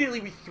 So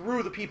immediately we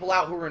threw the people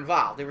out who were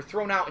involved. They were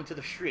thrown out into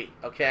the street,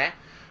 okay?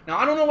 Now,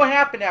 I don't know what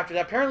happened after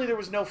that. Apparently there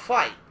was no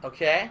fight,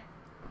 okay?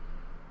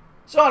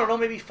 So, I don't know,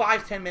 maybe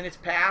 5-10 minutes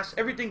pass.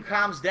 Everything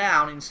calms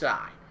down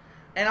inside.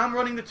 And I'm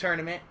running the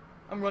tournament.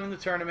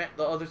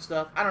 The other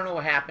stuff. I don't know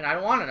what happened. I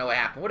don't want to know what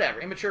happened. Whatever.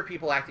 Immature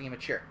people acting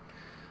immature.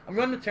 I'm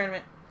running the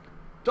tournament.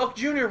 Duck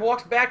Jr.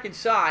 walks back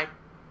inside.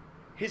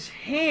 His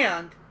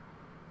hand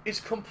is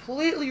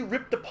completely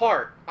ripped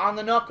apart on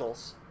the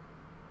knuckles.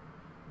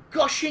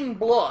 Gushing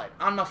blood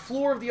on the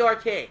floor of the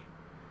arcade.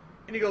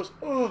 And he goes,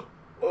 oh,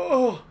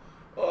 oh,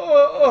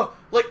 oh, oh.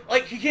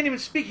 Like he can't even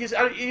speak. He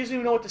doesn't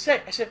even know what to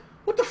say. I said,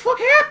 what the fuck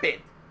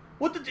happened?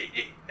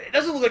 It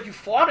doesn't look like you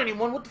fought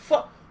anyone. What the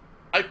fuck?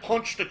 I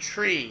punched a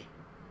tree.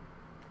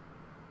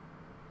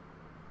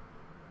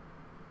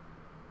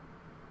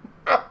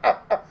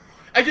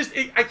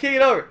 I can't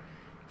get over it.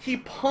 He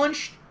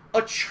punched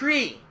a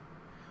tree.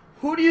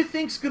 Who do you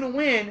think's gonna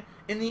win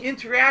in the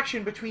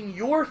interaction between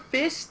your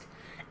fist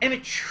and a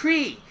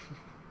tree?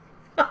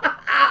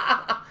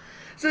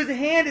 So his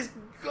hand is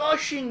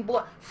gushing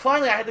blood.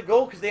 Finally, I had to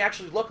go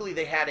because luckily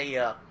they had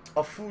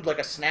a food, like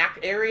a snack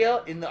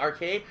area in the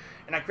arcade,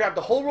 and I grabbed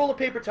the whole roll of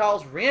paper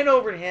towels, ran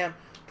over to him,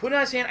 put it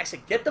on his hand. I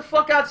said, get the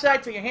fuck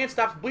outside till your hand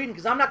stops bleeding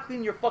because I'm not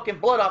cleaning your fucking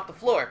blood off the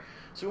floor.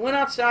 So we went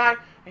outside,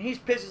 and he's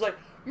pissed. He's like,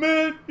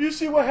 man, you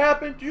see what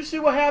happened? Do you see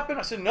what happened?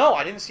 I said, no,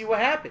 I didn't see what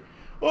happened.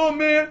 Oh,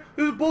 man,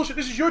 this is bullshit.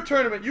 This is your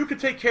tournament. You can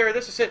take care of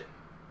this. I said,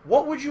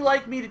 what would you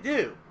like me to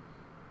do?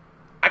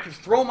 I could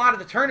throw him out of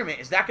the tournament.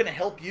 Is that going to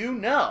help you?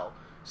 No.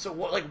 So,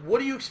 what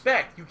do you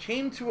expect? You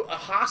came to a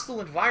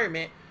hostile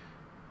environment,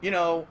 you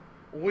know,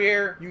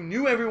 where you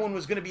knew everyone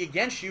was going to be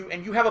against you,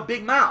 and you have a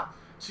big mouth.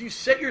 So you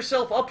set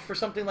yourself up for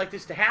something like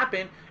this to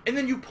happen, and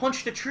then you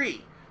punched a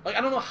tree. Like,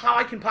 I don't know how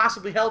I can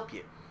possibly help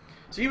you.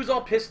 So he was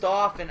all pissed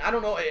off, and I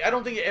don't know. I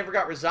don't think it ever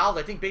got resolved.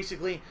 I think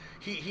basically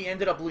he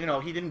ended up,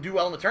 he didn't do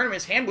well in the tournament.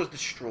 His hand was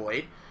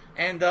destroyed,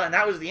 and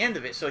that was the end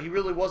of it. So he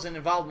really wasn't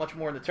involved much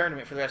more in the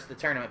tournament for the rest of the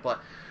tournament. But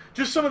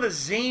just some of the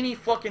zany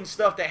fucking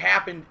stuff that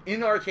happened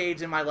in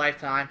arcades in my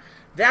lifetime.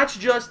 That's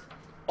just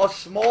a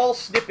small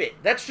snippet.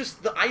 That's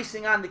just the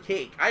icing on the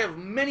cake. I have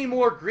many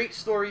more great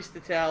stories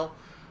to tell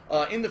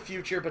in the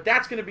future, but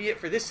that's going to be it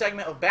for this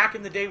segment of Back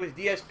in the Day with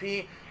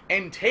DSP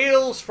and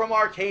Tales from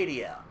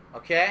Arcadia.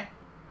 Okay?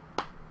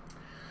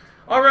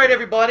 All right,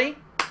 everybody.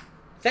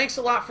 Thanks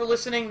a lot for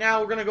listening.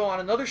 Now we're going to go on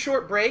another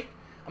short break.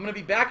 I'm going to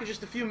be back in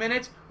just a few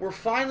minutes. We're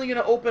finally going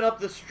to open up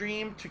the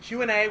stream to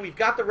Q&A. We've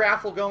got the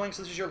raffle going,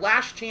 so this is your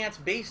last chance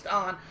based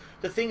on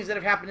the things that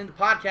have happened in the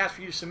podcast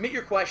for you to submit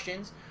your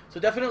questions.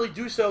 So definitely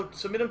do so.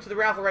 Submit them to the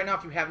raffle right now.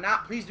 If you have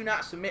not, please do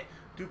not submit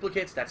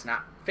duplicates. That's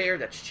not fair.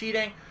 That's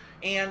cheating.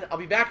 And I'll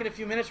be back in a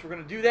few minutes. We're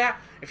going to do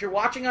that. If you're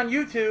watching on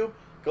YouTube,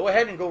 go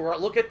ahead and go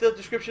look at the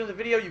description of the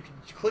video. You can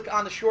click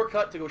on the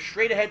shortcut to go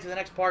straight ahead to the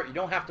next part. You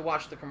don't have to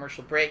watch the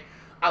commercial break.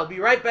 I'll be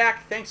right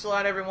back. Thanks a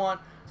lot, everyone.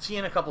 See you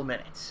in a couple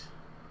minutes.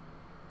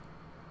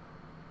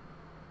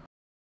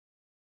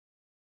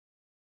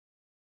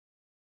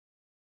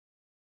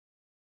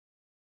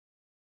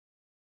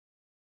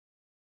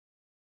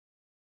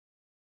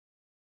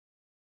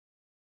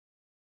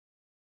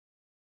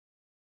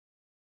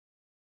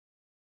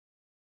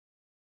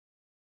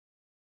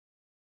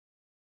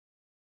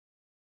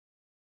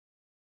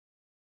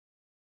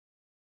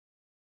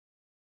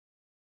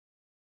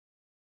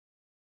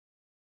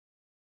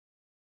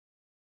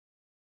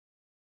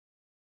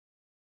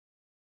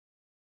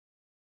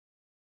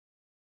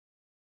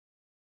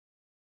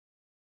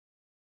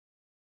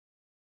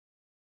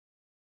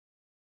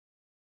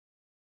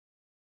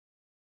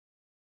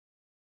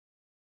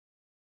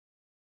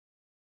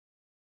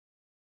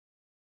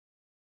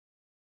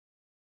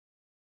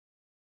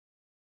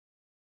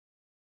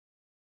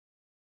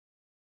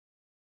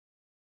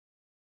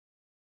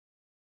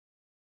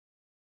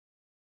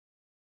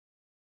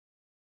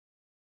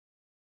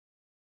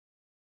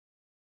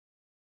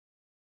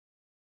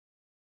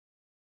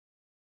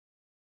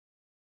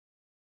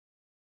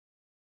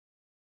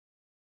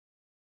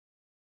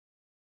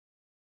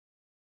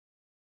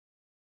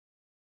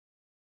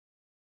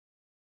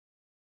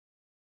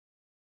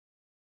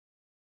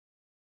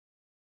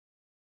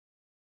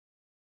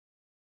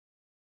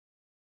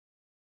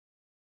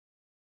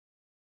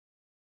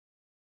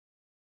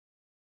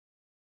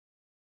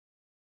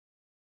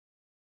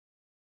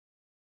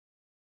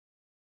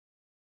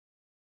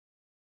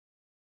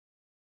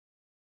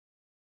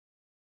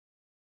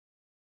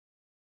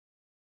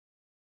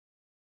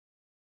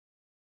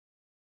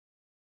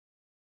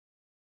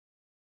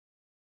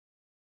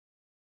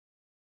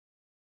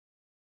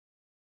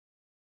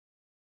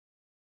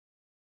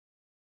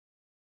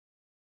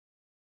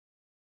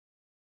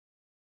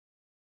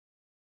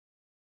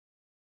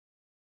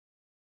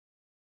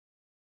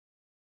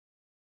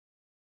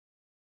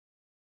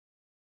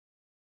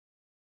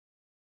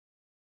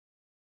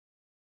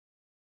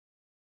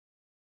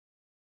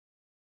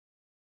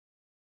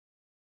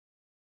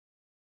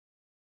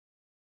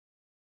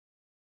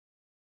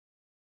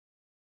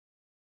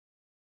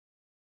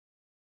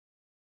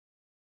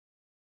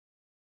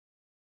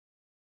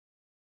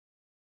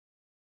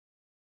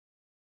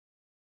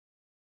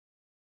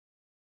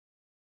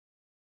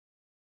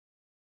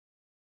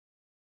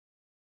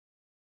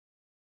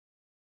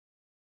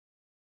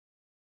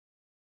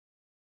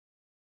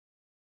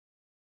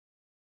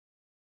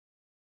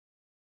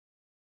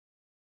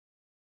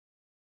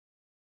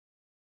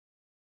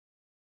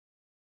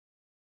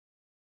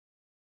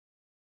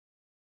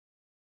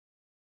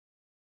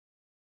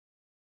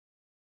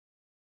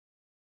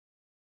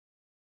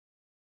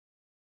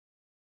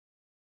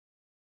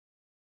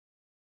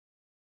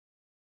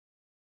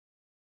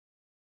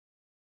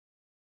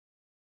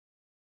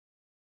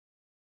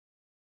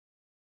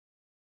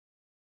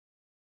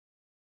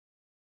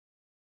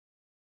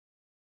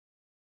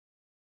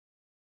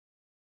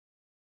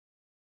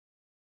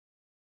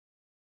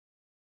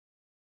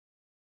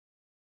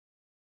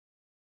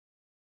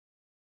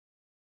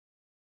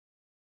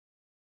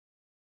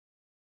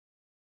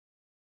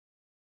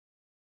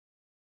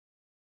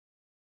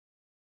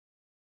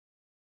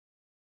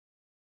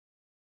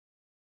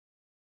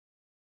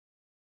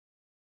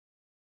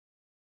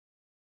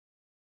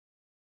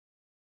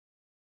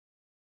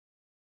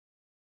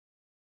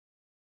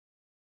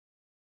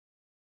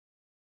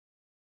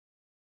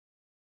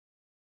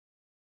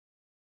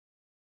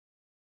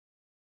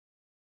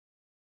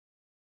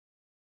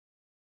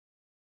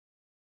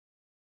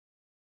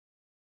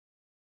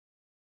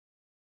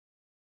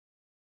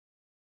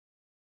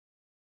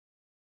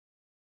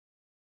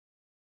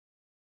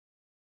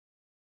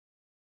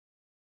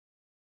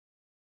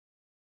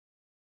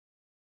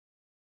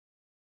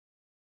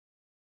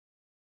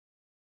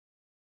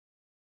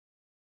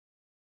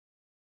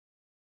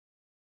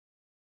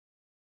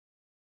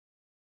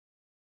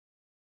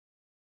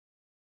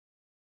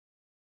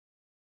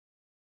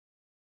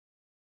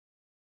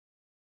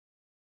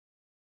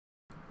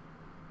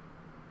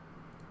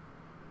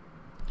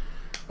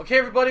 Okay,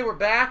 everybody, we're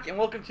back, and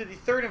welcome to the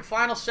third and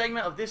final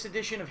segment of this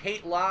edition of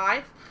Hate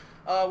Live,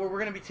 where we're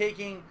going to be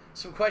taking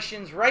some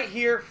questions right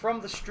here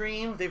from the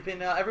stream. They've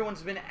been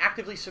everyone's been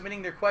actively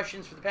submitting their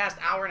questions for the past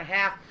hour and a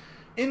half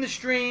in the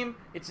stream.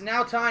 It's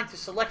now time to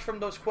select from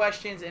those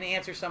questions and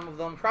answer some of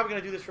them. Probably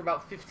going to do this for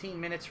about 15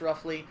 minutes,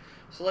 roughly.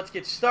 So let's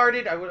get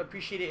started. I would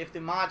appreciate it if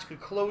the mods could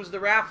close the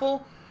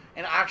raffle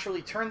and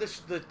actually turn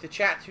the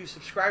chat to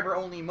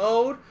subscriber-only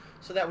mode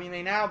so that we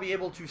may now be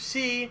able to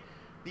see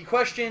the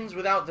questions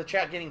without the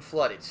chat getting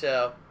flooded.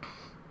 So,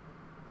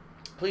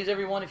 please,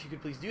 everyone, if you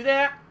could please do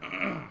that.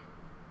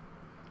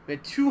 We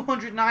had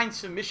 209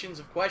 submissions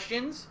of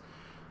questions.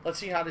 Let's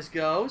see how this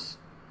goes.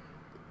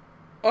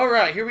 All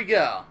right, here we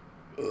go.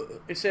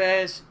 It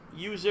says,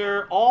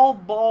 user All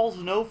Balls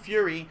No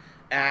Fury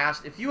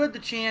asked, if you had the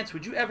chance,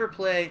 would you ever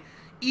play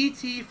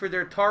E.T. for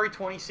their Atari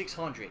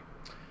 2600?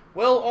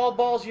 Well, All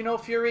Balls You Know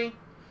Fury,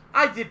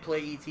 I did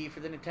play E.T.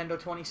 for the Nintendo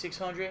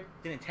 2600.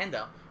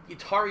 The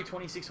Atari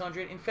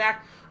 2600. In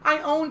fact, I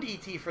owned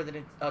E.T. for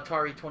the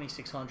Atari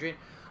 2600.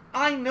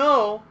 I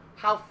know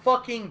how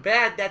fucking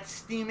bad that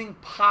steaming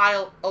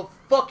pile of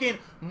fucking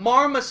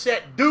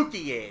marmoset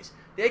dookie is.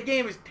 That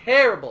game is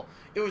terrible.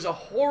 It was a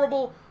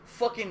horrible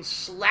fucking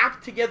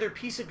slapped together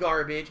piece of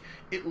garbage.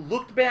 It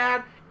looked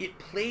bad. It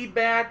played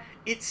bad.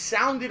 It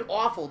sounded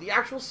awful. The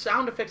actual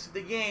sound effects of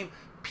the game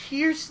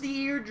pierce the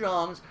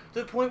eardrums to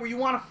the point where you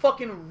want to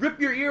fucking rip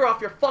your ear off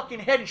your fucking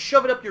head and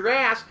shove it up your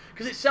ass,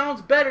 because it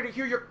sounds better to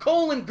hear your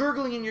colon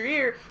gurgling in your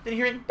ear than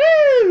hearing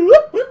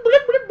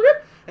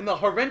and the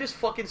horrendous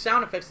fucking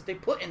sound effects that they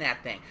put in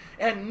that thing.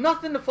 It had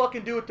nothing to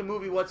fucking do with the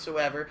movie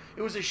whatsoever.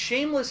 It was a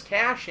shameless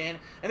cash-in,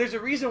 and there's a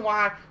reason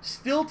why,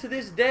 still to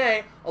this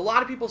day, a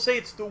lot of people say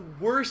it's the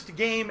worst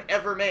game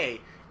ever made.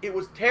 It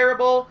was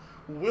terrible.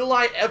 Will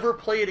I ever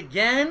play it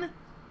again?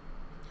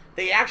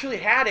 They actually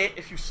had it,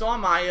 if you saw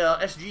my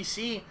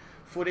SGC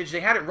footage, they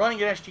had it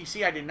running at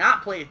SGC. I did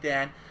not play it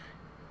then.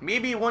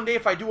 Maybe one day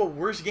if I do a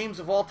worst games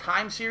of all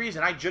time series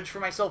and I judge for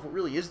myself what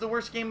really is the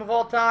worst game of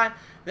all time,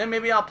 then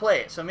maybe I'll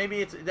play it. So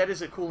maybe that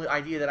is a cool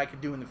idea that I could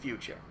do in the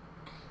future.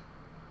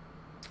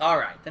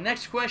 Alright, the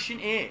next question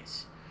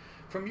is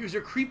from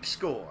user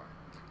CreepScore.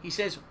 He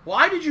says,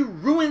 why did you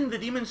ruin the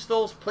Demon's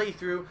Souls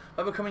playthrough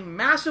by becoming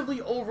massively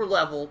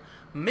overleveled,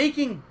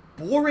 making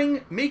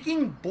boring,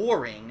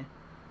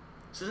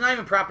 this is not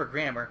even proper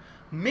grammar,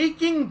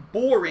 making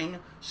boring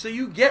so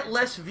you get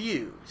less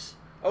views?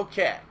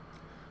 Okay.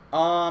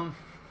 I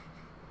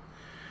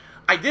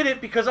did it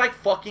because I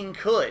fucking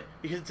could.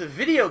 Because it's a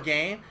video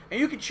game, and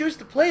you can choose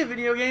to play a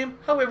video game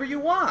however you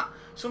want.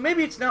 So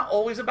maybe it's not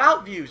always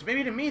about views.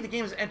 Maybe to me the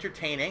game is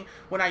entertaining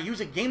when I use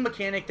a game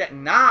mechanic that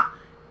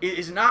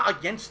is not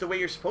against the way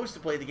you're supposed to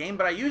play the game,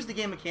 but I use the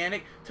game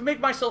mechanic to make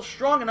myself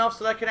strong enough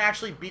so that I can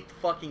actually beat the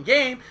fucking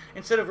game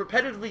instead of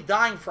repetitively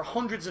dying for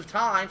hundreds of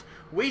times,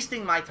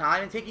 wasting my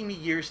time, and taking me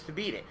years to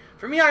beat it.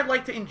 For me, I'd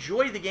like to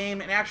enjoy the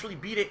game and actually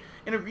beat it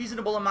in a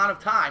reasonable amount of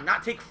time,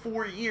 not take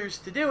 4 years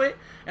to do it,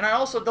 and I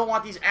also don't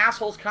want these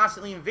assholes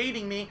constantly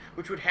invading me,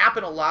 which would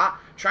happen a lot,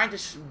 trying to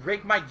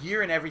break my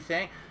gear and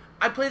everything.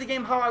 I play the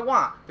game how I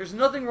want. There's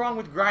nothing wrong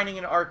with grinding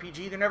in an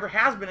RPG. There never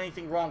has been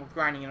anything wrong with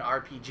grinding in an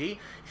RPG.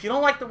 If you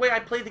don't like the way I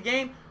play the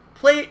game,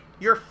 play it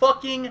your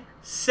fucking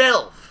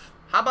self.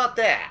 How about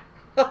that?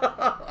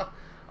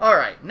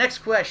 Alright, next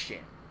question.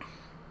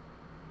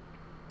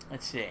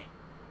 Let's see.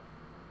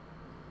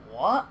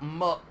 What?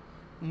 I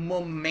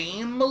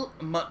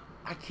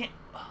can't...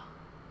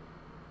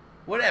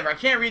 Whatever, I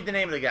can't read the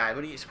name of the guy,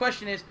 but his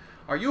question is,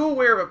 are you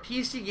aware of a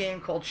PC game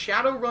called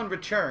Shadowrun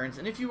Returns?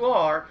 And if you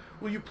are,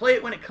 will you play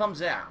it when it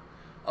comes out?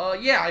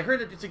 Yeah, I heard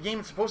that it's a game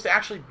that's supposed to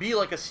actually be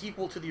like a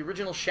sequel to the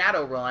original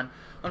Shadowrun.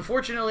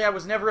 Unfortunately, I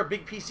was never a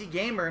big PC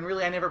gamer, and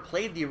really I never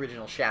played the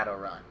original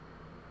Shadowrun.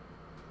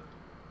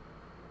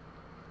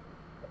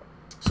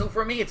 So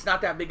for me, it's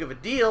not that big of a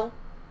deal.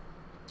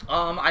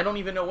 I don't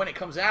even know when it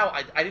comes out.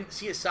 I didn't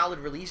see a solid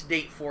release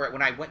date for it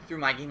when I went through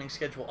my gaming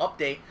schedule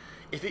update.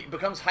 If it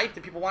becomes hyped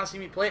and people want to see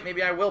me play it,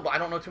 maybe I will, but I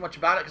don't know too much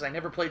about it because I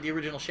never played the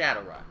original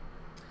Shadowrun.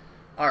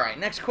 Alright,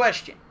 next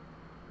question.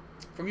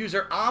 From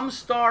user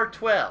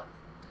Amstar12.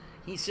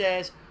 He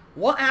says,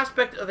 what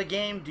aspect of a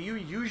game do you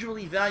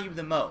usually value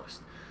the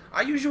most?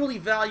 I usually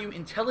value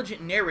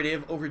intelligent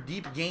narrative over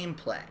deep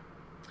gameplay.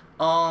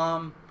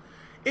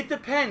 It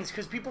depends,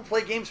 because people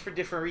play games for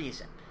different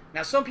reasons.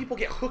 Now, some people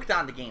get hooked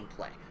on the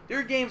gameplay. There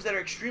are games that are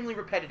extremely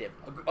repetitive.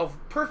 A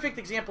perfect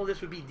example of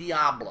this would be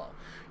Diablo.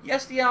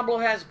 Yes, Diablo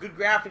has good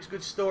graphics,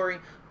 good story,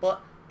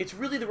 but it's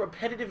really the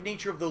repetitive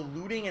nature of the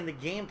looting and the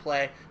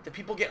gameplay that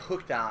people get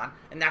hooked on,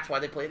 and that's why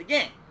they play the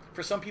game.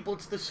 For some people,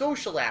 it's the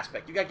social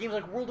aspect. You got games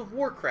like World of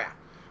Warcraft,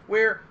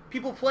 where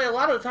people play a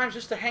lot of the times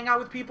just to hang out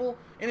with people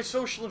in a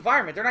social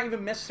environment. They're not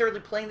even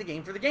necessarily playing the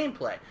game for the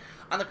gameplay.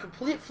 On the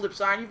complete flip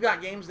side, you've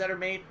got games that are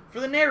made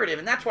for the narrative,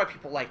 and that's why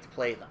people like to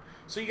play them.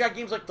 So you got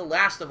games like The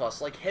Last of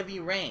Us, like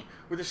Heavy Rain,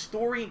 where the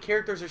story and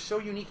characters are so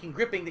unique and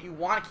gripping that you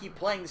want to keep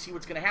playing to see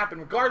what's going to happen.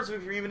 Regardless of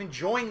if you're even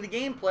enjoying the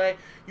gameplay,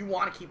 you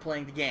want to keep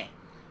playing the game.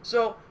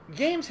 So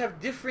games have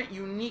different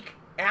unique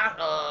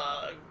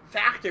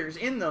factors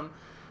in them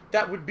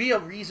that would be a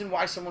reason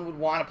why someone would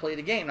want to play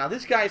the game. Now,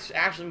 this guy's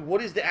actually,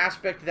 what is the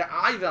aspect that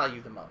I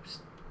value the most?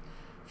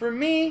 For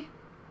me,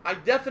 I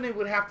definitely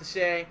would have to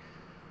say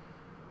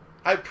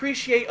I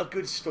appreciate a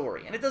good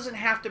story. And it doesn't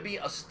have to be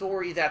a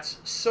story that's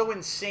so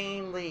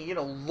insanely, you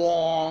know,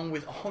 long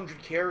with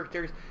 100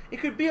 characters.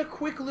 It could be a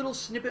quick little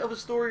snippet of a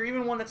story, or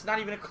even one that's not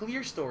even a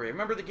clear story. I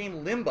remember the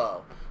game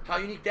Limbo, how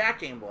unique that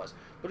game was.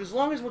 But as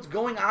long as what's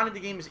going on in the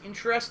game is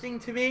interesting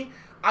to me,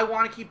 I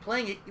want to keep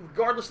playing it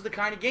regardless of the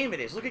kind of game it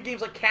is. Look at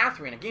games like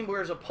Catherine, a game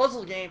where it's a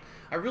puzzle game.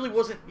 I really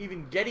wasn't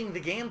even getting the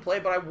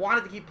gameplay, but I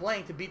wanted to keep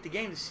playing to beat the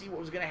game to see what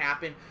was going to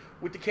happen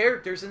with the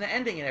characters and the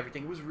ending and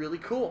everything. It was really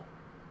cool.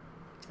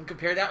 And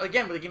compare that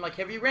again with a game like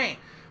Heavy Rain.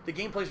 The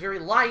gameplay is very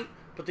light,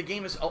 but the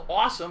game is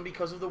awesome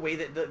because of the way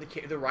that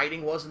the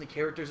writing was and the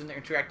characters and their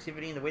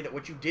interactivity and the way that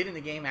what you did in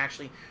the game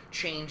actually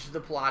changed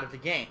the plot of the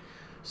game.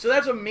 So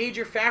that's a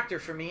major factor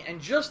for me. And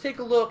just take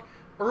a look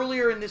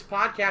earlier in this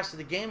podcast at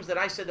the games that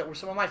I said that were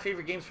some of my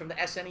favorite games from the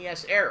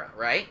SNES era,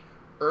 right?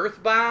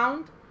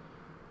 Earthbound,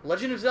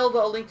 Legend of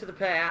Zelda: A Link to the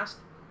Past,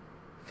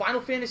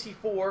 Final Fantasy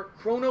IV,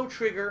 Chrono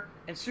Trigger,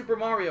 and Super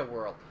Mario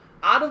World.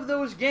 Out of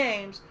those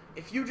games,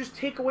 if you just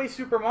take away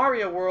Super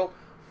Mario World,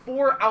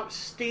 4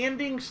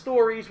 outstanding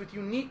stories with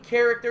unique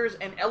characters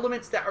and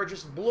elements that are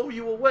just blow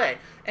you away.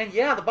 And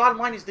yeah, the bottom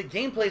line is the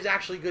gameplay is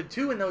actually good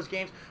too in those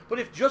games, but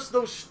if just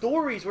those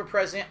stories were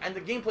present and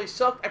the gameplay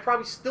sucked, I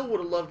probably still would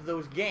have loved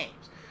those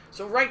games.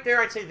 So right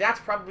there, I'd say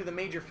that's probably the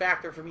major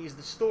factor for me, is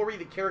the story,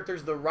 the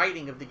characters, the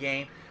writing of the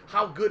game,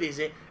 how good is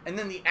it, and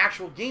then the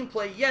actual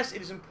gameplay. Yes,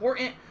 it is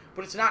important,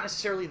 but it's not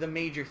necessarily the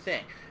major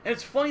thing. And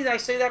it's funny that I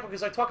say that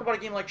because I talk about a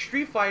game like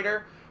Street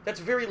Fighter that's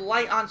very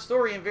light on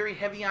story and very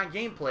heavy on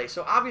gameplay.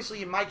 So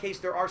obviously, in my case,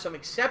 there are some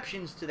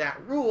exceptions to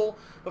that rule,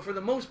 but for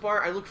the most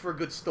part, I look for a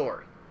good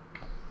story.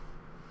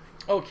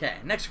 Okay,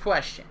 next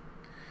question.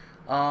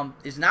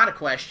 Is not a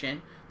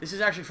question. This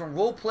is actually from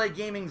Roleplay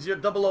Gaming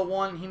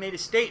 001. He made a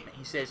statement.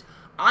 He says,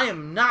 "I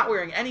am not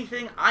wearing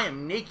anything. I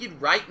am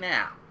naked right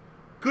now."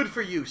 Good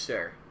for you,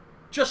 sir.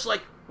 Just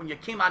like when you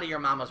came out of your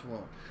mama's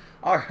womb.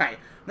 All right,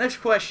 next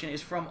question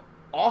is from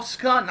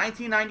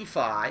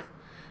Oscar1995,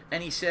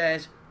 and he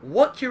says,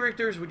 "What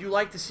characters would you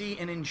like to see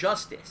in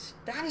Injustice?"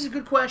 That is a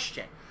good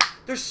question.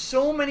 There's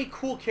so many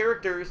cool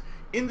characters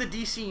in the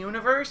DC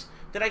universe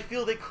that I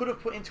feel they could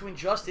have put into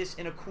Injustice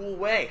in a cool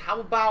way. How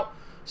about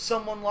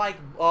someone like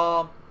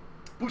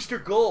Booster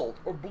Gold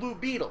or Blue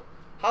Beetle?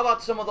 How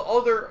about some of the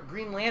other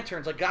Green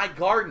Lanterns like Guy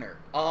Gardner?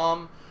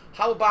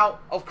 How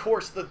about, of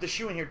course, the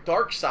shoe in here,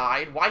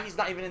 Darkseid? Why he's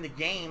not even in the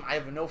game, I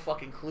have no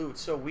fucking clue.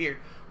 It's so weird.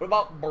 What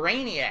about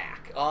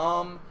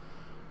Brainiac?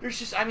 There's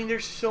just, I mean,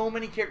 there's so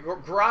many characters.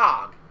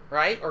 Grog,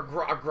 right? Or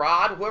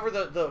Grodd, whoever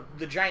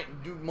the giant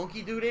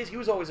monkey dude is, he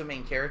was always a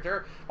main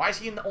character. Why is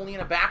he only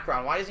in a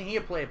background? Why isn't he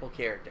a playable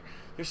character?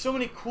 There's so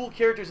many cool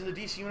characters in the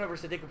DC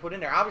universe that they could put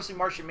in there. Obviously,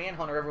 Martian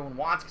Manhunter everyone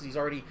wants because he's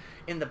already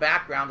in the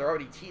background. They're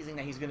already teasing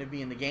that he's going to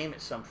be in the game at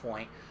some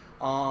point.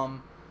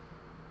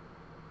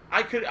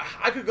 I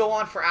could go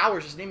on for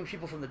hours just naming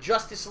people from the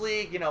Justice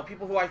League, you know,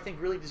 people who I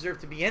think really deserve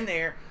to be in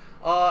there.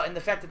 And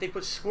the fact that they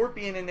put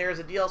Scorpion in there as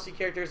a DLC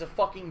character is a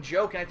fucking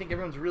joke, and I think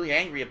everyone's really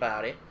angry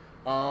about it,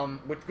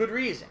 with good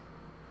reason.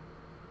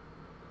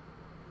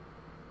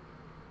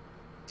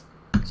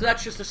 So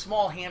that's just a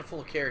small handful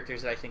of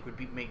characters that I think would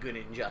be made good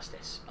in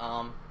Injustice.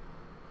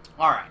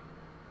 Alright.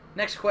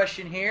 Next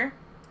question here.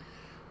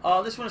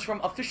 This one is from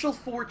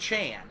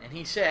Official4Chan, and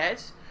he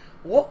says,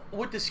 what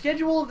will the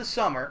schedule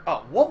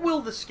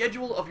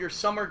of your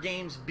summer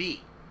games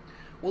be?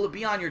 Will it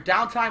be on your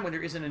downtime when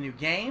there isn't a new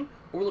game?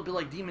 Or will it be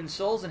like Demon's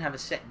Souls and have a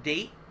set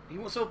date?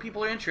 So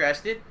people are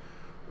interested.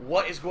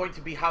 What is going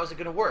to be, how is it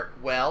going to work?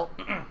 Well,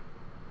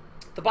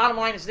 the bottom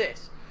line is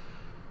this.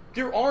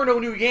 There are no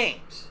new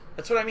games.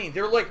 That's what I mean.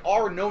 There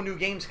are no new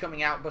games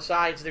coming out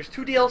besides there's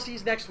 2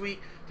 DLCs next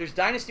week, there's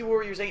Dynasty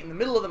Warriors 8 in the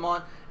middle of the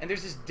month, and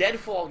there's this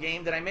Deadfall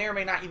game that I may or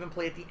may not even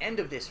play at the end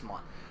of this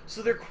month.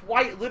 So there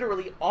quite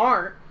literally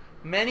aren't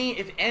many,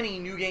 if any,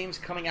 new games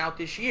coming out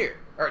this year.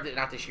 Or,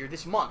 not this year,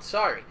 this month,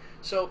 sorry.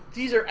 So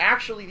these are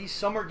actually, these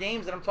summer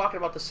games that I'm talking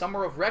about, the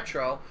summer of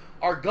retro,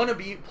 are going to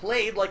be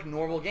played like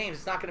normal games.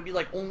 It's not going to be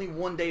like only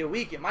 1 day a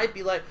week. It might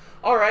be like,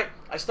 alright,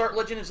 I start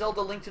Legend of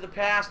Zelda: Link to the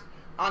Past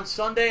on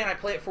Sunday, and I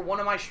play it for one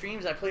of my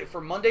streams. I play it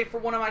for Monday for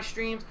one of my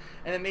streams,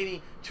 and then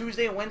maybe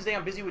Tuesday and Wednesday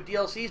I'm busy with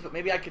DLCs, but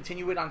maybe I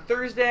continue it on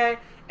Thursday,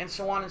 and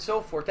so on and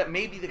so forth. That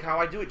may be how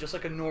I do it, just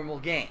like a normal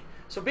game.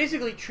 So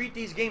basically, treat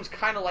these games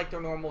kind of like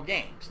they're normal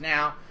games.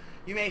 Now,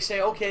 you may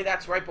say, okay,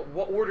 that's right, but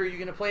what order are you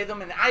going to play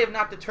them? And I have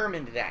not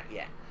determined that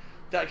yet.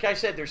 Like I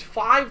said, there's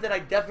 5 that I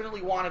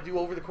definitely want to do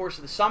over the course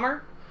of the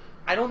summer.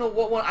 I don't know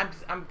what one.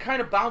 I'm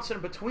kind of bouncing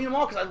between them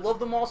all because I love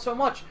them all so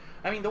much.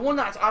 I mean, the one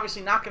that's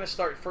obviously not going to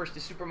start first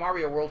is Super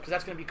Mario World because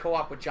that's going to be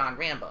co-op with John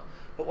Rambo.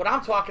 But what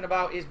I'm talking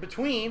about is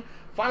between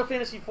Final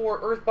Fantasy IV,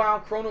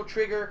 Earthbound, Chrono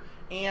Trigger,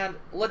 and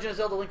Legend of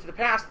Zelda: Link to the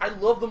Past. I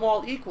love them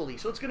all equally,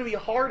 so it's going to be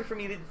hard for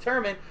me to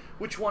determine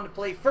which one to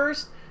play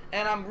first,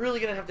 and I'm really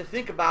going to have to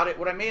think about it.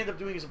 What I may end up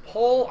doing is a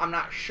poll. I'm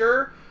not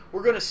sure.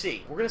 We're going to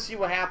see. We're going to see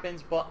what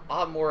happens, but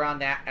I'll have more on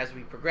that as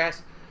we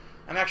progress.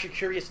 I'm actually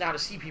curious now to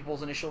see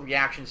people's initial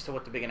reactions to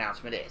what the big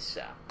announcement is.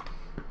 So,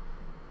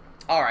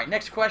 all right,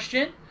 next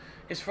question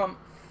is from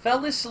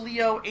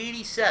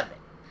Felisleo87,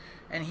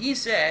 and he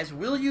says,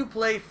 "Will you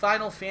play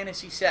Final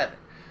Fantasy VII?"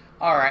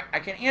 All right, I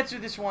can answer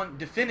this one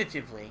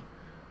definitively.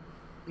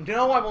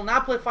 No, I will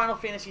not play Final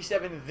Fantasy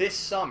VII this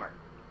summer.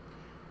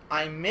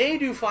 I may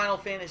do Final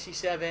Fantasy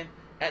VII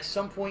at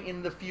some point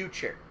in the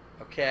future,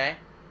 okay?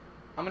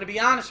 I'm going to be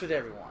honest with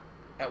everyone.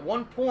 At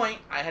one point,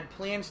 I had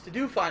plans to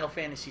do Final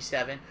Fantasy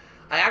VII.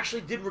 I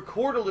actually did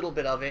record a little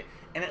bit of it,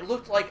 and it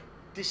looked like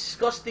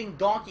disgusting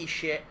donkey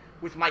shit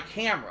with my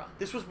camera.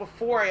 This was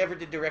before I ever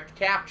did direct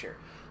capture.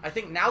 I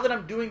think now that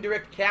I'm doing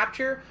direct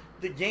capture,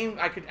 the game,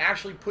 I could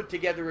actually put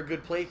together a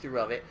good playthrough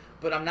of it,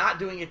 but I'm not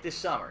doing it this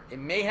summer. It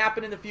may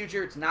happen in the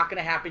future. It's not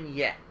going to happen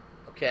yet,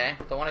 okay?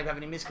 Don't want to have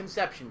any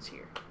misconceptions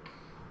here.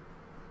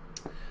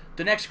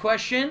 The next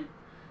question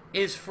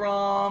is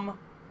from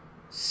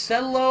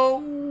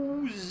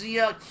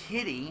Celozia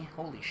Kitty.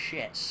 Holy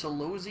shit,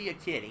 Celozia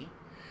Kitty.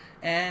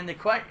 And the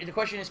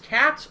question is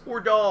cats or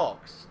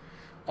dogs?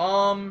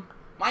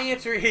 My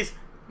answer is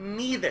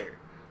neither.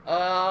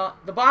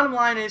 The bottom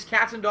line is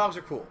cats and dogs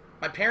are cool.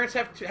 My parents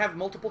have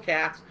multiple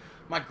cats.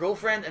 My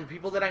girlfriend and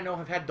people that I know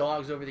have had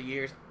dogs over the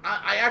years.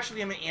 I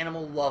actually am an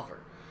animal lover,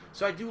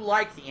 so I do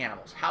like the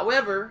animals.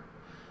 However,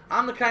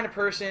 I'm the kind of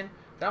person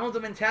that I'm of the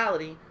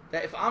mentality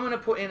that if I'm going to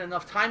put in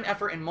enough time,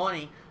 effort, and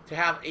money to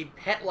have a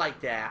pet like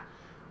that,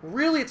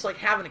 really it's like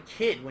having a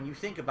kid when you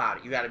think about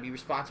it. You got to be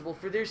responsible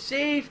for their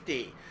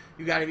safety.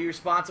 You got to be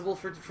responsible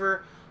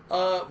for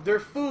their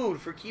food,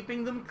 for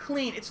keeping them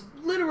clean. It's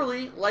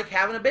literally like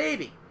having a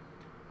baby.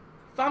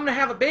 If I'm going to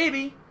have a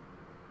baby,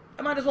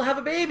 I might as well have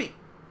a baby.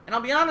 And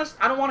I'll be honest,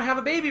 I don't want to have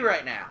a baby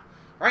right now.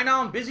 Right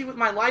now I'm busy with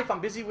my life,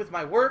 I'm busy with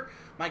my work.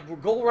 My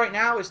goal right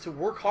now is to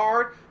work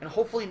hard, and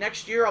hopefully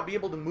next year I'll be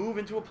able to move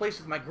into a place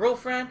with my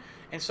girlfriend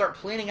and start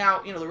planning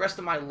out, the rest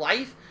of my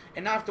life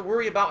and not have to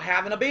worry about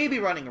having a baby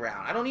running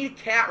around. I don't need a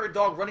cat or a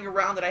dog running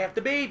around that I have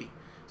to baby.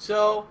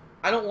 So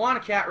I don't want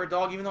a cat or a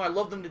dog, even though I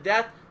love them to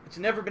death. It's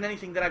never been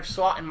anything that I've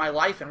sought in my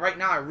life, and right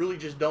now I really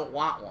just don't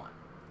want one.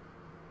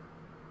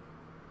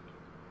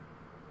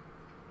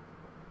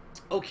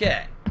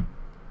 Okay.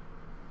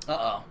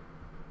 Uh-oh.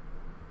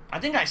 I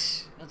think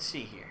let's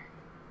see here.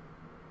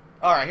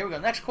 Alright, here we go.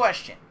 Next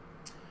question.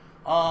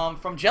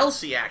 From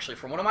Chelsea, actually,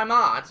 from one of my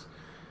mods.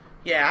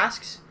 He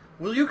asks,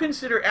 will you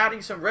consider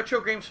adding some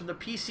retro games from the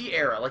PC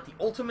era, like the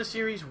Ultima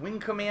series, Wing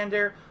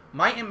Commander,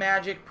 Might and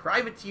Magic,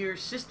 Privateer,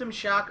 System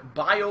Shock,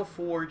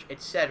 Bioforge,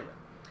 etc.?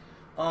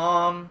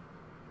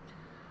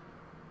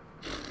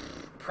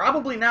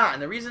 Probably not,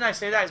 and the reason I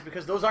say that is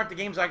because those aren't the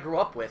games I grew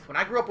up with. When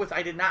I grew up with,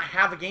 I did not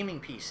have a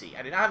gaming PC.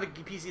 I did not have a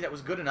PC that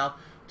was good enough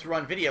to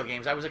run video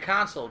games. I was a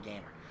console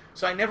gamer.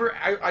 So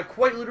I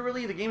quite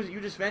literally, the games that you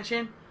just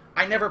mentioned,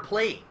 I never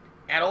played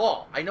at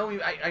all. I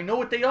know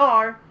what they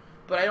are,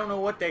 but I don't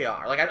know what they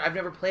are. Like, I've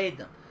never played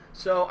them.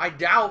 So I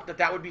doubt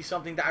that would be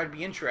something that I would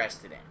be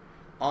interested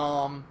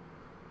in.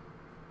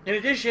 In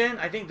addition,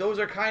 I think those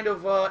are kind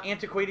of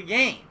antiquated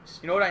games.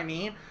 You know what I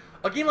mean?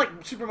 A game like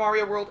Super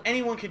Mario World,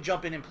 anyone can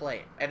jump in and play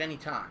it at any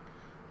time.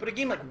 But a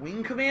game like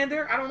Wing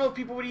Commander, I don't know if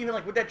people would even,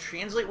 would that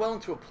translate well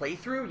into a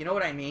playthrough? You know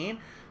what I mean?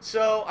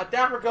 So, at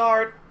that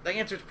regard, the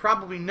answer is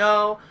probably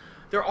no.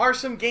 There are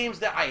some games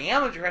that I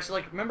am interested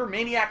in. Like, remember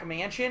Maniac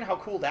Mansion? How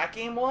cool that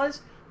game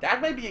was? That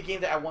might be a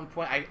game that at one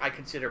point I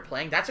consider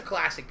playing. That's a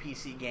classic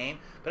PC game.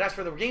 But as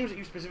for the games that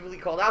you specifically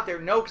called out there,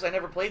 no, because I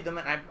never played them,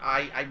 and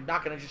I'm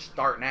not going to just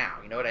start now.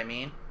 You know what I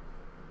mean?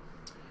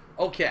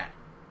 Okay.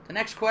 The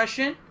next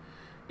question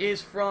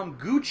is from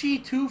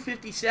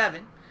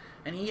Gucci257,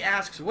 and he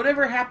asks,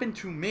 whatever happened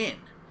to Min?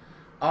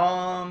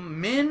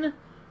 Min,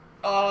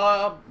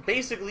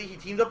 basically, he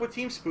teamed up with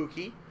Team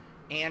Spooky,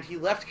 and he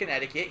left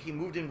Connecticut. He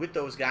moved in with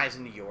those guys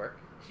in New York.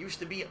 He used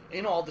to be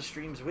in all the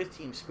streams with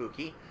Team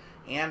Spooky,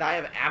 and I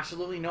have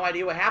absolutely no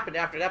idea what happened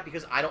after that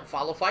because I don't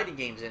follow fighting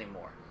games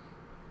anymore.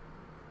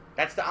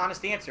 That's the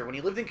honest answer. When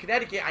he lived in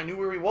Connecticut, I knew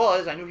where he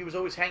was. I knew he was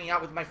always hanging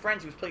out with my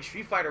friends. He was playing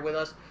Street Fighter with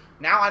us.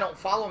 Now I don't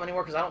follow him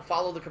anymore because I don't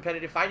follow the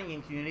competitive fighting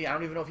game community. I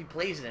don't even know if he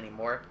plays it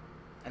anymore.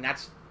 And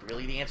that's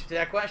really the answer to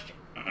that question.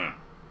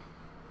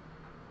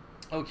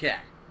 Okay.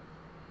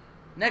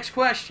 Next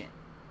question.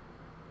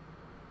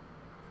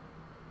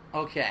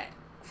 Okay.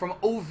 From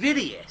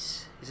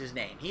Ovidius is his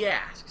name. He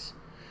asks,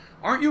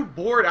 aren't you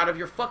bored out of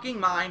your fucking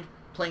mind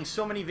playing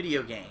so many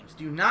video games?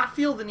 Do you not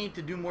feel the need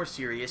to do more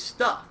serious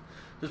stuff?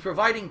 Does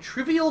providing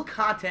trivial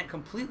content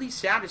completely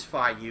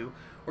satisfy you,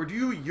 or do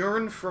you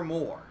yearn for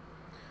more?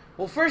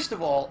 Well, first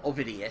of all,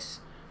 Ovidius,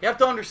 you have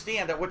to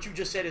understand that what you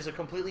just said is a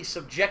completely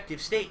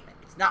subjective statement.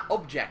 It's not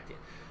objective.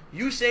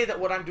 You say that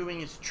what I'm doing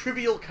is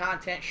trivial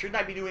content. Shouldn't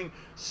I be doing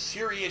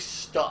serious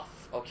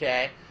stuff,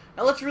 okay?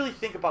 Now, let's really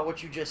think about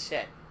what you just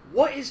said.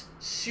 What is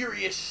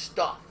serious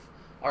stuff,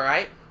 all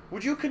right?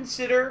 Would you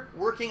consider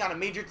working on a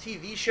major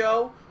TV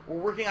show, or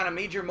working on a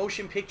major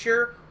motion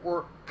picture,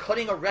 or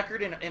cutting a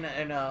record in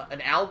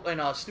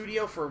a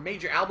studio for a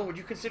major album? Would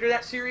you consider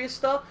that serious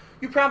stuff?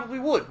 You probably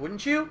would,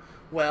 wouldn't you?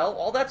 Well,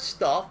 all that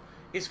stuff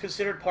is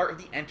considered part of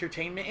the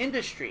entertainment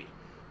industry.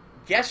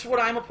 guess what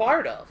I'm a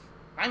part of?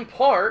 I'm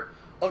part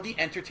of the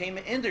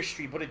entertainment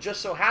industry, but it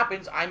just so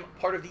happens I'm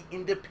part of the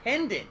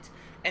independent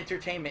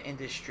entertainment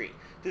industry.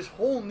 This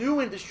whole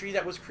new industry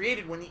that was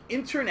created when the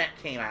internet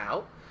came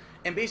out,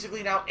 and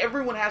basically now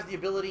everyone has the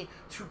ability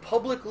to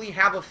publicly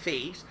have a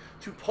face,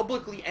 to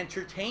publicly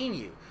entertain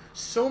you.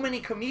 So many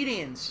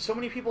comedians, so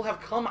many people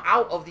have come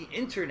out of the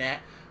internet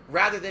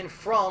rather than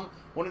from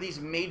one of these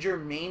major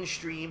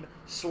mainstream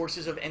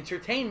sources of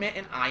entertainment,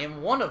 and I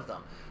am one of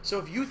them. So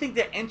if you think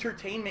that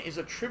entertainment is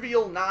a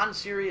trivial,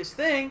 non-serious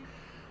thing,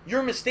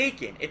 you're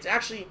mistaken. It's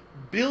actually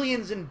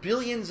billions and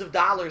billions of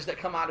dollars that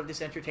come out of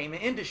this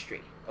entertainment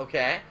industry,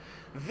 okay?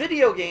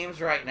 Video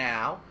games right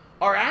now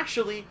are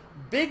actually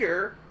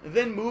bigger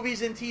than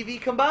movies and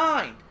TV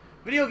combined.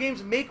 Video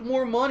games make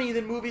more money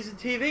than movies and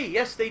TV.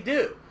 Yes, they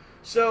do.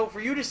 So for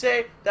you to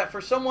say that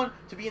for someone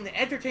to be in the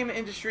entertainment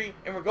industry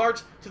in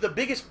regards to the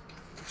biggest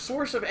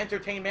source of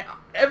entertainment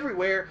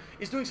everywhere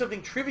is doing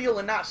something trivial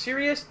and not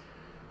serious,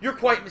 you're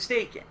quite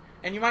mistaken.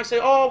 And you might say,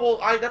 oh,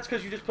 well, that's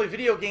because you just play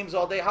video games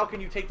all day. How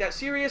can you take that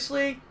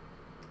seriously?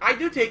 I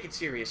do take it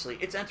seriously.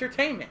 It's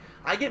entertainment.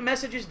 I get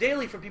messages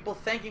daily from people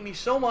thanking me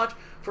so much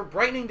for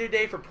brightening their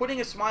day, for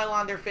putting a smile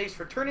on their face,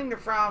 for turning their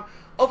frown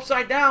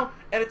upside down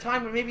at a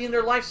time when maybe in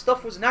their life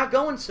stuff was not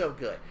going so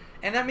good.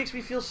 And that makes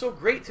me feel so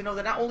great to know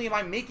that not only am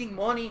I making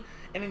money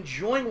and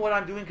enjoying what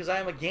I'm doing because I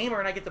am a gamer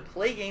and I get to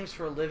play games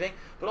for a living,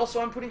 but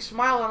also I'm putting a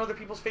smile on other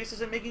people's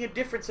faces and making a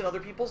difference in other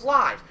people's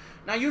lives.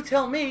 Now you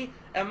tell me,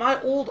 at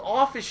my old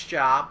office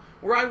job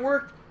where I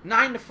worked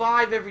 9 to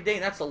 5 every day,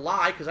 and that's a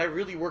lie because I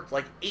really worked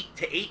like 8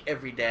 to 8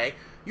 every day.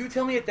 You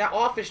tell me at that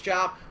office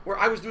job where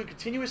I was doing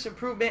continuous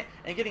improvement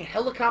and getting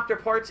helicopter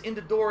parts in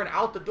the door and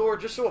out the door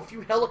just so a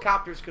few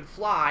helicopters could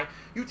fly,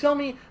 you tell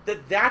me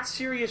that that's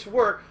serious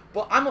work,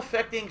 but I'm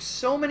affecting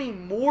so many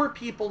more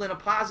people in a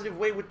positive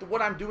way with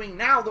what I'm doing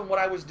now than what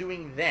I was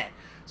doing then.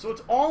 So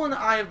it's all in the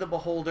eye of the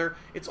beholder.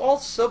 It's all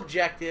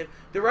subjective.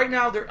 Right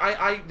now,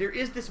 there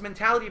is this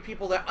mentality of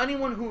people that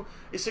anyone who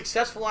is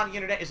successful on the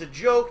internet is a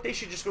joke. They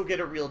should just go get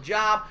a real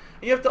job.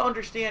 And you have to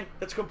understand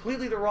that's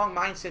completely the wrong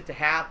mindset to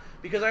have,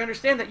 because I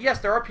understand that, yes,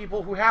 there are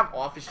people who have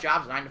office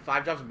jobs, 9 to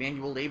 5 jobs,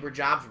 manual labor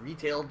jobs,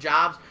 retail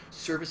jobs,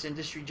 service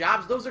industry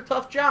jobs. Those are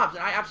tough jobs,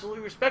 and I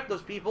absolutely respect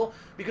those people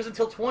because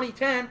until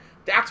 2010,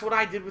 that's what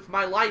I did with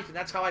my life, and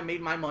that's how I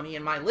made my money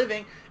and my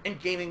living, and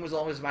gaming was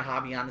always my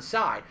hobby on the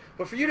side.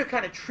 But for you to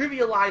kind of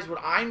trivialize what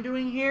I'm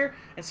doing here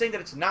and saying that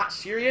it's not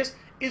serious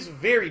is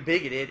very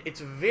bigoted,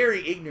 it's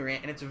very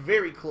ignorant, and it's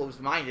very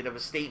closed-minded of a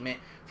statement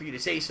for you to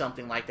say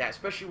something like that,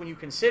 especially when you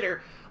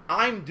consider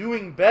I'm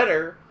doing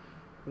better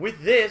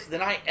with this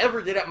than I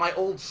ever did at my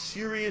old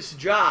serious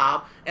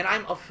job, and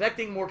I'm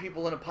affecting more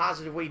people in a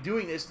positive way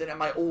doing this than at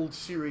my old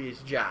serious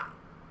job.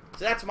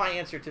 So that's my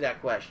answer to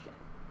that question.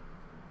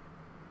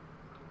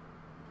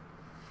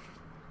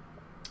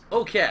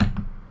 Okay,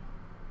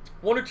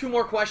 1 or 2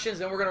 more questions,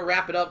 then we're going to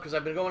wrap it up because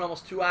I've been going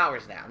almost 2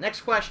 hours now.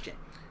 Next question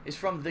is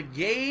from the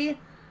gayest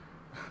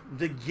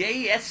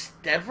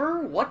ever?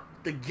 What?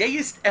 The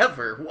gayest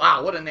ever.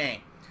 Wow, what a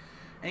name.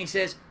 And he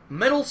says,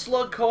 Metal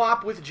Slug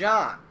co-op with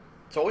John.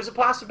 It's always a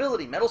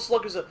possibility. Metal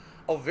Slug is a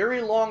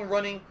very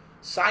long-running,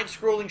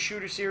 side-scrolling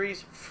shooter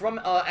series from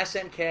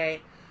SNK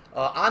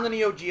on the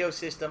Neo Geo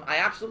system. I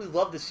absolutely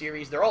love the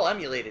series. They're all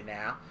emulated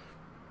now.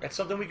 That's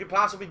something we could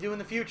possibly do in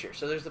the future.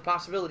 So there's the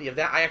possibility of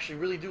that. I actually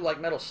really do like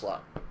Metal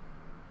Slug.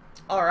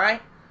 All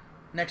right.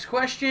 Next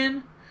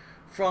question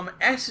from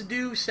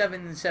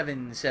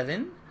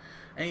SDO777.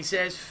 And he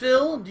says,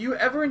 Phil, do you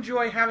ever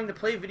enjoy having to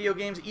play video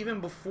games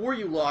even before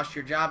you lost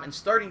your job and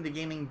starting the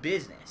gaming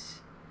business?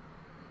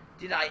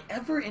 Did I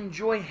ever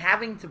enjoy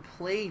having to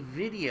play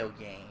video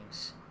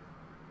games?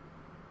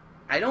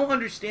 I don't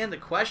understand the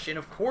question.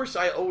 Of course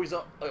I always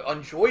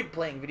enjoyed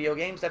playing video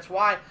games. That's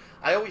why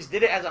I always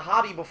did it as a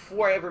hobby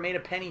before I ever made a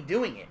penny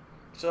doing it.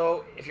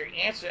 So if you're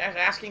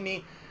asking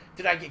me,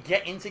 did I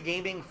get into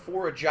gaming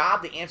for a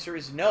job? The answer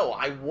is no.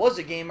 I was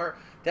a gamer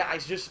that I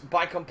just,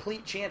 by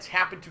complete chance,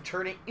 happened to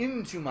turn it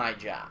into my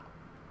job.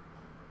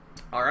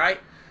 All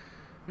right.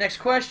 Next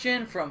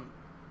question from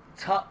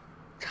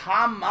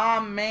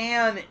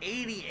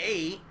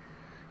Tomaman88.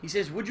 He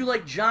says, would you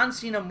like John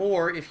Cena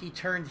more if he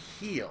turned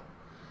heel?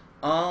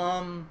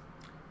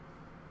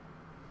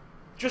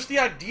 Just the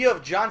idea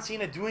of John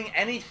Cena doing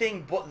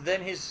anything but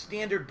than his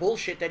standard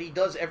bullshit that he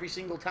does every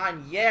single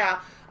time, yeah,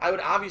 I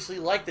would obviously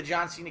like the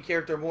John Cena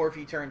character more if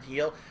he turned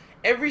heel.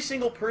 Every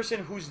single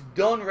person who's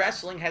done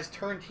wrestling has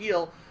turned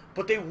heel,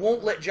 but they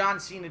won't let John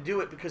Cena do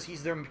it because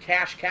he's their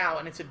cash cow,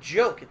 and it's a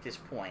joke at this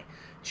point.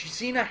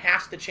 Cena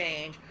has to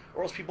change,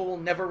 or else people will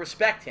never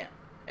respect him.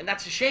 And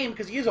that's a shame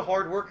because he is a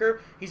hard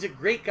worker. He's a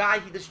great guy.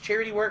 He does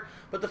charity work.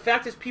 But the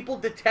fact is people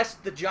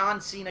detest the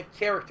John Cena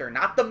character.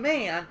 Not the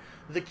man,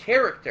 the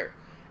character.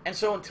 And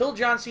so until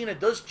John Cena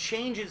does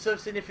change in some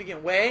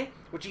significant way,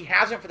 which he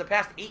hasn't for the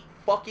past 8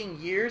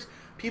 fucking years,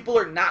 people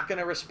are not going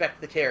to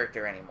respect the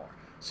character anymore.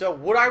 So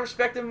would I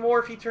respect him more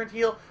if he turned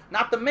heel?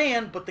 Not the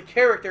man, but the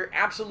character,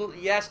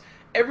 absolutely yes.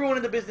 Everyone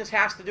in the business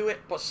has to do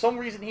it, but some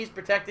reason he's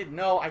protected,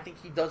 no, I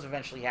think he does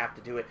eventually have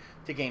to do it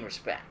to gain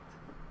respect.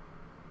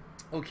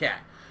 Okay.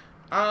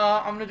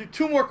 I'm going to do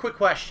 2 more quick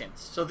questions.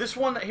 So this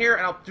one here,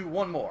 and I'll do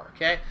 1 more,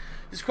 okay?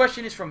 This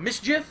question is from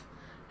Mischief,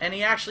 and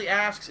he actually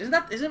asks,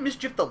 isn't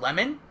Mischief the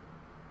lemon?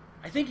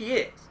 I think he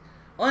is.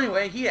 Well,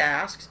 anyway, he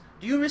asks,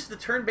 do you miss the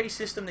turn-based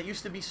system that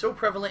used to be so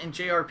prevalent in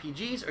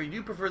JRPGs, or do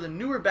you prefer the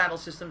newer battle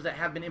systems that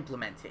have been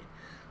implemented?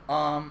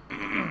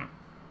 I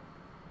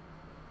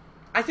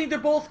think they're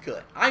both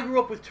good. I grew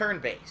up with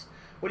turn-based.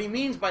 What he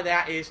means by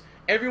that is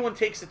everyone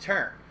takes a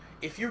turn.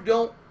 If you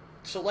don't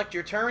select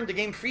your turn, the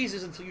game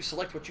freezes until you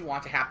select what you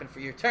want to happen for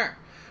your turn.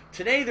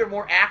 Today, they're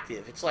more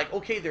active. It's like,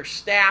 okay, there's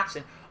stats,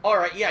 and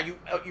alright, yeah,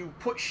 you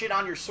put shit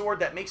on your sword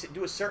that makes it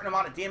do a certain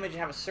amount of damage and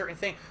have a certain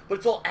thing, but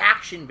it's all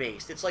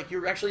action-based. It's like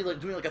you're actually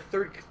like doing like a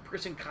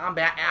third-person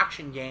combat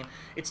action game.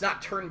 It's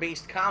not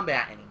turn-based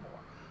combat anymore.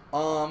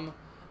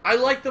 I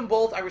like them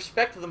both. I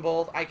respect them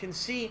both. I can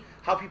see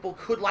how people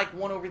could like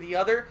one over the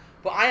other,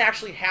 but I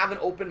actually have an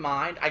open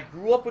mind. I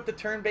grew up with the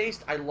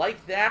turn-based. I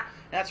like that.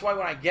 And that's why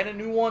when I get a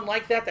new one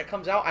like that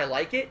comes out, I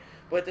like it.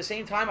 But at the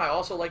same time, I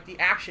also like the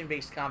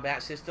action-based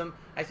combat system.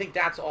 I think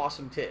that's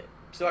awesome too.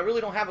 So I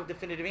really don't have a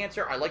definitive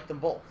answer. I like them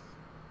both.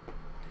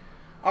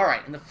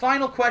 Alright, and the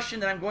final question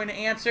that I'm going to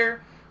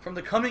answer from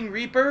the Coming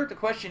Reaper, the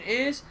question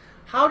is,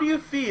 how do you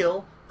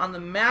feel on the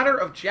matter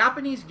of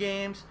Japanese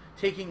games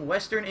taking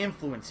Western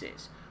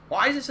influences?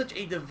 Why is it such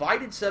a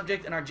divided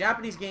subject, and are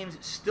Japanese games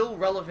still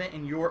relevant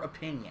in your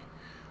opinion?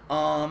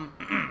 Well,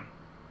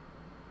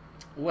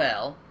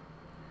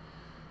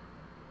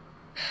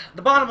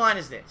 the bottom line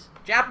is this.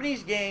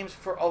 Japanese games,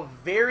 for a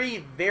very,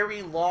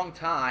 very long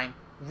time,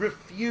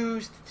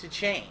 refused to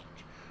change.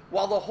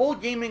 While the whole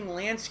gaming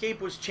landscape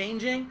was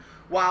changing,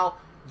 while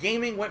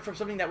gaming went from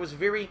something that was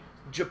very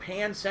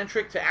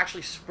Japan-centric to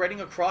actually spreading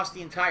across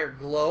the entire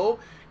globe,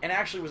 and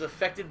actually was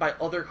affected by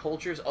other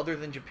cultures other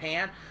than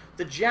Japan,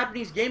 the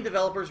Japanese game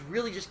developers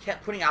really just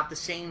kept putting out the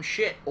same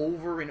shit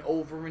over and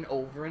over and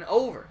over and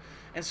over.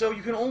 And so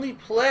you can only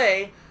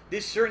play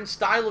this certain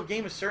style of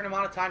game a certain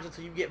amount of times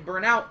until you get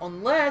burnt out,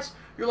 unless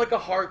you're like a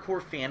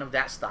hardcore fan of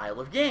that style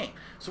of game.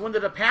 So what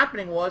ended up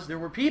happening was there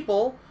were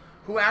people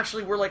who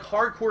actually were like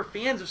hardcore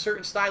fans of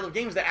certain style of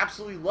games that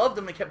absolutely loved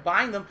them and kept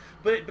buying them,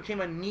 but it became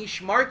a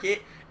niche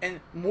market, and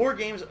more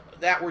games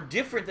that were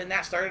different than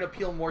that started to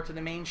appeal more to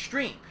the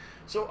mainstream.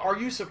 So are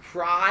you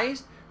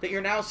surprised that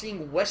you're now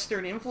seeing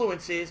Western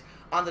influences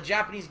on the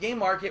Japanese game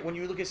market when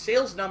you look at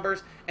sales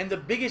numbers, and the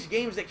biggest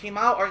games that came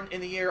out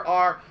in the year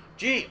are,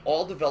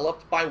 all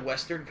developed by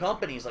Western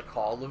companies like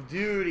Call of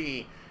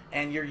Duty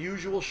and your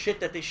usual shit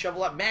that they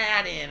shovel up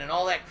Madden and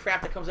all that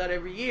crap that comes out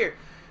every year?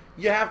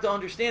 You have to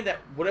understand that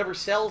whatever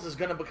sells is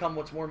going to become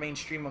what's more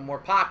mainstream and more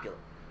popular.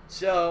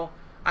 So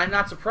I'm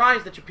not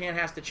surprised that Japan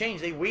has to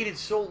change. They waited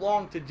so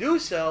long to do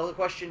so. The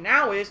question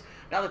now is,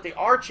 now that they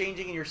are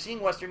changing and you're seeing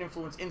Western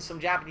influence in some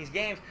Japanese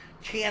games,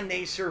 can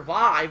they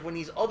survive when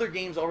these other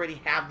games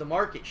already have the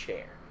market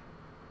share?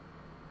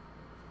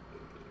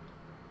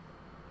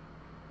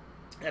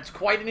 That's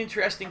quite an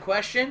interesting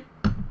question.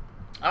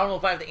 I don't know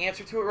if I have the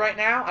answer to it right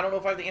now. I don't know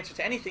if I have the answer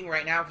to anything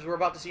right now, because we're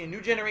about to see a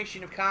new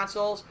generation of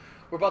consoles.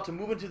 We're about to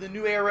move into the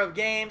new era of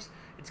games.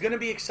 It's going to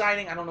be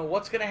exciting. I don't know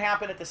what's going to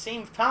happen. At the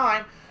same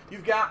time,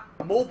 you've got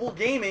mobile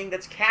gaming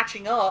that's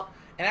catching up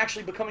and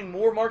actually becoming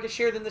more market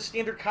share than the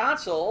standard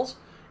consoles.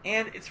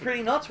 And it's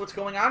pretty nuts what's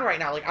going on right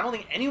now. Like, I don't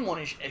think anyone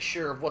is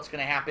sure of what's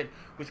going to happen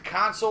with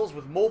consoles,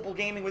 with mobile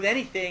gaming, with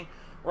anything.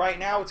 Right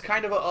now, it's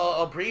kind of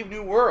a brave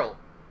new world.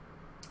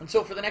 And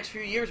so for the next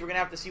few years, we're going to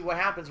have to see what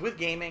happens with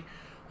gaming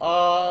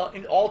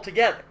all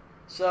together.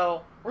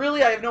 So,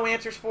 really, I have no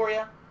answers for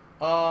you.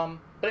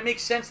 But it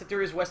makes sense that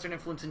there is Western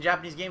influence in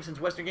Japanese games, since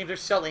Western games are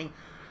selling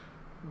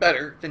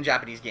better than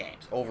Japanese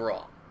games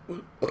overall.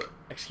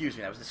 Excuse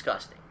me, that was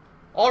disgusting.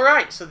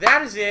 Alright, so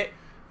that is it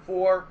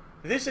for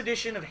this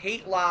edition of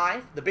Hate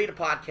Live, the beta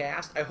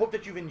podcast. I hope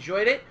that you've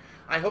enjoyed it.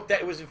 I hope that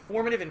it was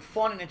informative and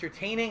fun and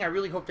entertaining. I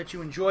really hope that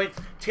you enjoyed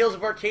Tales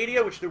of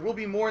Arcadia, which there will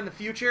be more in the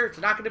future. It's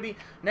not going to be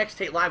next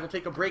Hate Live. We'll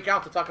take a break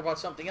out to talk about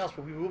something else,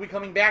 but we will be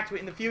coming back to it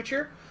in the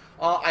future.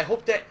 I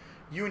hope that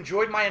you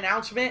enjoyed my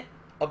announcement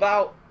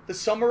about the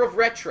Summer of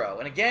Retro.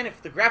 And again,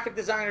 if the graphic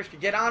designers could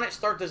get on it,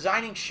 start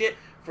designing shit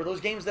for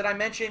those games that I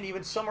mentioned,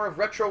 even Summer of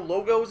Retro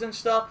logos and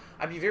stuff,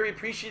 I'd be very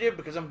appreciative,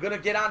 because I'm going to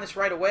get on this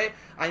right away.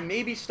 I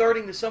may be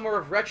starting the Summer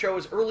of Retro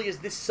as early as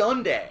this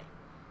Sunday.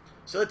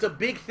 So it's a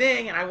big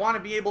thing, and I want to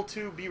be able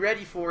to be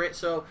ready for it.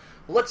 So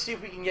let's see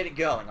if we can get it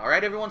going. All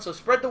right, everyone? So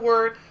spread the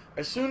word.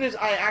 As soon as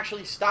I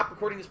actually stop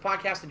recording this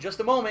podcast in just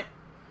a moment,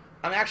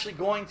 I'm actually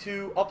going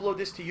to upload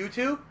this to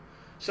YouTube.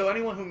 So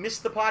anyone who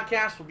missed the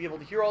podcast will be able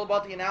to hear all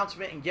about the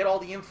announcement and get all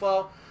the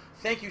info.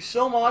 Thank you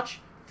so much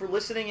for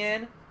listening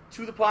in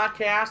to the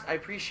podcast. I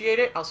appreciate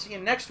it. I'll see you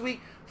next week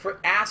for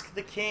Ask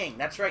the King.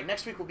 That's right.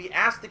 Next week will be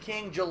Ask the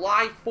King,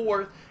 July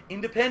 4th,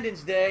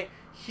 Independence Day,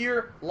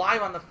 here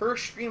live on the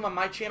first stream on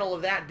my channel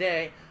of that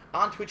day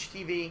on Twitch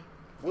TV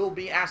will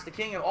be Ask the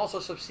King, and also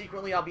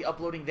subsequently I'll be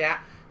uploading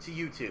that to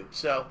YouTube.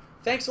 So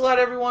thanks a lot,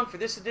 everyone, for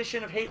this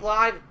edition of Hate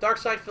Live.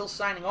 Darkside Phil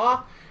signing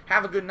off.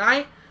 Have a good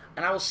night,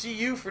 and I will see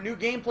you for new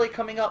gameplay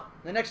coming up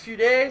in the next few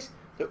days.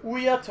 The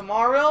Ouya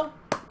tomorrow,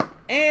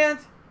 And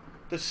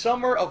the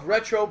summer of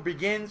retro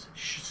begins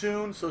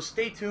soon, so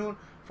stay tuned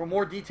for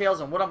more details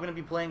on what I'm going to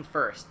be playing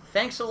first.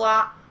 Thanks a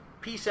lot.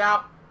 Peace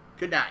out.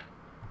 Good night.